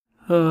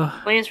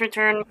 Please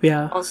return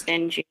Yeah. calls,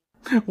 Stingy.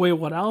 Wait,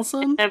 what,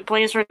 Allison?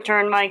 Please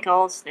return my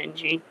calls,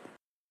 Stingy.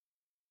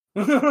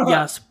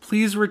 Yes,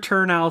 please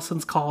return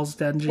Allison's calls,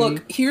 Denji.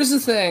 Look, here's the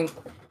thing.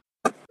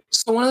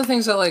 So one of the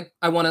things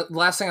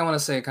last thing I want to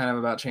say kind of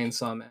about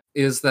Chainsaw Man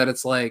is that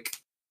it's like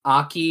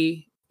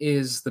Aki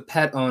is the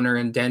pet owner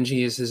and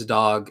Denji is his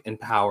dog and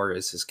Power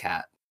is his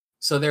cat.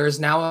 So there is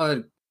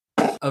now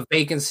a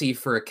vacancy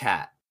for a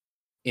cat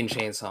in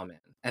Chainsaw Man.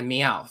 And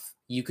Meowth,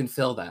 you can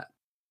fill that.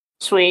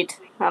 Sweet,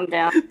 I'm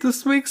down.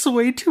 This makes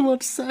way too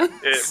much sense.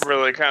 it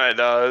really kind of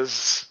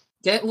does.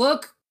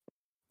 Look,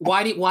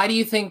 why do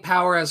you think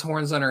Power has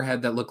horns on her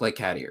head that look like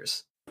cat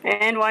ears?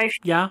 And why?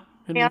 Yeah,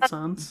 it Yeah. makes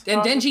sense.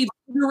 And Denji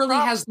literally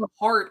has the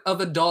heart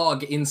of a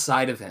dog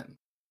inside of him.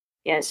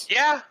 Yes.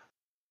 Yeah.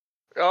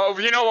 Oh,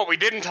 you know what we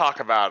didn't talk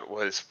about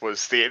was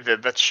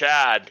the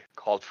Chad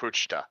called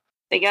Fuchita.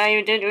 The guy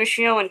who did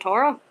Ushio and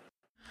Tora?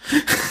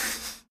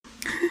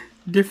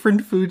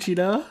 Different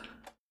Fujita.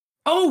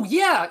 Oh,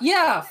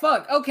 yeah,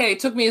 fuck. Okay, it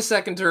took me a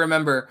second to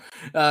remember.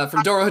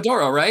 From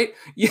Dorohedoro, right?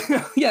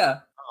 Yeah.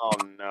 Oh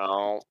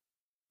no.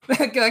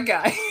 That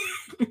guy.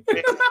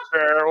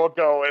 Fair, we'll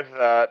go with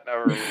that.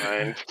 Never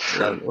mind.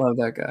 Love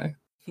that guy.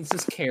 He's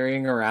just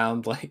carrying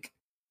around, like,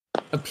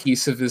 a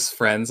piece of his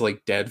friend's,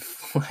 like, dead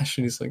flesh,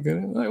 and he's like, I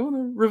want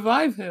to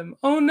revive him.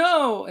 Oh,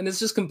 no! And it's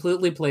just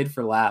completely played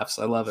for laughs.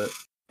 I love it.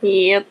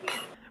 Yep.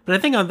 But I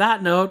think on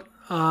that note,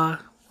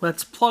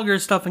 let's plug our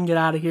stuff and get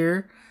out of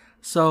here.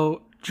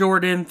 So,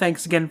 Jordan,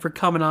 thanks again for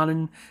coming on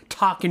and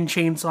talking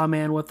Chainsaw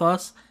Man with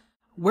us.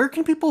 Where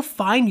can people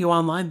find you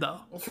online,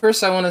 though? Well,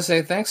 first, I want to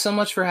say thanks so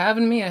much for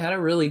having me. I had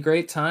a really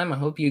great time. I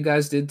hope you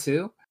guys did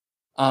too.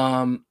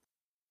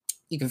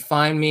 You can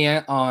find me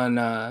on,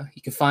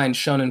 you can find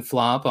Shonen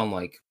Flop on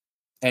like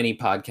any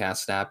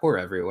podcast app. We're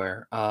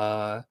everywhere.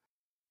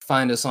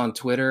 Find us on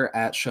Twitter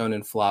at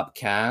Shonen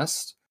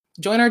Flopcast.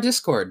 Join our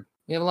Discord.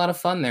 We have a lot of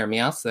fun there.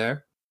 Meowth's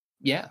there.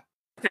 Yeah.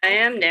 I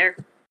am there.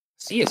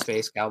 See you,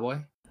 Space Cowboy.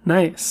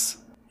 Nice.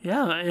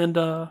 Yeah,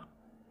 and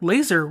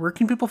Laser, where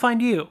can people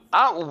find you?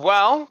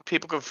 Well,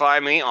 people can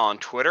find me on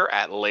Twitter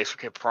at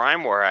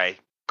LaserKidPrime, where I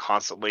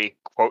constantly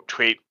quote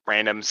tweet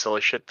random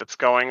silly shit that's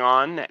going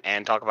on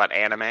and talk about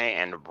anime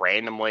and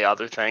randomly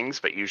other things,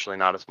 but usually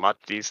not as much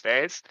these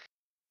days.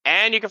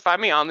 And you can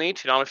find me on the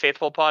Toonami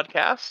Faithful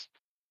podcast.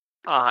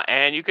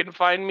 And you can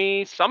find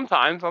me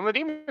sometimes on the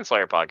Demon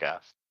Slayer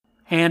podcast.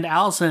 And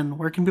Allison,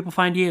 where can people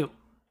find you?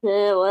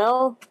 Yeah,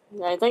 well,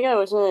 I think I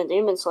was in a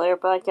Demon Slayer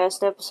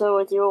podcast episode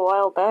with you a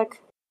while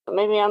back.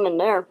 Maybe I'm in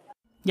there.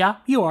 Yeah,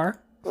 you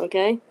are.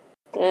 Okay.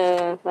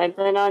 I've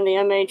been on the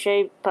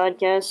MHA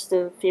podcast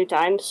a few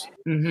times.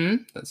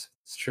 Mm-hmm. That's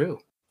true.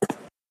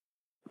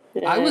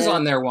 I was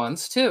on there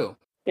once, too.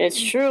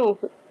 It's true.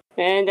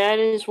 And that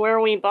is where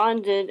we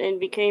bonded and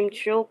became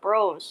chill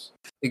bros.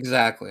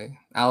 Exactly.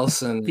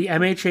 Allison. The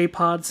MHA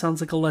pod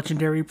sounds like a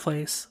legendary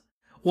place.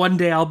 One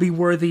day I'll be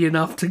worthy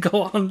enough to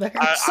go on there.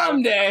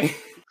 Someday.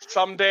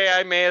 Someday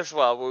I may as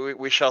well.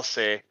 We shall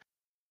see.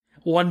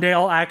 One day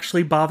I'll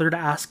actually bother to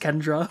ask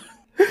Kendra.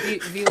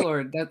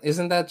 V-Lord,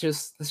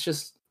 that's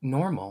just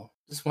normal.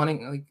 Just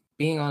wanting, like,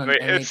 being on an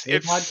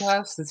MHA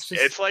podcast. It's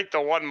It's like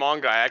the one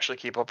manga I actually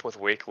keep up with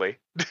weekly.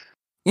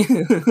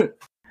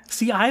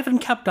 See, I haven't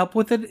kept up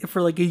with it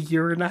for like a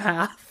year and a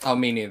half. Oh,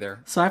 me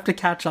neither. So I have to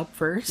catch up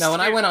first. Now,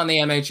 when I went on the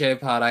MHA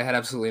pod, I had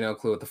absolutely no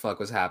clue what the fuck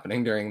was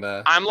happening during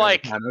the. I'm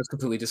like I was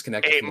completely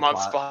disconnected. 8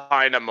 months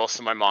behind on most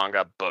of my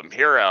manga, but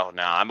Hero,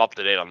 now I'm up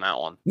to date on that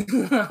one.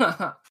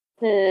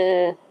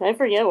 I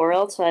forget where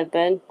else I've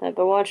been. I've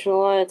been watching a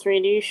lot of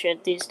 3D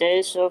shit these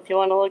days, so if you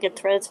want to look at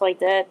threads like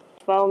that,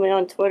 follow me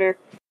on Twitter.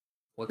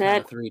 What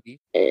kind of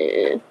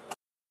 3D?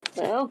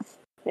 Well,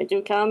 I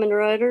do Kamen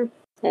Rider.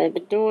 I've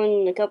been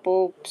doing a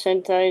couple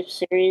Sentai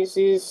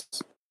series.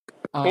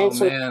 Oh,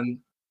 man.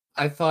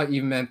 I thought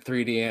you meant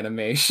 3D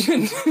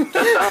animation.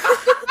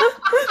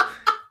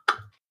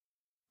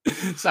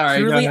 Sorry.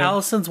 Truly,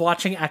 Allison's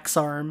watching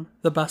X-Arm,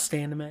 the best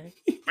anime.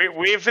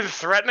 We've been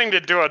threatening to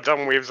do a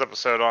Dumb Weaves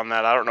episode on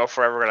that. I don't know if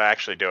we're ever going to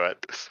actually do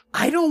it.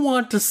 I don't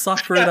want to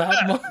suffer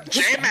that much.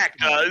 J-Mac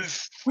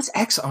does. What's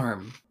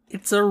X-Arm?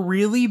 It's a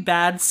really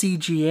bad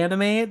CG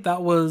anime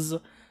that was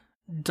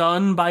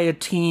done by a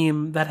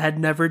team that had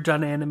never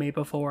done anime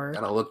before.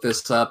 Gotta look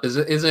this up. Is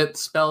it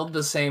spelled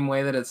the same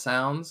way that it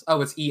sounds? Oh,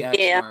 it's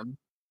EX-Arm.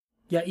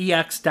 Yeah,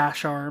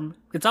 EX-Arm.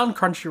 It's on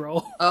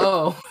Crunchyroll.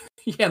 Oh,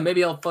 yeah,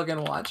 maybe I'll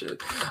fucking watch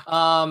it.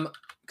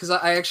 Because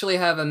I actually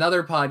have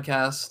another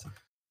podcast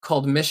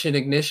called Mission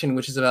Ignition,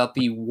 which is about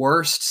the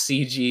worst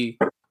CG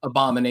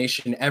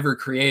abomination ever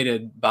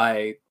created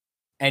by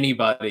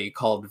anybody,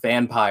 called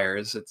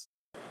Vampires.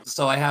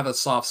 So I have a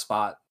soft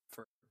spot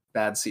for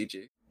bad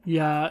CG.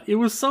 Yeah, it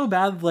was so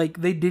bad, like,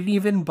 they didn't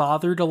even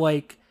bother to,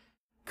 like,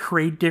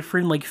 create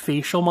different, like,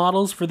 facial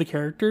models for the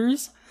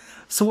characters.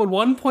 So at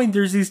one point,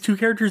 there's these two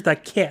characters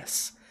that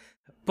kiss.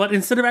 But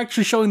instead of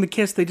actually showing the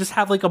kiss, they just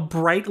have, like, a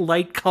bright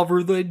light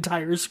cover the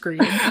entire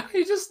screen.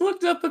 I just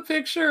looked up the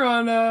picture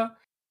on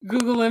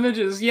Google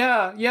Images.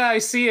 Yeah, I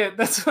see it.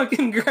 That's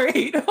fucking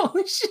great.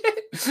 Holy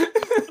shit.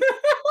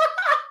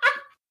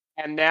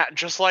 And now,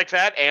 just like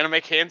that, anime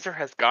cancer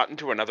has gotten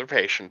to another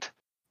patient.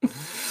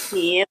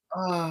 Yep.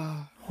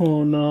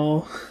 Oh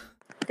no.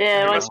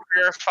 Yeah, We must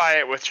purify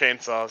it with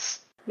chainsaws.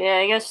 yeah,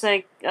 I guess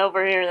they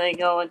over here they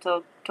go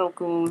into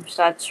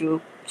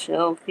tokusatsu.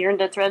 So if you're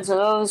into threads of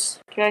those,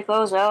 check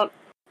those out.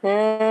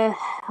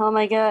 Oh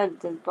my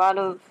god, a lot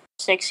of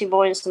sexy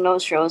boys in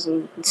those shows,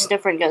 and it's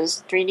different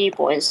because 3D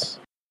boys,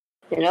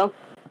 you know?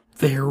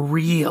 They're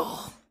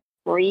real.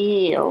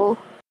 Real.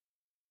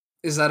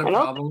 Is that a I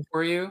don't- problem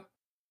for you?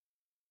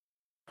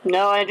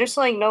 No, I just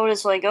like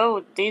noticed like,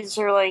 oh, these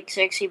are like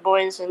sexy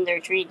boys and they're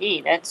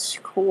 3D. That's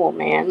cool,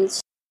 man.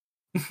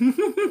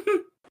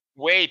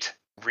 Wait,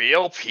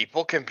 real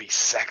people can be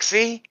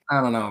sexy?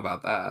 I don't know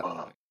about that.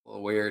 A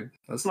little weird.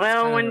 That's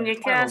Well, kind when of, you kind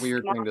of cast a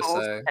weird thing to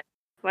models- say.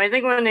 Well, I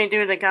think when they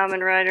do the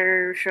Kamen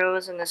Rider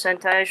shows and the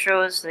Sentai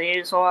shows, they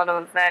use a lot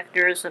of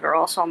actors that are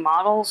also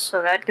models,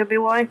 so that could be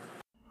why.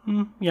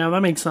 Yeah,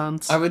 that makes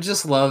sense. I would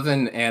just love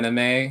an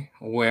anime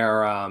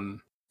where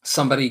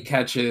somebody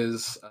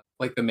catches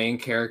like the main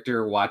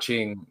character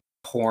watching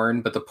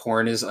porn, but the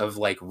porn is of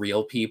like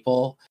real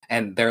people,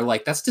 and they're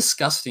like, "That's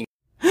disgusting."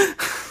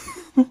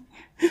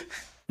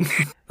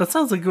 That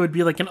sounds like it would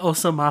be like an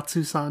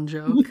Osamatsu-san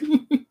joke.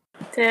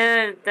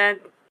 That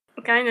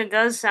kind of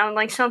does sound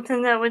like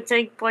something that would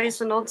take place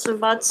in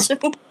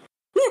Otsumatsu.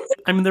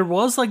 I mean, there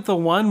was like the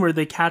one where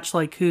they catch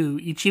like who?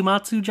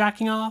 Ichimatsu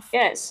jacking off?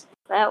 Yes,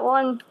 that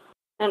one.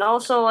 And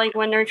also, like,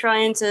 when they're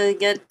trying to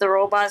get the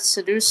robots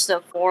to do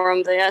stuff for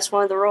them, they ask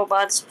one of the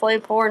robots to play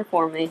porn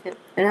for me.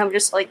 And I'm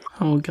just like,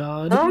 Oh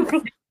god.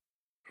 oh.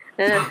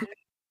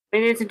 We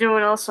need to do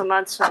an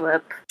Otsumatsu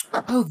ep.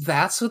 Oh,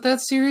 that's what that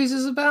series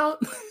is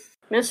about?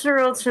 Mr.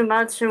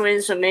 Otsumatsu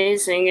is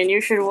amazing, and you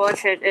should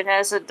watch it. It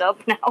has a dub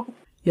now.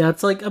 Yeah,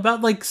 it's like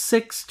about like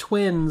 6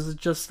 twins,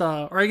 just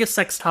or I guess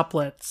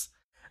sextuplets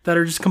that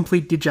are just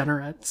complete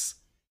degenerates.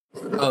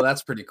 Oh,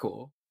 that's pretty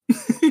cool.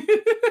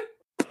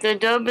 The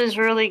dub is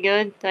really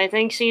good. I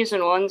think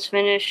season 1's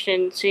finished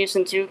and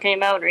season 2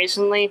 came out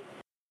recently.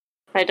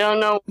 I don't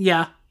know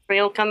Yeah. when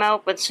it'll come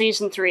out, but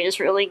season 3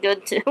 is really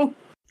good too.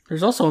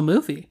 There's also a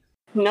movie.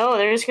 No,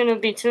 there's gonna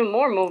be 2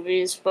 more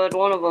movies, but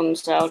one of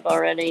them's out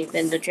already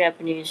in the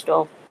Japanese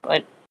dub.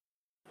 But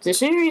the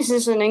series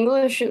is in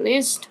English at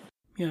least.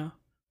 Yeah.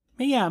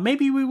 Yeah,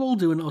 maybe we will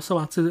do an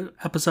Osamatsu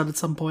episode at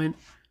some point.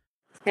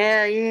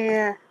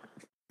 Yeah.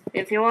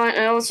 If you want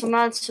an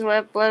Osamatsu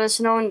ep, let us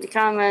know in the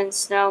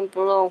comments down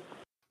below.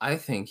 I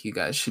think you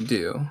guys should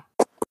do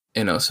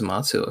an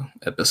Osamatsu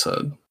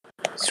episode.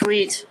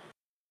 Sweet.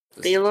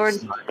 This V-Lord.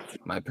 is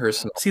my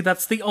personal. See,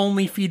 that's the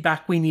only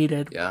feedback we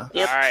needed. Yeah.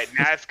 Yep. Alright,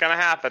 now it's gonna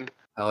happen.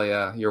 Hell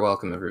yeah. You're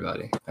welcome,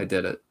 everybody. I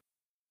did it.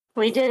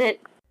 We did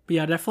it. But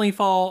yeah, definitely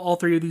follow all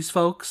 3 of these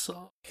folks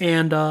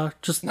and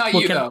just Not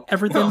look you, at though.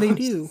 everything they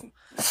do.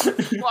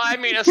 Well, I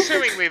mean,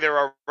 assumingly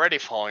they're already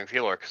following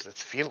V-Lord, because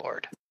it's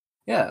V-Lord.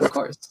 Yeah, of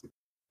course.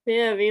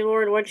 Yeah,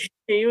 V-Lord, what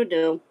do you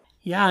do?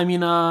 Yeah, I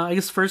mean, I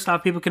guess first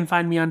off, people can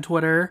find me on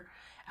Twitter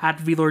at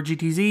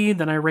VLordGTZ.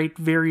 Then I write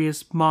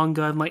various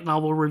manga and light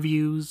novel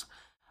reviews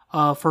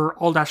for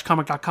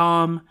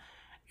all-comic.com,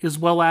 as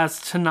well as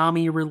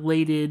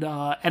Toonami-related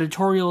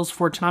editorials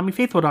for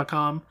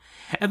ToonamiFaithful.com.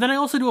 And then I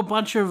also do a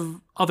bunch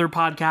of other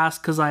podcasts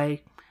because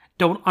I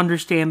don't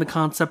understand the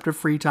concept of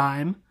free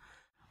time.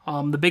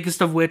 The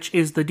biggest of which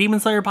is the Demon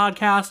Slayer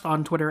podcast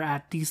on Twitter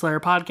at DSlayer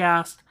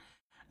Podcast.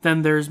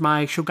 Then there's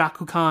my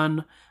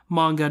Shogakukan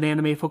manga and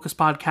anime focused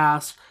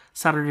podcast,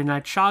 Saturday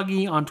Night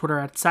Shaggy, on Twitter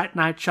at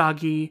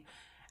SatNightShaggy.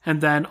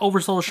 And then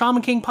Oversoul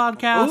Shaman King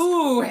podcast.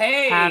 Ooh,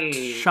 hey! At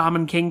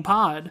Shaman King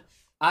Pod.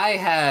 I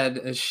had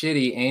a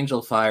shitty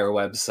Angel Fire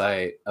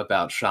website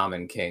about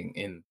Shaman King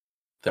in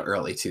the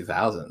early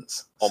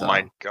 2000s. Oh so.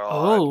 my god.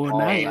 Oh,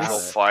 nice. Angel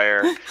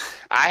Fire.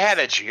 I had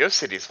a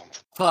GeoCities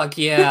once. Fuck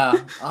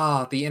yeah.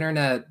 Oh, the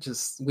internet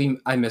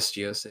I miss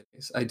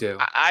GeoCities. I do.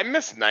 I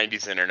miss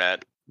 90s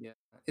internet. Yeah.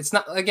 It's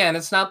not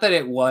that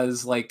it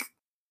was like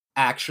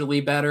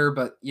actually better,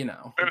 but you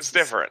know. It was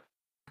different.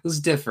 It was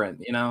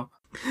different, you know?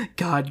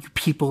 God, you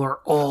people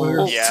are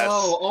old. Yes. So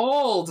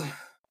old.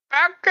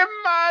 Back in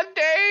my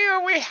day,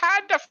 we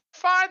had to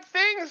find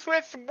things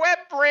with web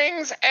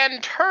rings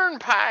and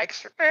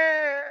turnpikes.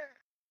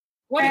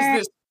 What is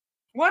this?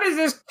 What is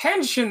this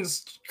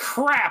pensions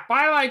crap?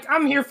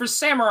 I'm here for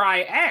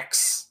Samurai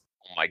X.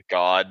 Oh my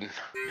god.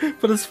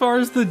 But as far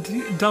as the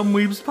Dumb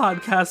Weebs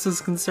podcast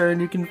is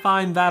concerned, you can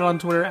find that on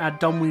Twitter at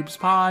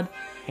DumbWeebsPod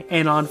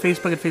and on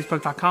Facebook at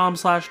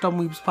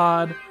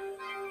facebook.com/DumbWeebsPod.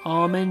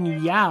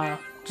 And yeah,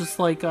 just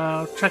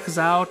check us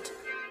out.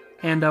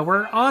 And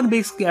we're on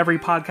basically every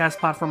podcast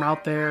platform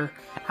out there.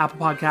 Apple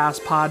Podcasts,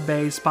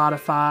 Podbay,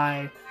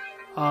 Spotify,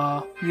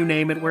 you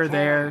name it, we're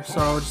there.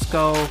 So just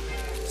go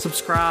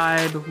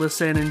subscribe,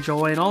 listen,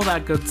 enjoy, and all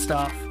that good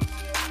stuff.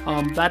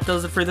 That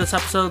does it for this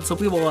episode, so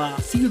we will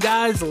see you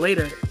guys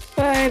later.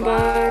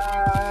 Bye-bye.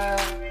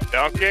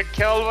 Don't get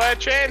killed by a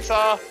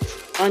chainsaw.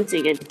 Once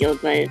you get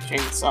killed by a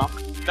chainsaw.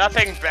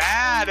 Nothing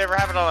bad ever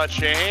happened on a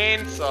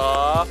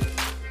chainsaw.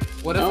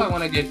 What if I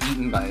want to get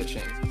eaten by a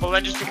chainsaw? Well,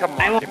 then just become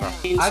I want Makima.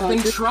 chainsaw I've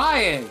been too.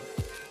 trying.